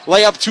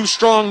 Layup too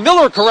strong.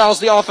 Miller corrals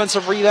the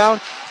offensive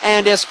rebound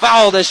and is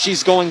fouled as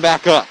she's going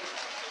back up.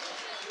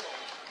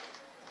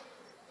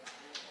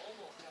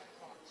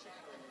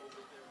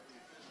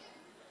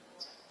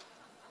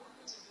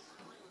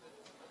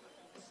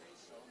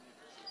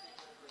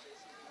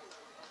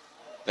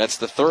 That's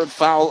the third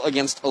foul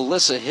against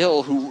Alyssa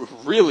Hill, who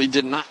really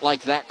did not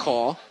like that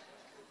call.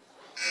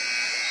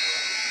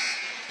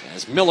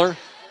 As Miller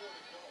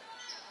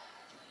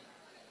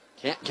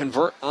can't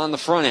convert on the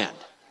front end.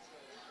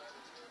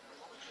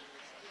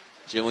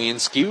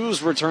 Jillian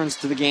Skews returns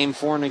to the game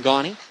for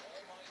Negaunee.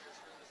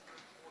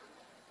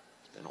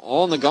 It's been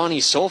all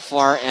Negaunee so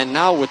far, and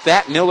now with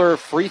that Miller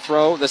free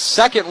throw, the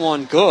second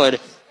one good.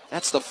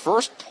 That's the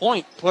first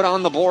point put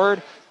on the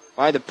board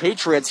by the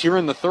Patriots here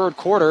in the third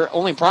quarter.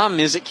 Only problem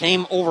is it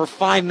came over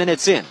 5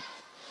 minutes in.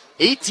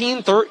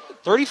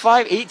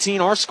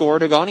 35-18 our score.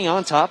 Negaunee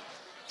on top.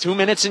 2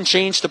 minutes and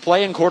change to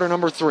play in quarter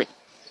number 3.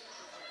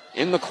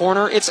 In the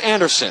corner, it's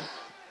Anderson.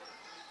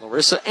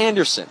 Larissa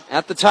Anderson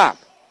at the top.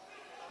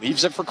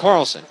 Leaves it for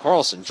Carlson.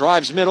 Carlson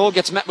drives middle,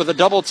 gets met with a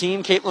double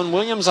team. Caitlin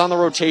Williams on the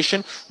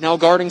rotation, now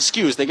guarding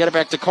Skews. They get it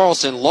back to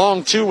Carlson.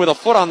 Long 2 with a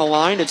foot on the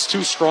line. It's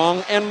too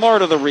strong, and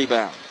Marta the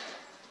rebound.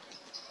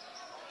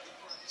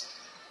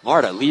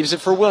 Marta leaves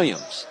it for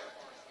Williams.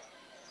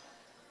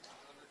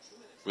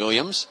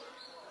 Williams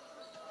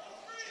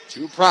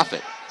to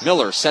Profit.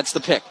 Miller sets the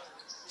pick.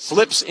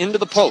 Slips into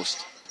the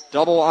post.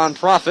 Double on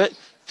Profit.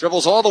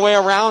 Dribbles all the way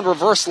around.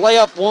 Reverse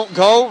layup won't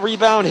go.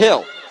 Rebound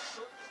Hill.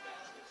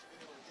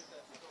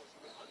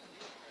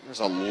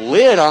 There's a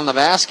lid on the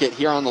basket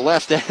here on the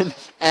left end.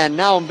 And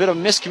now a bit of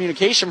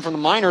miscommunication from the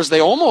Miners.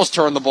 They almost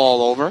turned the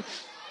ball over.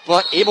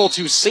 But able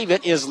to save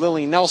it is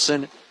Lily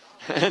Nelson.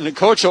 And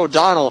Coach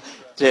O'Donnell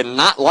did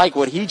not like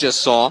what he just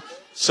saw,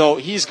 so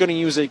he's going to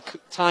use a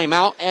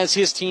timeout as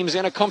his team's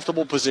in a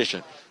comfortable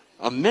position.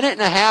 1.5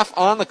 minutes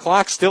on the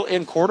clock, still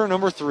in quarter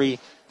number 3.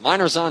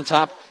 Miners on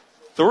top,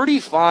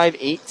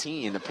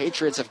 35-18. The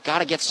Patriots have got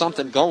to get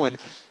something going,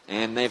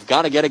 and they've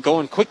got to get it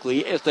going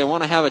quickly if they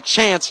want to have a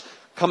chance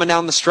coming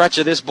down the stretch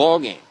of this ball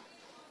game.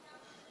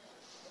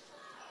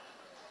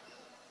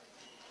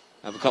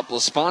 I have a couple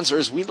of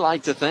sponsors we'd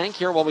like to thank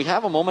here while we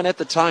have a moment at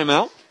the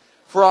timeout.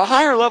 For a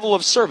higher level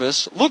of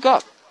service, look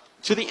up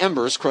to the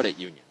Embers Credit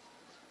Union.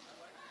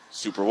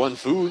 Super One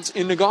Foods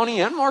in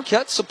Negaunee and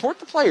Marquette support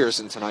the players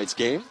in tonight's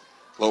game.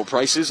 Low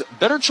prices,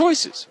 better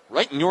choices.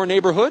 Right in your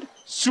neighborhood,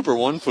 Super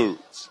One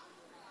Foods.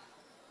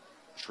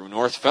 True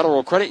North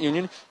Federal Credit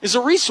Union is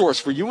a resource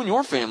for you and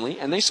your family,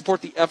 and they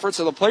support the efforts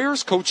of the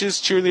players, coaches,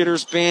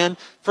 cheerleaders, band,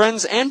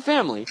 friends, and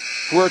family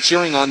who are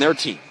cheering on their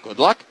team. Good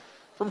luck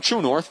from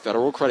True North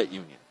Federal Credit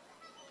Union.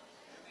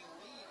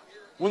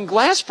 When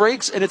glass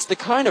breaks, and it's the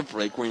kind of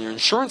break where your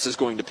insurance is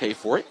going to pay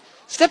for it,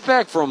 step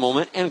back for a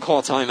moment and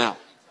call timeout.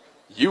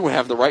 You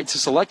have the right to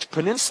select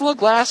Peninsula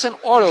Glass and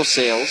Auto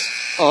Sales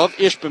of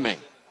Ishpeming.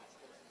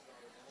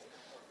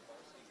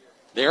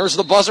 There's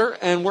the buzzer,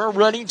 and we're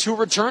ready to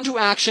return to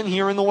action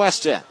here in the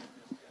West End.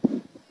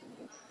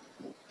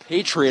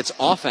 Patriots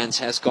offense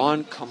has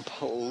gone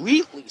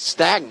completely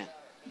stagnant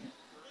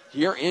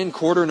here in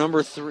quarter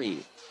number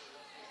 3.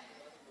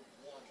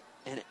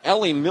 And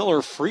Ellie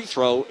Miller free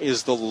throw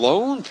is the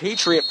lone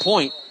Patriot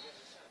point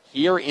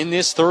here in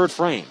this third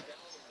frame.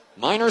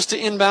 Miners to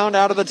inbound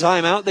out of the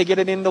timeout. They get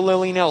it into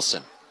Lily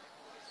Nelson.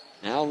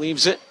 Now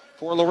leaves it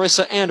for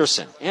Larissa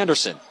Anderson.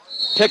 Anderson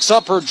picks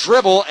up her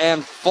dribble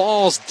and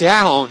falls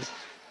down.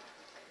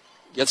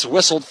 Gets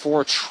whistled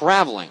for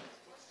traveling.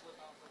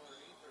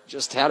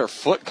 Just had her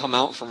foot come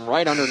out from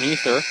right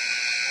underneath her.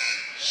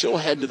 She'll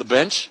head to the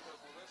bench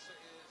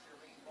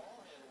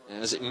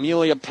as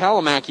Amelia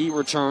Palomaki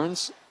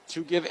returns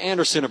to give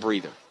Anderson a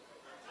breather.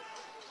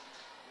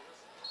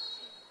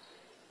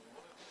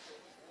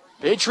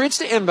 Patriots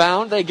to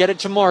inbound. They get it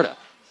to Marta.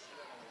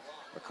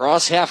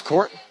 Across half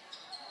court.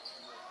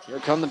 Here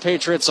come the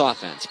Patriots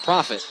offense.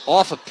 Profit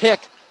off a pick.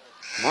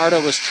 Marta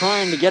was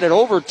trying to get it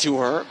over to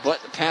her,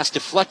 but the pass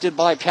deflected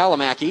by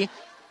Palamaki.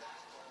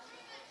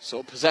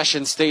 So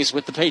possession stays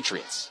with the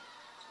Patriots.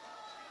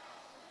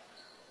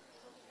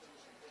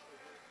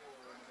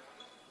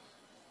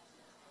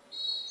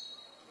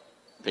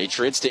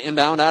 Patriots to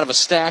inbound out of a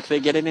stack. They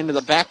get it into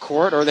the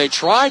backcourt, or they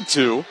tried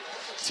to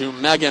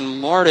Megan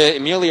Marta.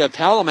 Amelia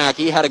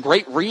Palamaki had a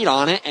great read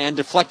on it and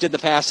deflected the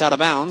pass out of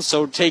bounds.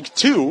 So take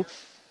 2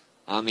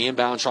 on the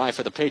inbound try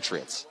for the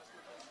Patriots.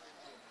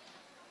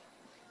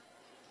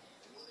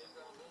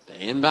 They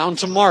inbound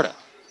to Marta.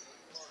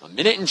 A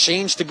minute and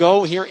change to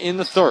go here in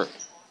the third.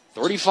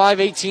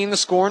 35-18 the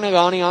score,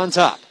 Negaunee on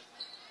top.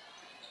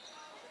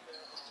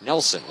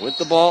 Nelson with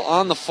the ball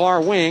on the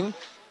far wing.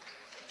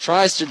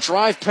 Tries to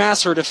drive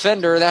past her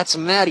defender. That's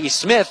Maddie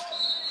Smith,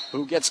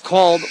 who gets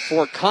called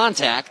for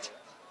contact.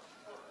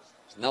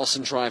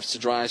 Nelson tries to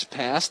drive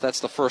past.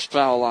 That's the first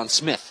foul on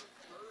Smith.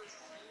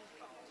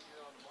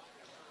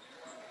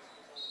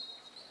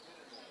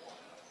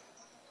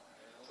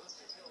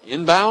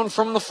 Inbound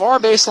from the far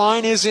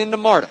baseline is into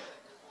Marta.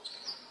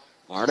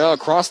 Marta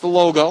across the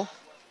logo,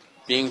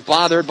 being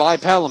bothered by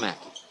Palamaki.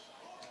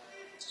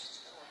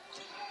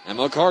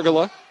 Emma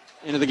Cargala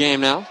into the game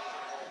now.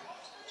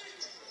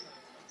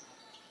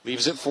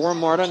 Leaves it for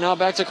Marta. Now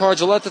back to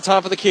Cargala at the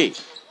top of the key.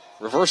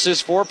 Reverses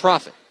for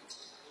Profit.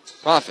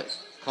 Profit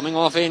coming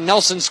off a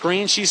Nelson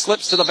screen. She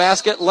slips to the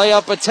basket.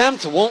 Layup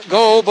attempt won't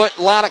go, but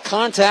a lot of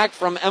contact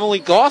from Emily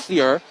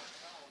Gauthier.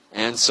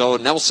 And so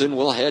Nelson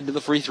will head to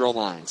the free throw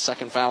line.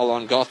 Second foul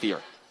on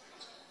Gauthier.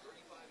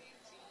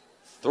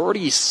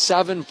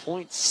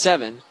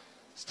 37.7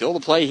 still to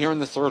play here in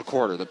the third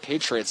quarter. The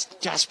Patriots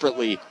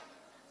desperately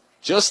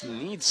just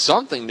need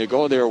something to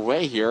go their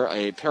way here.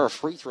 A pair of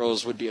free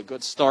throws would be a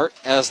good start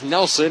as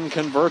Nelson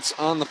converts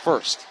on the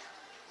first.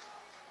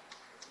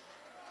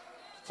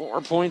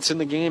 4 points in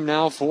the game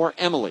now for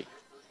Emily.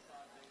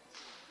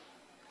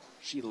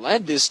 She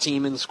led this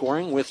team in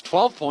scoring with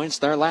 12 points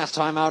their last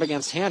time out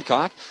against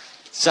Hancock.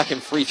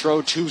 Second free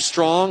throw too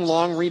strong.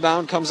 Long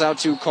rebound comes out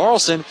to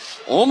Carlson.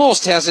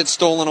 Almost has it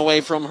stolen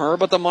away from her,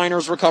 but the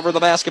Miners recover the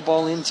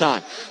basketball in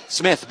time.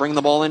 Smith bring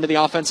the ball into the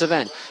offensive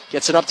end.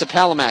 Gets it up to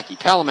Palamaki.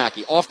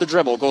 Palamaki off the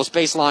dribble. Goes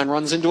baseline.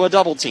 Runs into a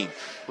double team.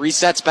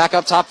 Resets back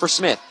up top for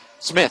Smith.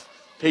 Smith.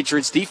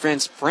 Patriots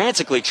defense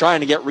frantically trying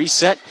to get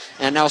reset.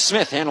 And now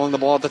Smith handling the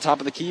ball at the top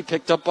of the key.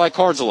 Picked up by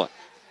Cargala.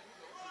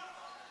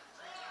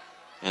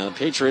 And the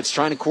Patriots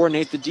trying to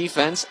coordinate the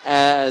defense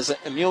as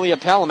Amelia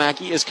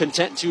Palamaki is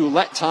content to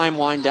let time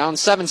wind down.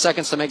 7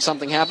 seconds to make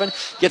something happen.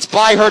 Gets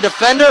by her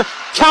defender.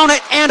 Count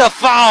it, and a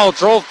foul.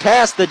 Drove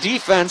past the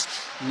defense.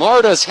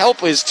 Marta's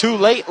help is too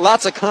late.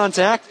 Lots of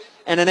contact.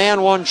 And an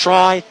and one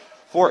try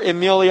for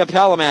Amelia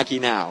Palamaki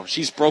now.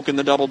 She's broken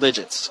the double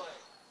digits.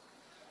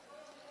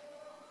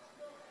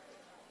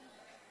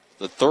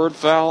 The third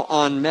foul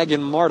on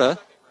Megan Marta.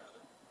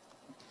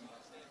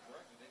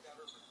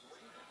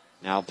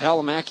 Now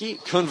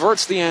Palamaki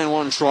converts the and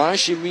one try.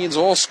 She leads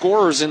all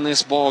scorers in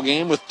this ball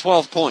game with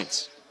 12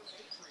 points.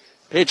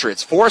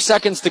 Patriots, 4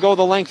 seconds to go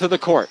the length of the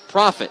court.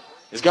 Profit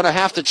is going to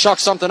have to chuck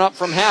something up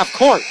from half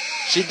court.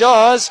 She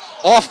does.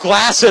 Off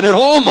glass, and it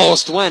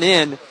almost went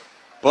in,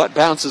 but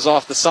bounces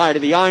off the side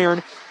of the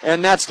iron,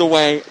 and that's the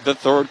way the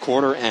third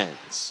quarter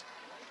ends.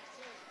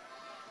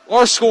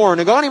 Our score,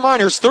 Negaunee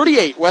Miners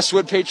 38,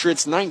 Westwood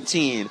Patriots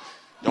 19.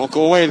 Don't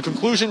go away. The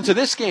conclusion to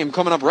this game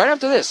coming up right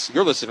after this.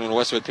 You're listening to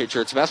Westwood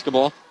Patriots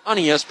basketball on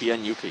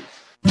ESPN UP.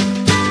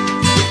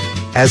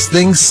 As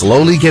things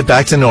slowly get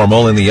back to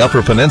normal in the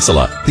Upper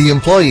Peninsula, the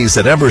employees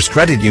at Embers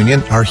Credit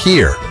Union are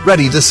here,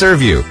 ready to serve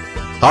you.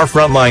 Our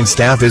frontline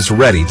staff is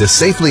ready to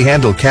safely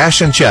handle cash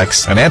and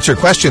checks and answer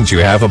questions you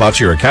have about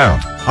your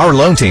account. Our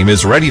loan team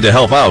is ready to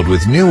help out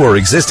with new or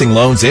existing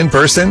loans in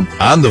person,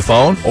 on the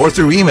phone, or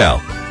through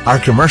email. Our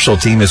commercial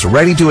team is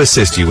ready to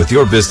assist you with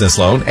your business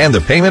loan and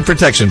the Payment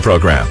Protection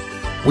Program.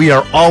 We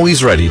are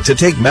always ready to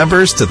take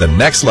members to the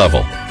next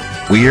level.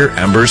 We're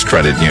Embers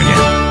Credit Union.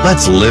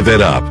 Let's live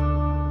it up.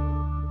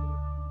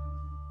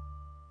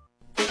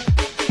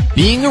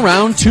 Being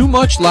around too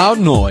much loud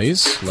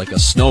noise, like a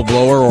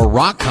snowblower or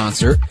rock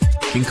concert,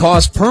 can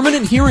cause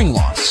permanent hearing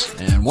loss,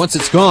 and once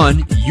it's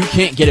gone, you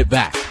can't get it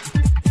back.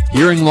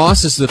 Hearing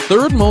loss is the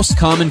third most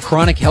common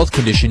chronic health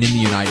condition in the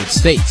United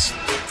States.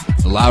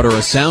 The louder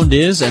a sound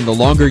is and the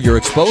longer you're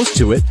exposed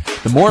to it,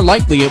 the more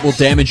likely it will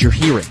damage your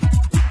hearing.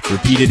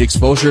 Repeated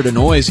exposure to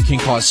noise can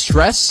cause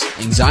stress,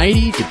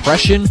 anxiety,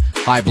 depression,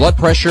 high blood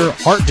pressure,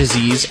 heart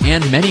disease,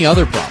 and many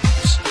other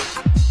problems.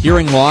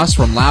 Hearing loss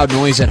from loud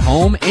noise at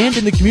home and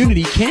in the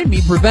community can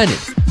be prevented.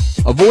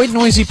 Avoid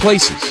noisy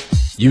places.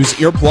 Use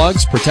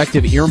earplugs,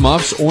 protective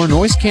earmuffs, or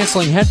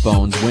noise-canceling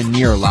headphones when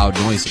near loud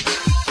noises.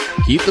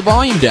 Keep the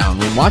volume down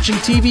when watching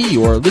TV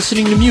or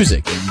listening to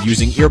music and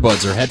using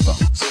earbuds or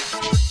headphones.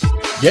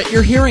 Get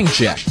your hearing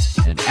checked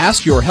and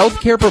ask your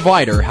healthcare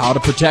provider how to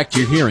protect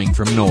your hearing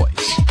from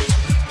noise.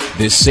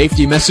 This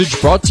safety message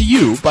brought to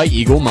you by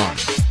Eagle Mind.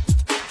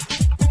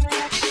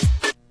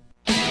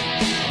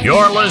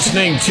 You're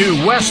listening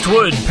to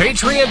Westwood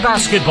Patriot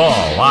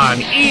Basketball on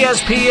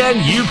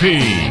ESPN UP.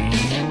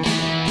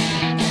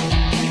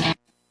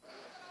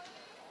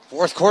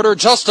 Fourth quarter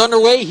just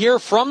underway here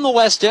from the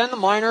West End. The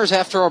Miners,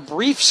 after a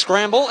brief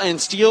scramble and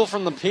steal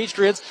from the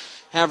Patriots,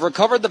 have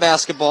recovered the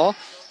basketball.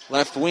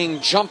 Left wing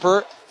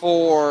jumper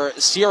for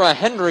Sierra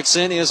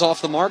Hendrickson is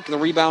off the mark. The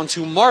rebound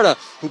to Marta,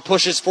 who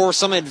pushes for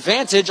some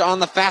advantage on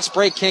the fast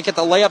break. Can't get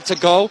the layup to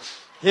go.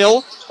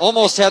 Hill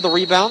almost had the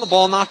rebound. The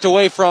ball knocked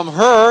away from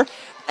her.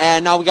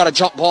 And now we got a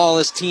jump ball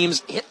as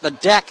teams hit the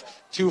deck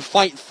to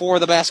fight for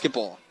the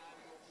basketball.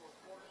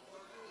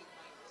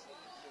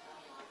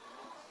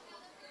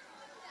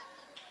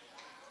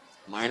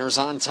 Miners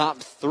on top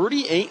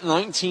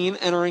 38-19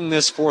 entering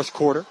this fourth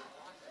quarter.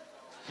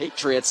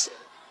 Patriots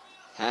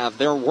have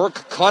their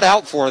work cut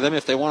out for them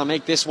if they want to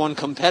make this one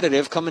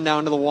competitive, coming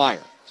down to the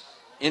wire.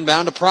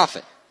 Inbound to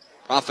Profit.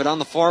 Profit on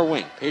the far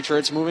wing.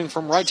 Patriots moving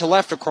from right to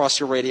left across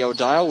your radio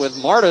dial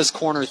with Marta's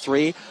corner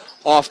three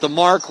off the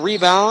mark.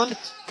 Rebound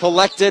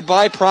collected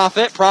by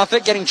Profit.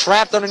 Profit getting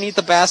trapped underneath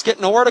the basket.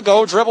 Nowhere to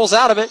go. Dribbles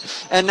out of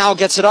it and now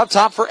gets it up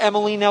top for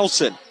Emily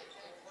Nelson.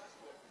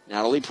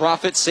 Natalie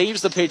Profit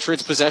saves the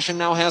Patriots' possession,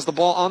 now has the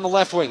ball on the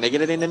left wing. They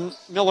get it into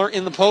Miller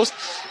in the post.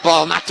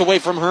 Ball knocked away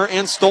from her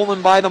and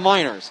stolen by the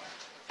Miners.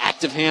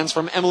 Active hands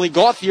from Emily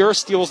Gauthier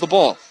steals the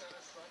ball.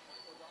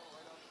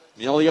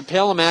 Amelia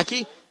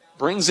Palamaki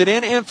brings it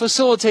in and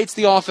facilitates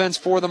the offense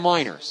for the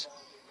Miners.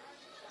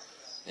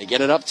 They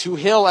get it up to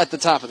Hill at the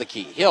top of the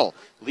key. Hill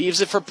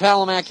leaves it for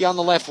Palamaki on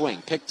the left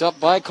wing, picked up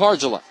by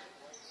Cardula.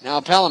 Now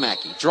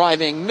Palamaki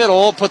driving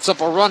middle, puts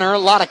up a runner, a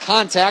lot of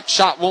contact,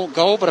 shot won't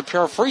go, but a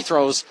pair of free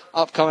throws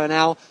upcoming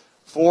now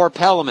for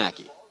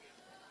Palamaki.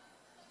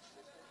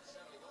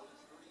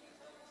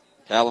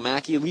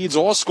 Palamaki leads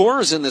all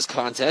scorers in this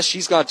contest.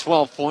 She's got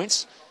 12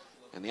 points,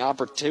 and the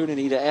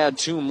opportunity to add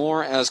two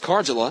more as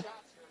Cardula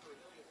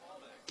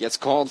gets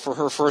called for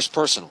her first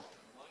personal.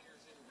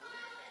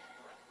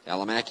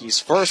 Palamaki's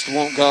first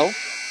won't go.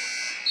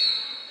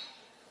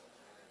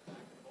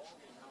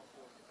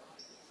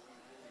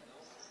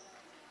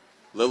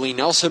 Lily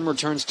Nelson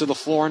returns to the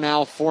floor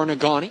now for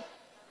Negaunee.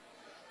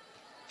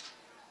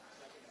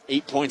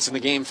 8 points in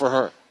the game for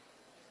her.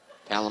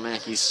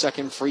 Palamaki's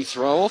second free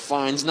throw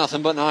finds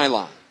nothing but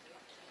nylon.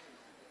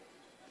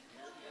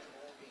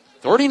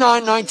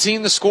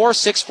 39-19 the score,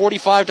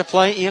 6:45 to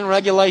play in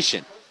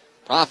regulation.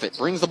 Profit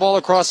brings the ball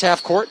across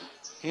half court,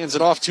 hands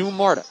it off to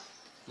Marta.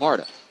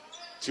 Marta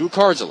to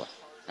Cardula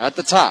at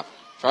the top.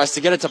 Tries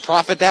to get it to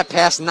Profit. That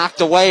pass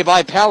knocked away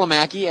by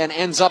Palamaki and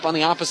ends up on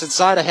the opposite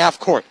side of half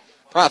court.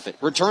 Profit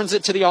returns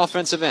it to the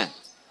offensive end.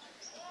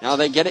 Now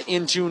they get it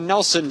into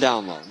Nelson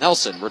down low.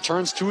 Nelson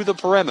returns to the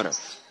perimeter.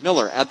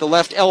 Miller at the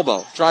left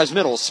elbow. Drives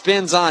middle.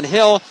 Spins on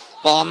Hill.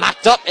 Ball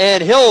knocked up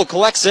and Hill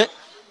collects it.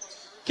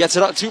 Gets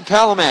it up to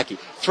Palamaki.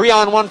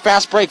 3-on-1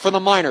 fast break for the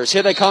Miners.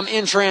 Here they come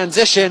in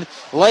transition.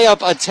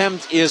 Layup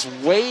attempt is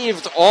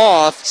waved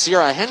off.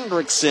 Sierra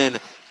Hendrickson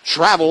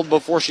traveled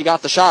before she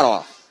got the shot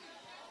off.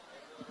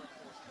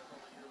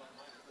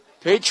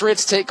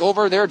 Patriots take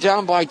over. They're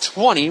down by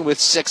 20 with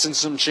 6 and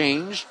some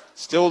change.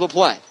 Still to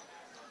play.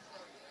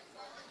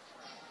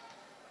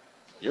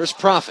 Here's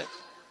Profit.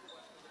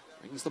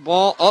 Brings the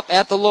ball up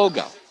at the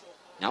logo.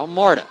 Now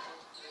Marta.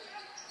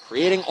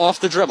 Creating off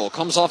the dribble.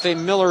 Comes off a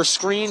Miller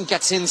screen.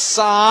 Gets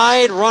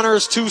inside.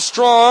 Runner's too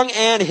strong.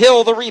 And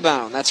Hill the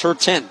rebound. That's her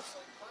 10th.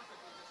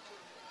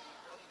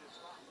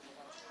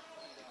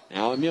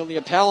 Now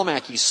Amelia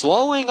Palamaki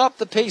slowing up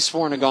the pace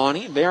for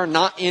Negaunee. They're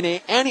not in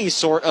any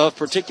sort of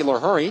particular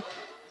hurry.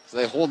 So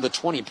they hold the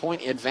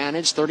 20-point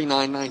advantage,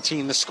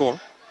 39-19 the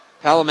score.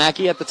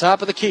 Palamaki at the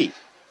top of the key.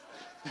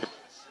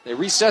 They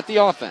reset the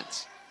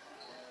offense.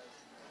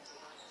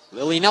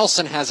 Lily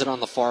Nelson has it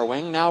on the far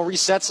wing. Now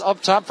resets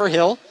up top for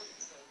Hill.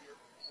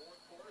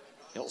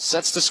 Hill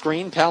sets the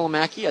screen.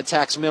 Palamaki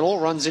attacks middle,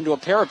 runs into a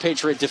pair of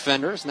Patriot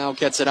defenders. Now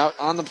gets it out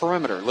on the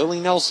perimeter.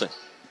 Lily Nelson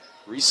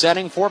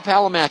resetting for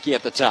Palamaki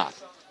at the top.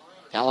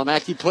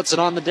 Palamaki puts it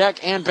on the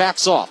deck and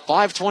backs off.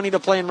 5:20 to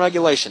play in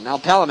regulation. Now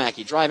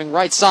Palamaki driving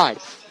right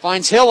side.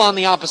 Finds Hill on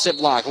the opposite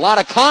block. A lot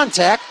of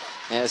contact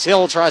as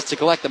Hill tries to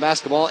collect the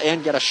basketball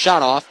and get a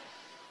shot off.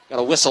 Got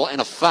a whistle and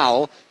a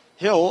foul.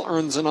 Hill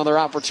earns another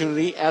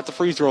opportunity at the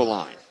free throw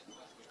line.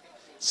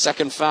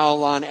 Second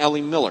foul on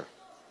Ellie Miller.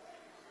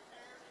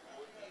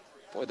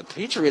 Boy, the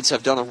Patriots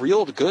have done a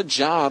real good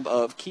job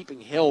of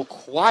keeping Hill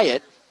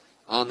quiet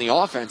on the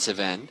offensive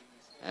end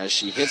as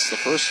she hits the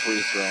first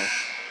free throw.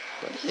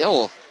 But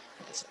Hill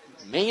has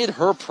made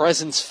her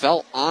presence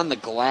felt on the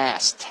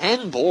glass.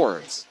 10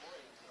 boards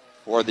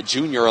for the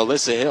junior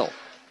Alyssa Hill.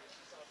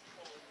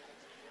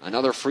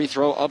 Another free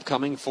throw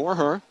upcoming for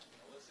her.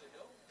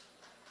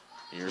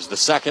 Here's the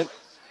second,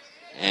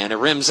 and it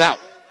rims out.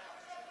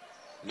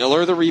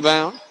 Miller the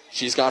rebound.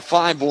 She's got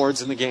 5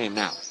 boards in the game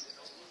now.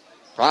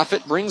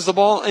 Profit brings the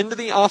ball into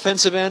the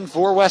offensive end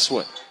for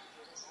Westwood.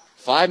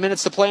 5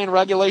 minutes to play in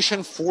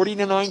regulation,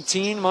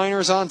 40-19,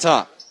 Miners on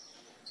top.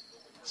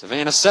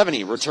 Savannah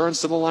 70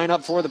 returns to the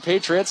lineup for the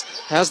Patriots,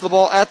 has the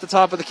ball at the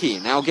top of the key.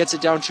 Now gets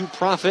it down to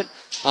Profit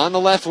on the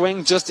left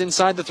wing, just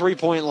inside the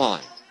three-point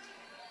line.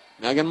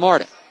 Megan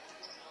Martin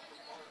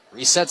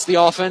resets the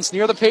offense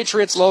near the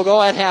Patriots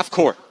logo at half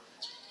court.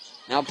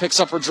 Now picks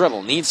up her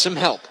dribble, needs some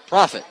help.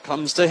 Profit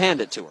comes to hand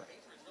it to her.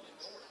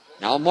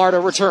 Now Marta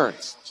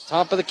returns,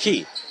 top of the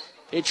key.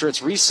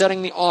 Patriots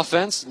resetting the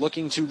offense,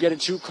 looking to get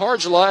it to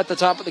Cardula at the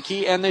top of the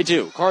key, and they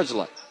do.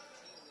 Cardula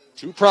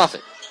to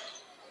Profit.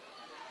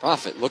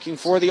 Profit looking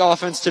for the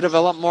offense to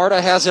develop.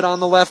 Marta has it on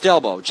the left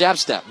elbow. Jab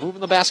step, moving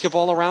the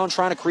basketball around,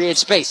 trying to create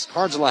space.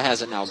 Cardula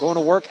has it now, going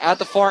to work at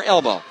the far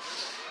elbow.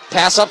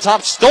 Pass up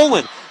top,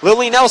 stolen.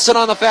 Lily Nelson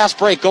on the fast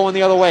break, going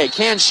the other way.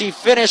 Can she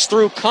finish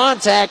through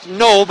contact?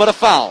 No, but a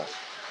foul.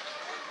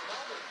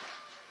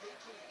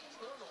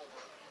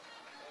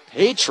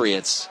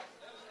 Patriots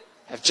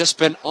have just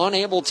been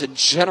unable to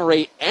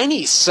generate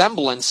any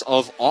semblance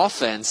of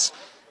offense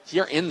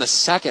here in the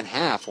second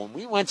half. When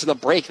we went to the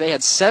break, they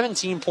had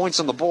 17 points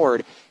on the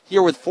board.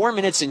 Here with 4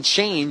 minutes and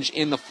change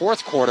in the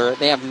fourth quarter,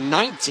 they have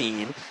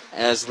 19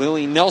 as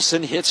Lily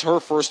Nelson hits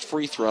her first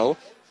free throw.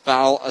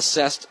 Foul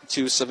assessed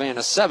to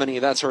Savannah 70.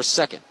 That's her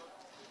second.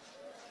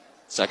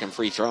 Second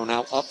free throw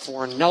now up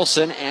for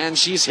Nelson, and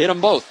she's hit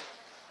them both.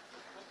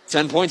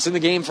 10 points in the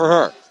game for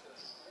her.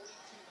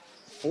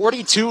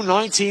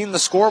 42-19 the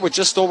score with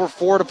just over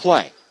 4 to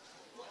play.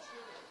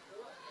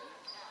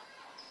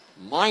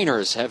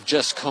 Miners have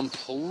just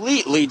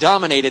completely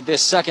dominated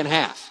this second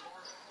half.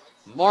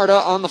 Marta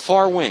on the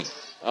far wing.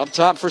 Up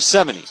top for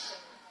 70.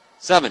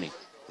 70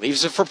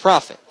 leaves it for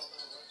Profit.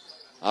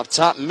 Up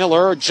top,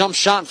 Miller, jump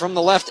shot from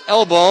the left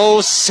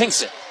elbow,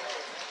 sinks it.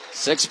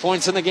 6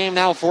 points in the game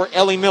now for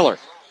Ellie Miller.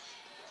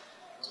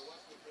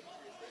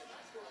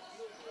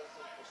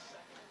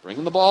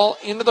 Bringing the ball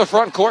into the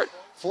front court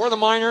for the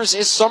Miners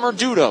is Summer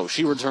Dudo.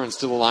 She returns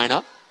to the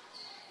lineup.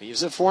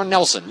 Leaves it for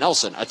Nelson.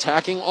 Nelson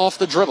attacking off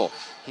the dribble.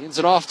 Hands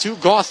it off to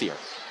Gauthier.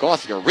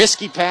 Gauthier,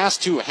 risky pass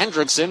to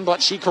Hendrickson,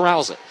 but she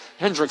corrals it.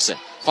 Hendrickson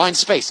finds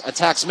space,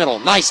 attacks middle.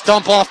 Nice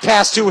dump off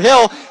pass to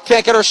Hill.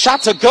 Can't get her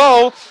shot to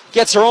go.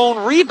 Gets her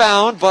own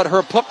rebound, but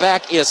her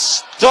putback is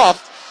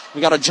stuffed.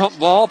 We got a jump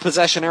ball.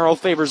 Possession arrow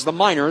favors the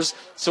Miners,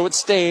 so it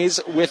stays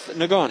with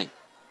Negaunee.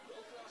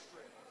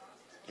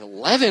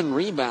 11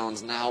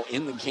 rebounds now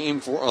in the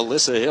game for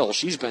Alyssa Hill.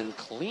 She's been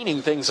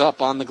cleaning things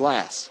up on the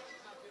glass.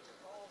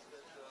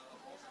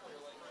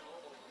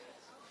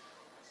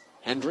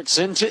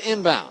 Hendrickson to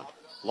inbound.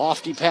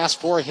 Lofty pass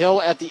for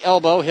Hill at the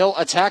elbow. Hill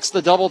attacks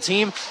the double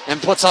team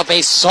and puts up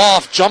a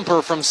soft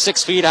jumper from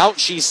 6 feet out.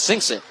 She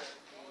sinks it.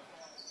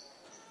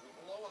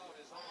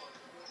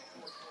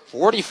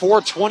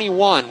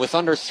 44-21 with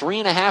under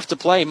 3.5 to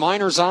play.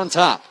 Miners on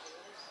top.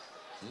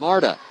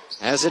 Marta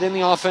has it in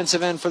the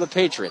offensive end for the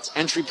Patriots.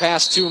 Entry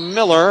pass to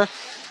Miller.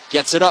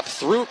 Gets it up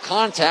through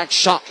contact.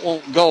 Shot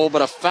won't go,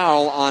 but a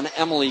foul on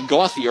Emily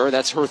Gauthier.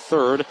 That's her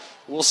third.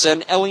 Will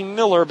send Ellie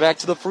Miller back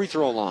to the free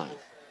throw line.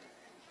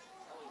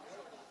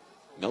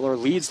 Miller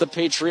leads the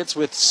Patriots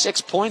with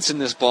 6 points in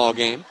this ball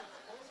game.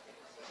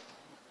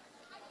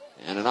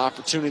 And an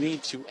opportunity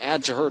to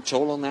add to her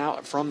total now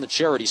from the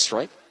charity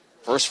stripe.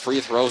 First free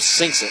throw,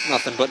 sinks it,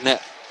 nothing but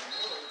net.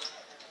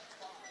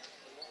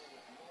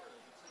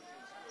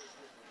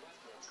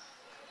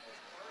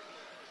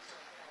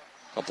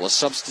 Couple of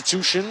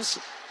substitutions.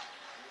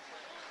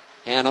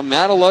 Hannah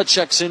Matala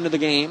checks into the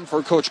game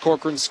for Coach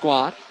Corcoran's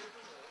squad.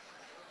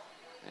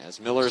 As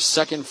Miller's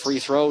second free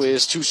throw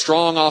is too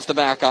strong off the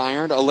back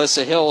iron.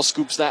 Alyssa Hill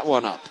scoops that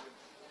one up.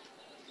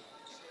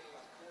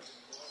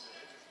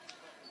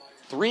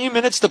 3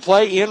 minutes to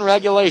play in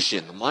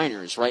regulation. The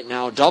Miners right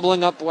now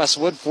doubling up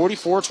Westwood,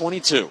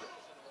 44-22.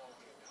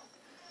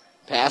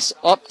 Pass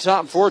up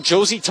top for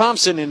Josie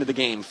Thompson into the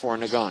game for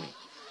Negaunee.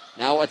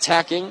 Now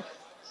attacking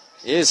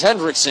is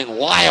Hendrickson.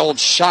 Wild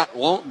shot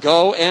won't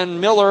go, and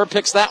Miller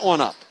picks that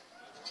one up.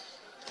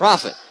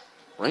 Profit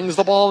brings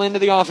the ball into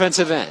the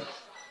offensive end.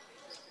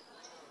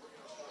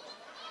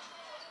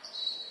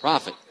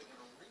 Profit.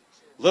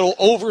 Little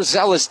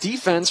overzealous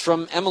defense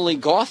from Emily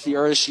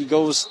Gauthier as she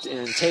goes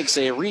and takes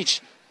a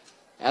reach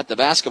at the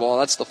basketball.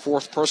 That's the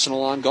fourth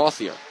personal on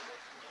Gauthier.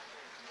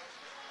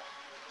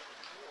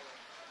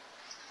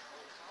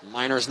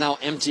 Miners now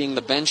emptying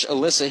the bench.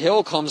 Alyssa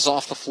Hill comes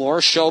off the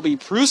floor. Shelby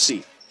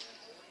Prusy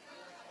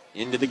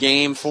into the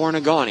game for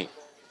Negaunee.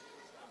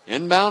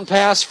 Inbound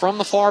pass from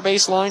the far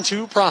baseline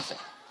to Profit.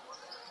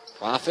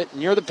 Profit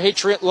near the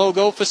Patriot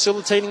logo,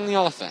 facilitating the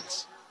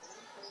offense.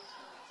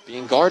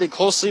 Being guarded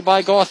closely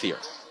by Gauthier.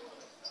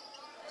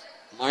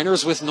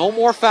 Miners with no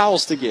more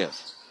fouls to give.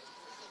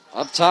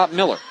 Up top,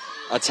 Miller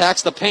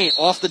attacks the paint.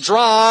 Off the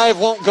drive,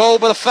 won't go,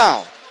 but a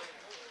foul.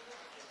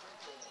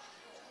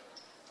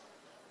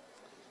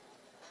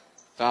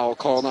 Foul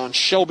called on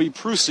Shelby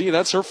Prusy.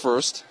 That's her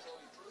first.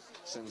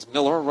 Sends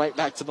Miller right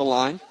back to the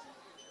line.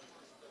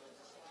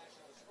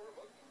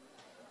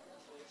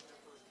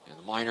 And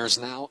the Miners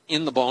now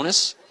in the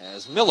bonus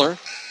as Miller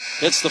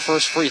hits the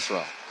first free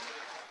throw.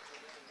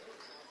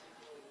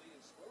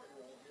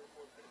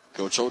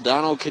 Coach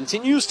O'Donnell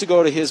continues to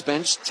go to his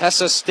bench.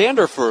 Tessa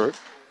Standerford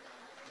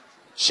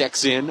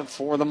checks in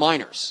for the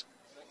Miners.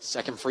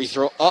 Second free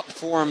throw up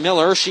for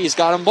Miller. She's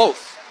got them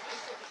both.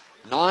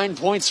 9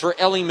 points for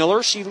Ellie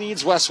Miller. She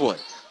leads Westwood.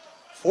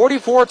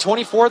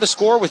 44-24 the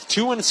score with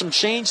 2 and some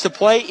change to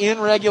play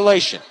in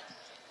regulation.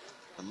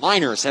 The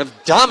Miners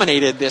have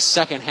dominated this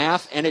second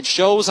half, and it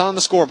shows on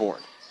the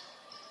scoreboard.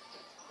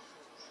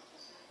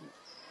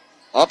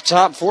 Up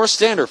top for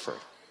Standerford.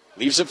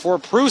 Leaves it for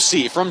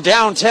Prusy from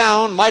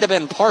downtown. Might have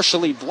been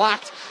partially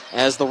blocked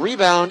as the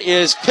rebound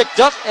is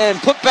picked up and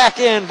put back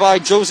in by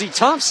Josie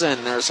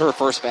Thompson. There's her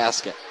first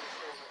basket.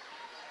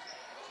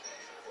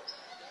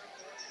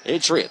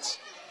 Patriots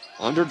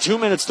under 2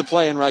 minutes to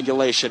play in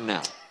regulation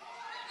now.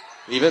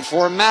 Leave it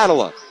for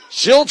Madela.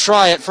 She'll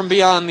try it from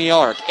beyond the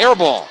arc. Air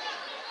ball.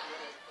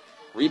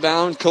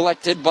 Rebound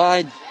collected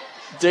by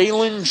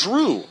Dalen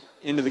Drew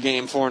into the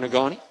game for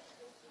Negaunee.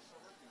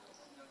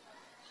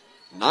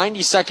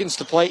 90 seconds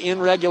to play in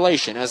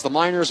regulation as the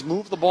Miners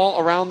move the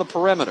ball around the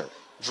perimeter.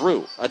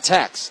 Drew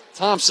attacks.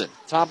 Thompson,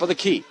 top of the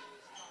key.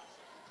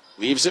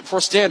 Leaves it for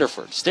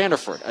Standerford.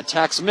 Standerford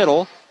attacks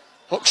middle.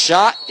 Hook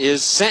shot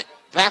is sent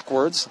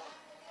backwards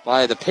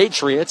by the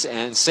Patriots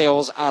and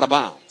sails out of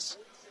bounds.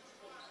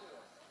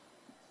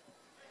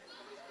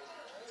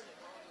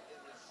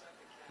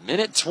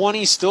 Minute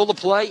 20 still to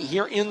play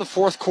here in the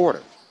fourth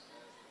quarter.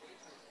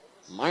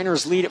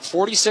 Miners lead at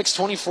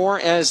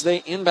 46-24 as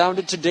they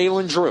inbounded to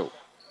Dalen Drew.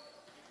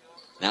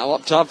 Now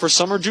up top for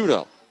Summer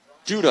Dudo.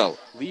 Dudo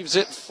leaves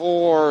it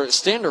for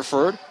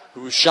Standerford,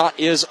 whose shot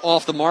is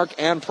off the mark,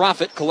 and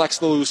Profit collects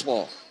the loose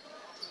ball.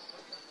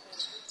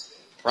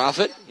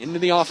 Profit into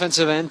the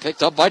offensive end,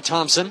 picked up by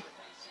Thompson.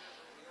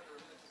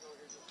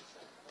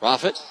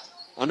 Profit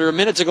under a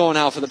minute to go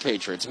now for the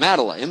Patriots.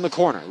 Madela in the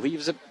corner,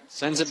 leaves it,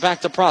 sends it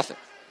back to Profit.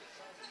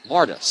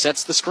 Marta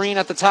sets the screen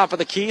at the top of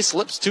the key,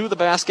 slips to the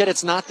basket.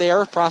 It's not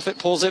there. Profit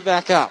pulls it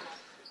back out.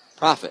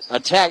 Profit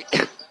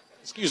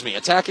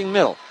attacking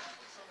middle.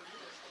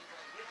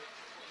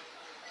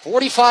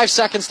 45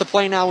 seconds to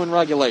play now in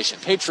regulation.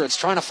 Patriots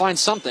trying to find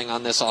something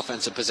on this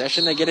offensive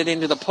possession. They get it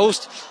into the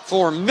post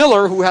for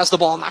Miller, who has the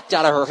ball knocked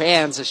out of her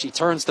hands as she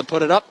turns to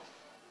put it up.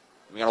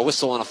 We got a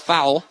whistle and a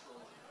foul,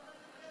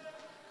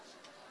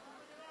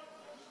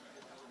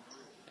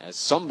 as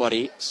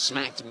somebody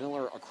smacked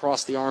Miller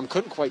across the arm.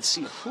 Couldn't quite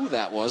see who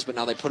that was, but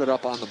now they put it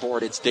up on the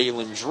board. It's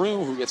Dalen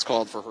Drew who gets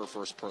called for her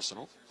first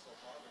personal.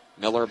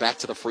 Miller back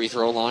to the free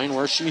throw line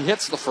where she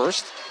hits the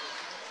first.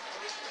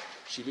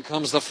 She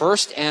becomes the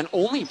first and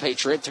only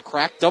Patriot to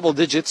crack double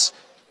digits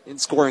in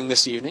scoring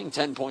this evening.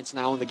 10 points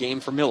now in the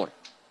game for Miller.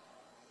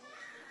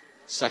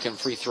 Second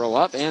free throw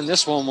up, and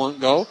this one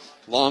won't go.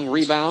 Long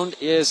rebound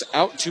is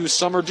out to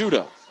Summer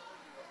Dudo.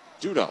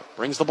 Dudo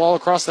brings the ball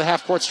across the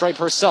half-court stripe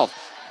herself.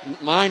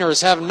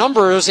 Miners have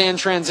numbers in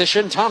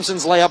transition.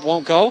 Thompson's layup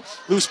won't go.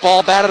 Loose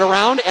ball batted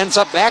around, ends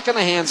up back in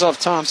the hands of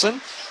Thompson,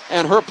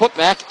 and her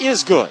putback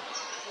is good.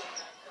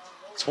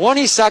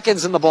 20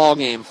 seconds in the ball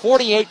game.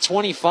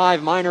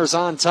 48-25, Miners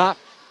on top.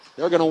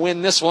 They're going to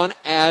win this one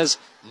as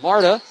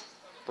Marta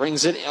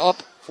brings it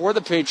up for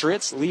the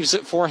Patriots, leaves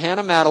it for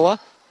Hannah Madela.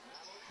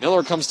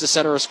 Miller comes to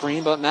set her a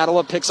screen, but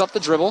Madela picks up the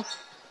dribble.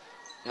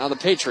 Now the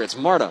Patriots,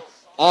 Marta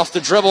off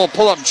the dribble,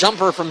 pull-up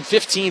jumper from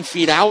 15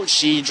 feet out.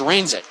 She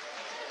drains it.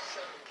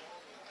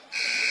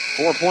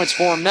 4 points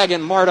for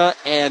Megan Marta,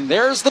 and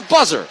there's the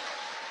buzzer.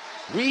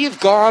 We've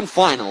gone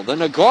final. The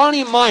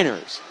Negaunee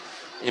Miners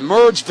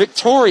emerge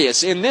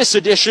victorious in this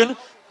edition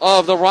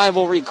of the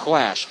rivalry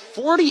clash.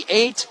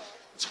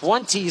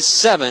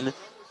 48-27,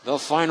 the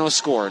final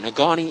score.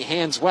 Negaunee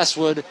hands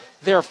Westwood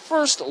their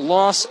first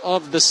loss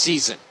of the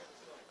season.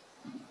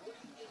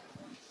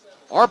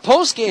 Our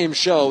post-game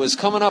show is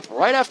coming up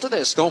right after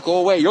this. Don't go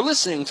away. You're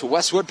listening to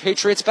Westwood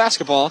Patriots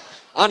basketball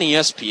on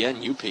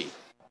ESPN UP.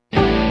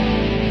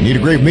 Need a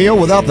great meal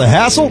without the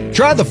hassle?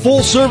 Try the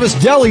full-service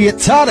deli at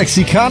Tonics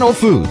Econo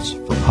Foods.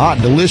 From hot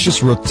and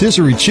delicious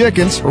rotisserie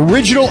chickens,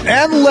 original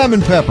and lemon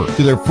pepper,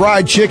 to their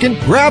fried chicken,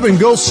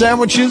 grab-and-go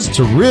sandwiches,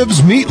 to ribs,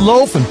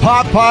 meatloaf, and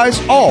pot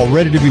pies, all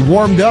ready to be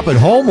warmed up at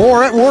home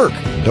or at work.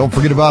 And don't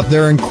forget about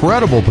their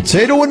incredible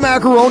potato and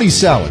macaroni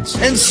salads,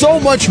 and so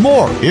much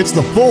more. It's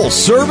the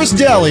full-service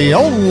deli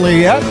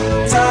only at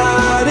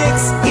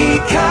Tonics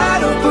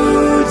Econo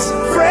Foods.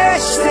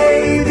 Fresh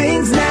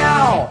savings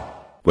now.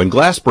 When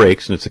glass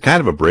breaks, and it's the kind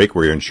of a break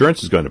where your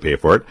insurance is going to pay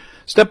for it,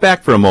 step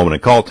back for a moment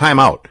and call time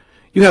out.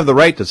 You have the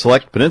right to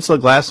select Peninsula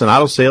Glass and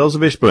Auto Sales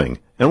of Ishpeming.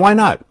 And why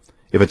not?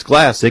 If it's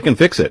glass, they can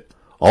fix it.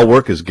 All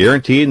work is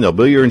guaranteed and they'll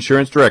bill your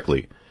insurance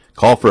directly.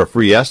 Call for a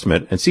free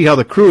estimate and see how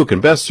the crew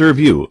can best serve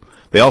you.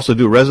 They also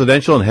do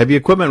residential and heavy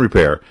equipment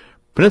repair.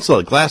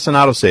 Peninsula Glass and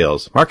Auto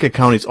Sales, Marquette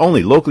County's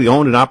only locally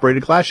owned and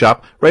operated glass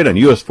shop, right on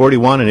US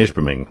 41 in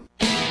Ishpeming.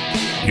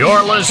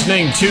 You're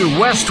listening to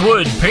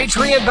Westwood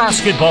Patriot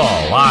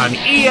Basketball on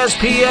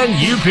ESPN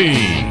UP.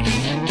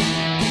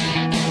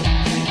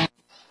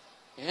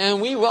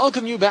 And we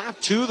welcome you back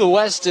to the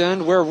West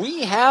End, where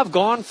we have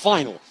gone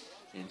final.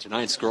 In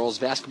tonight's girls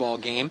basketball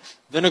game,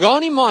 the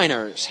Negaunee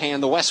Miners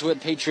hand the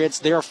Westwood Patriots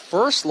their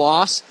first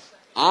loss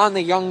on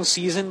the young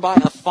season by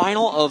a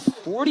final of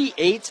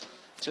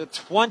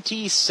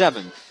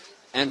 48-27.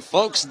 And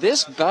folks,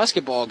 this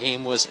basketball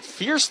game was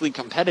fiercely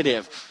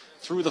competitive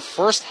through the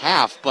first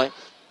half, but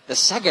the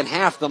second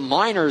half, the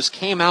Miners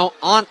came out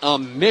on a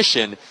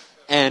mission,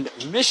 and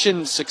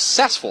mission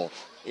successful.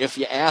 if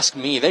you ask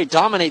me. They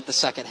dominate the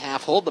second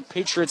half, hold the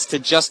Patriots to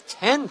just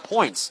 10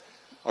 points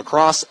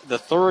across the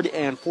third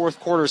and fourth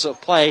quarters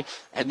of play,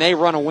 and they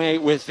run away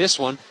with this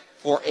one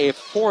for a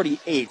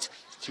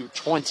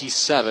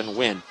 48-27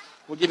 win.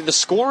 We'll give you the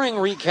scoring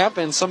recap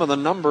and some of the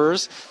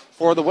numbers.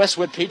 For the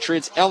Westwood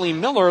Patriots, Ellie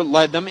Miller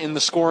led them in the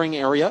scoring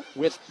area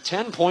with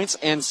 10 points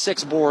and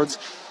 6 boards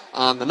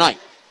on the night.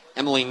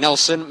 Emily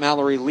Nelson,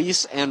 Mallory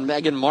Lease, and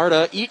Megan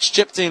Marta each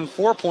chipped in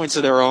 4 points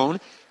of their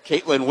own.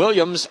 Caitlin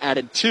Williams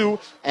added 2,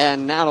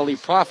 and Natalie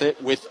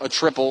Profit with a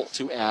triple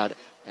to add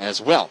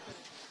as well.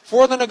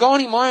 For the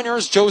Negaunee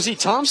Miners, Josie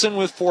Thompson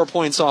with 4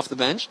 points off the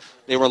bench.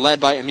 They were led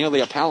by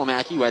Amelia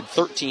Palomaki, who had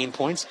 13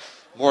 points.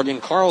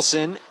 Morgan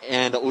Carlson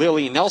and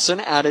Lily Nelson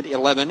added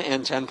 11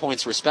 and 10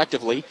 points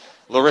respectively.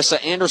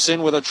 Larissa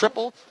Anderson with a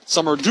triple,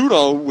 Summer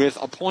Dudo with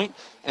a point,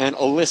 and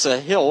Alyssa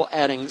Hill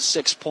adding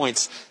 6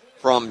 points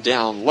from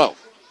down low.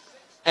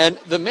 And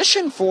the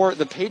mission for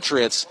the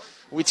Patriots,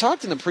 we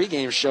talked in the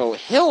pregame show,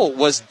 Hill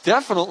was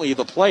definitely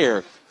the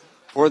player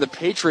for the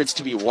Patriots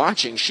to be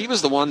watching. She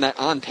was the one that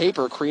on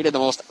paper created the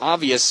most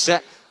obvious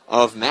set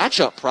of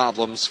matchup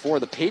problems for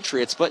the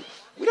Patriots, but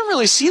we don't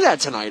really see that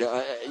tonight.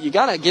 You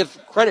got to give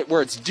credit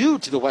where it's due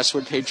to the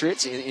Westwood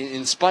Patriots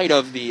in spite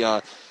of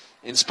the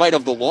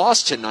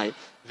loss tonight.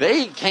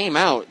 They came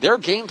out. Their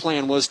game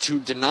plan was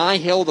to deny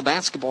Hill the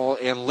basketball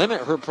and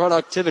limit her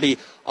productivity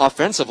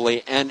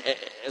offensively. And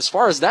as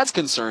far as that's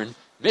concerned,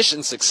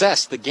 mission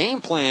success. The game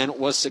plan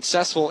was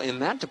successful in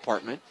that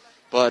department.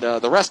 But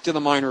the rest of the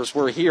Miners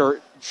were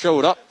here,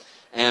 showed up,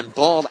 and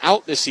balled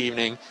out this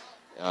evening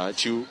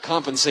to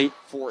compensate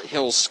for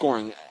Hill's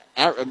scoring.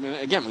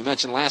 Again, we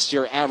mentioned last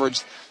year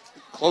averaged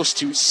close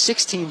to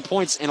 16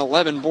 points and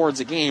 11 boards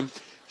a game.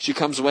 She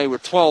comes away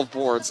with 12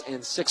 boards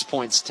and 6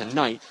 points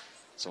tonight.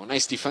 So a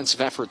nice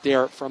defensive effort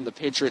there from the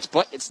Patriots,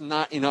 but it's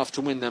not enough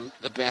to win them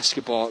the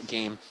basketball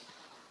game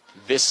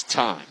this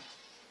time.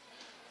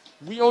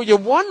 We owe you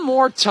one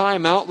more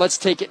timeout. Let's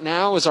take it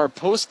now as our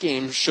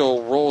post-game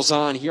show rolls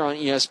on here on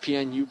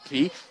ESPN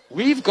UP.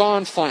 We've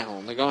gone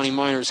final. Negaunee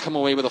Miners come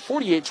away with a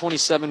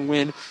 48-27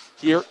 win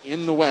here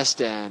in the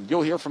West End.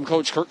 You'll hear from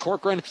Coach Kurt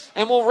Corcoran,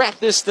 and we'll wrap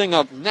this thing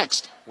up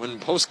next when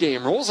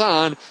post-game rolls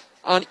on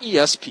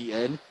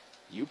ESPN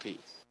UP.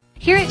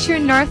 Here at True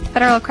North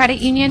Federal Credit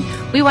Union,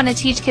 we want to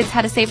teach kids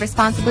how to save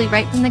responsibly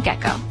right from the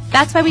get-go.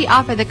 That's why we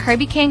offer the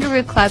Kirby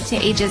Kangaroo Club to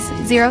ages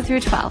 0 through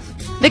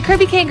 12. The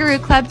Kirby Kangaroo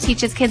Club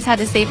teaches kids how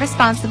to save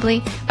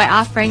responsibly by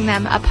offering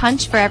them a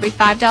punch for every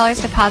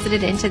 $5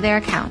 deposited into their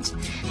account.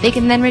 They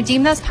can then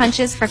redeem those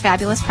punches for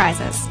fabulous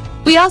prizes.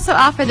 We also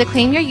offer the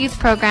Claim Your Youth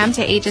program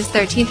to ages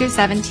 13 through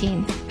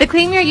 17. The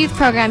Claim Your Youth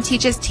program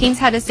teaches teens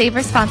how to save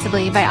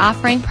responsibly by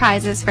offering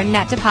prizes for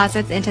net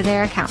deposits into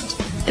their account.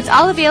 It's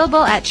all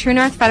available at True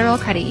North Federal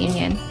Credit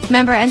Union.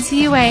 Member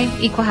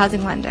NCUA, Equal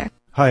Housing Lender.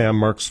 Hi, I'm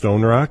Mark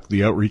Stonerock,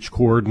 the Outreach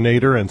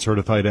Coordinator and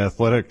Certified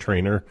Athletic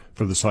Trainer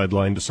for the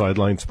Sideline to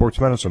Sideline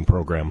Sports Medicine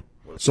Program.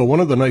 So one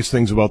of the nice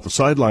things about the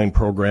Sideline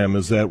program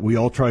is that we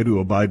all try to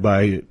abide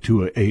by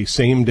to a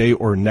same day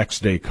or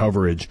next day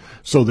coverage.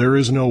 So there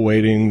is no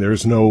waiting.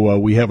 There's no,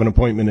 we have an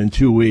appointment in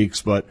 2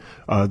 weeks, but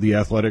the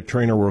athletic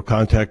trainer will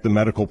contact the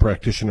medical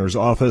practitioner's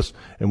office,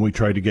 and we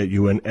try to get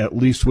you in at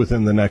least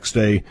within the next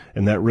day,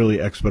 and that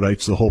really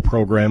expedites the whole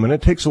program, and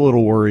it takes a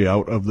little worry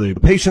out of the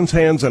patient's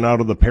hands and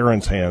out of the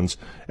parents' hands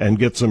and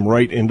gets them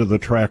right into the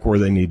track where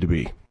they need to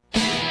be.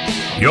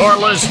 You're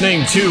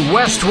listening to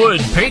Westwood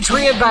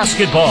Patriot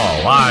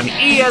Basketball on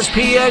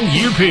ESPN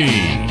UP.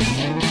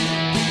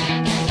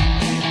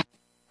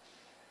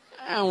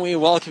 And we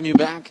welcome you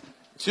back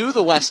to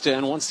the West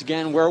End once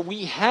again, where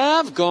we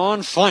have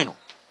gone final.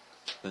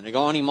 The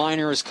Negaunee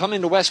Miners come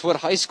into Westwood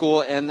High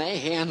School, and they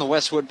hand the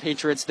Westwood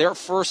Patriots their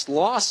first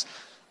loss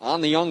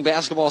on the young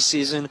basketball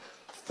season,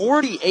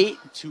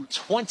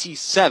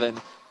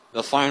 48-27.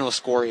 The final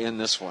score in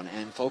this one.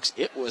 And folks,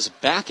 it was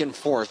back and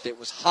forth. It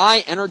was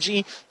high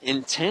energy,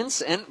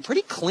 intense, and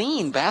pretty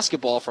clean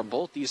basketball from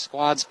both these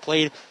squads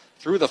played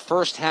through the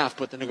first half.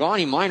 But the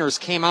Negaunee Miners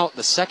came out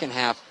the second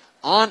half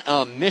on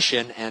a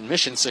mission, and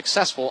mission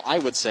successful, I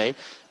would say.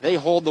 They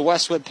hold the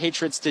Westwood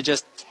Patriots to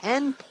just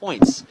 10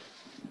 points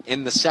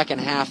in the second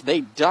half.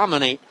 They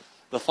dominate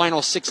the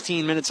final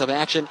 16 minutes of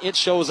action. It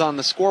shows on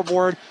the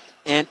scoreboard,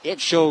 and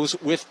it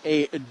shows with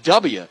a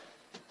W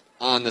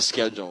on the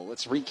schedule.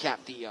 Let's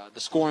recap the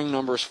scoring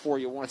numbers for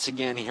you once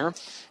again here.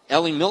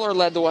 Ellie Miller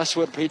led the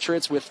Westwood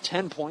Patriots with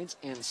 10 points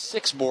and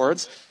 6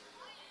 boards.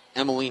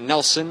 Emily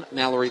Nelson,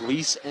 Mallory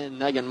Lease, and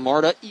Megan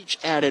Marta each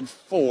added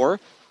 4.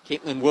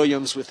 Caitlin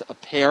Williams with a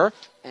pair,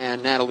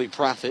 and Natalie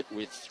Profit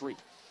with 3.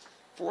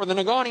 For the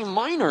Negaunee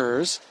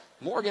Miners,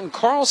 Morgan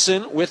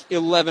Carlson with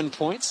 11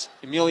 points.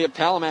 Amelia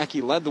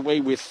Palomaki led the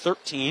way with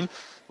 13.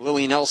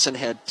 Lily Nelson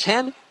had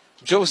 10.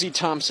 Josie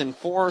Thompson,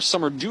 4.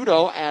 Summer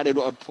Dudo added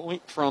a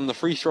point from the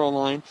free throw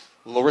line.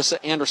 Larissa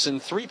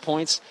Anderson, 3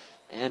 points.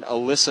 And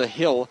Alyssa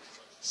Hill,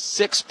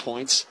 6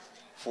 points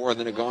for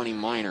the Negaunee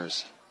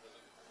Miners.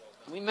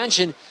 We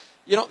mentioned,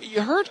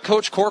 you heard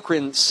Coach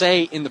Corcoran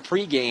say in the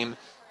pregame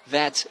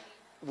that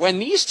when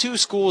these two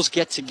schools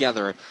get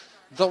together,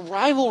 the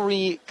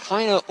rivalry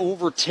kind of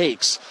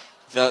overtakes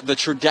the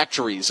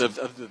trajectories of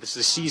the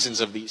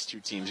seasons of these two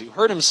teams. You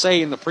heard him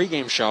say in the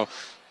pregame show,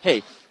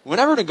 hey,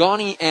 whenever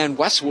Negaunee and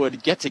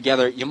Westwood get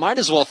together, you might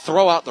as well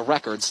throw out the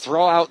records,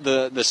 throw out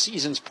the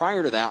seasons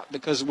prior to that,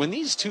 because when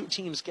these two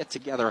teams get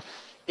together,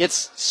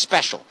 it's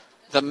special.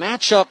 The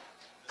matchup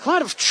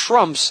kind of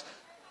trumps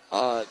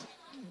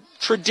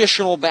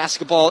traditional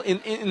basketball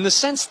in the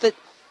sense that,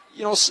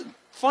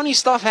 funny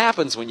stuff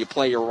happens when you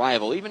play your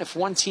rival. Even if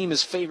one team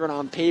is favored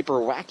on paper,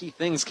 wacky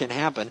things can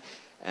happen.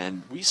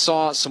 And we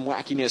saw some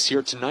wackiness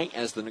here tonight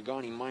as the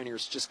Negaunee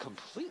Miners just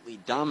completely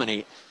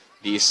dominate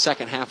the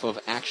second half of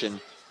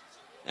action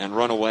and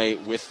run away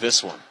with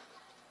this one.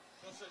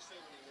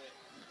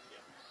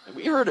 And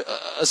we heard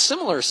a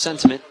similar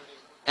sentiment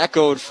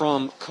echoed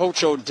from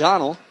Coach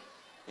O'Donnell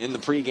in the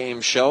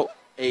pregame show.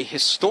 A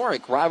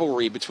historic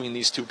rivalry between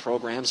these two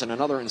programs and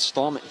another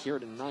installment here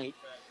tonight.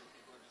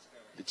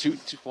 The two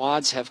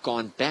squads have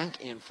gone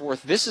back and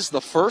forth. This is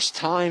the first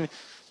time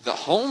the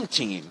home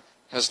team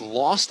has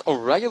lost a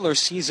regular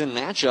season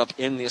matchup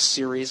in this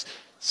series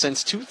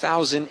since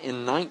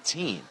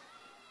 2019.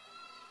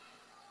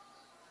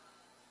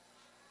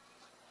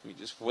 We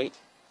just wait.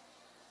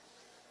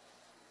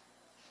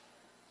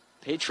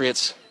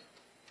 Patriots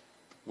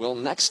will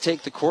next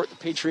take the court. The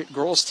Patriot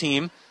girls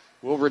team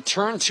will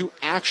return to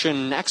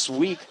action next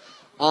week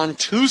on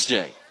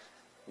Tuesday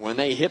when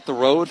they hit the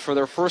road for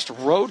their first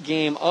road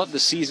game of the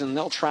season.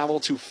 They'll travel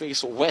to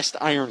face West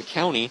Iron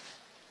County,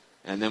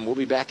 and then we'll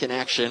be back in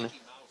action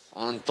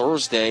on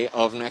Thursday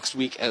of next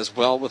week as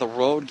well with a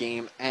road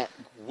game at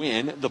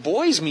Gwynn. The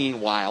boys,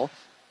 meanwhile,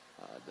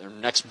 their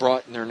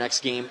next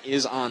game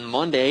is on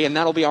Monday, and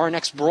that'll be our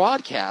next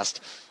broadcast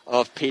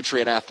of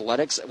Patriot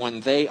Athletics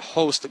when they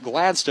host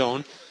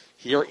Gladstone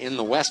here in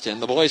the West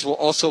End. The boys will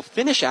also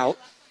finish out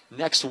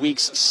next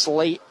week's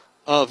slate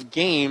of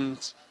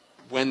games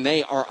when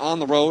they are on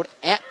the road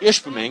at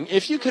Ishpeming.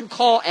 If you can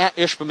call at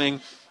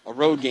Ishpeming a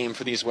road game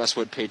for these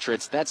Westwood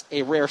Patriots, that's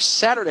a rare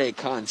Saturday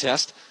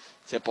contest.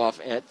 Tip-off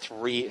at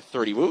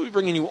 3:30. We'll be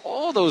bringing you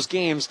all those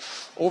games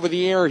over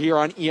the air here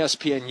on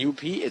ESPN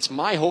UP. It's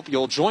my hope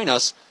you'll join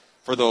us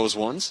for those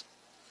ones.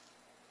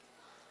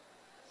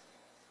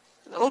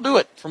 That'll do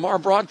it from our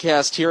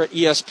broadcast here at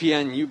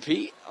ESPN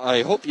UP.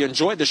 I hope you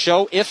enjoyed the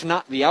show, if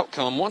not the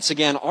outcome. Once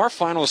again, our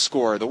final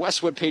score, the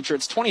Westwood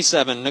Patriots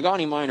 27,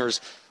 Negaunee Miners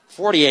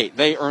 48.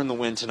 They earned the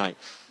win tonight.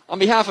 On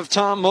behalf of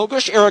Tom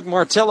Mogush, Eric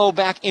Martello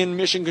back in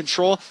Mission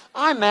Control,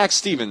 I'm Max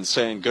Stevens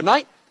saying good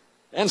night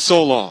and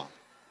so long.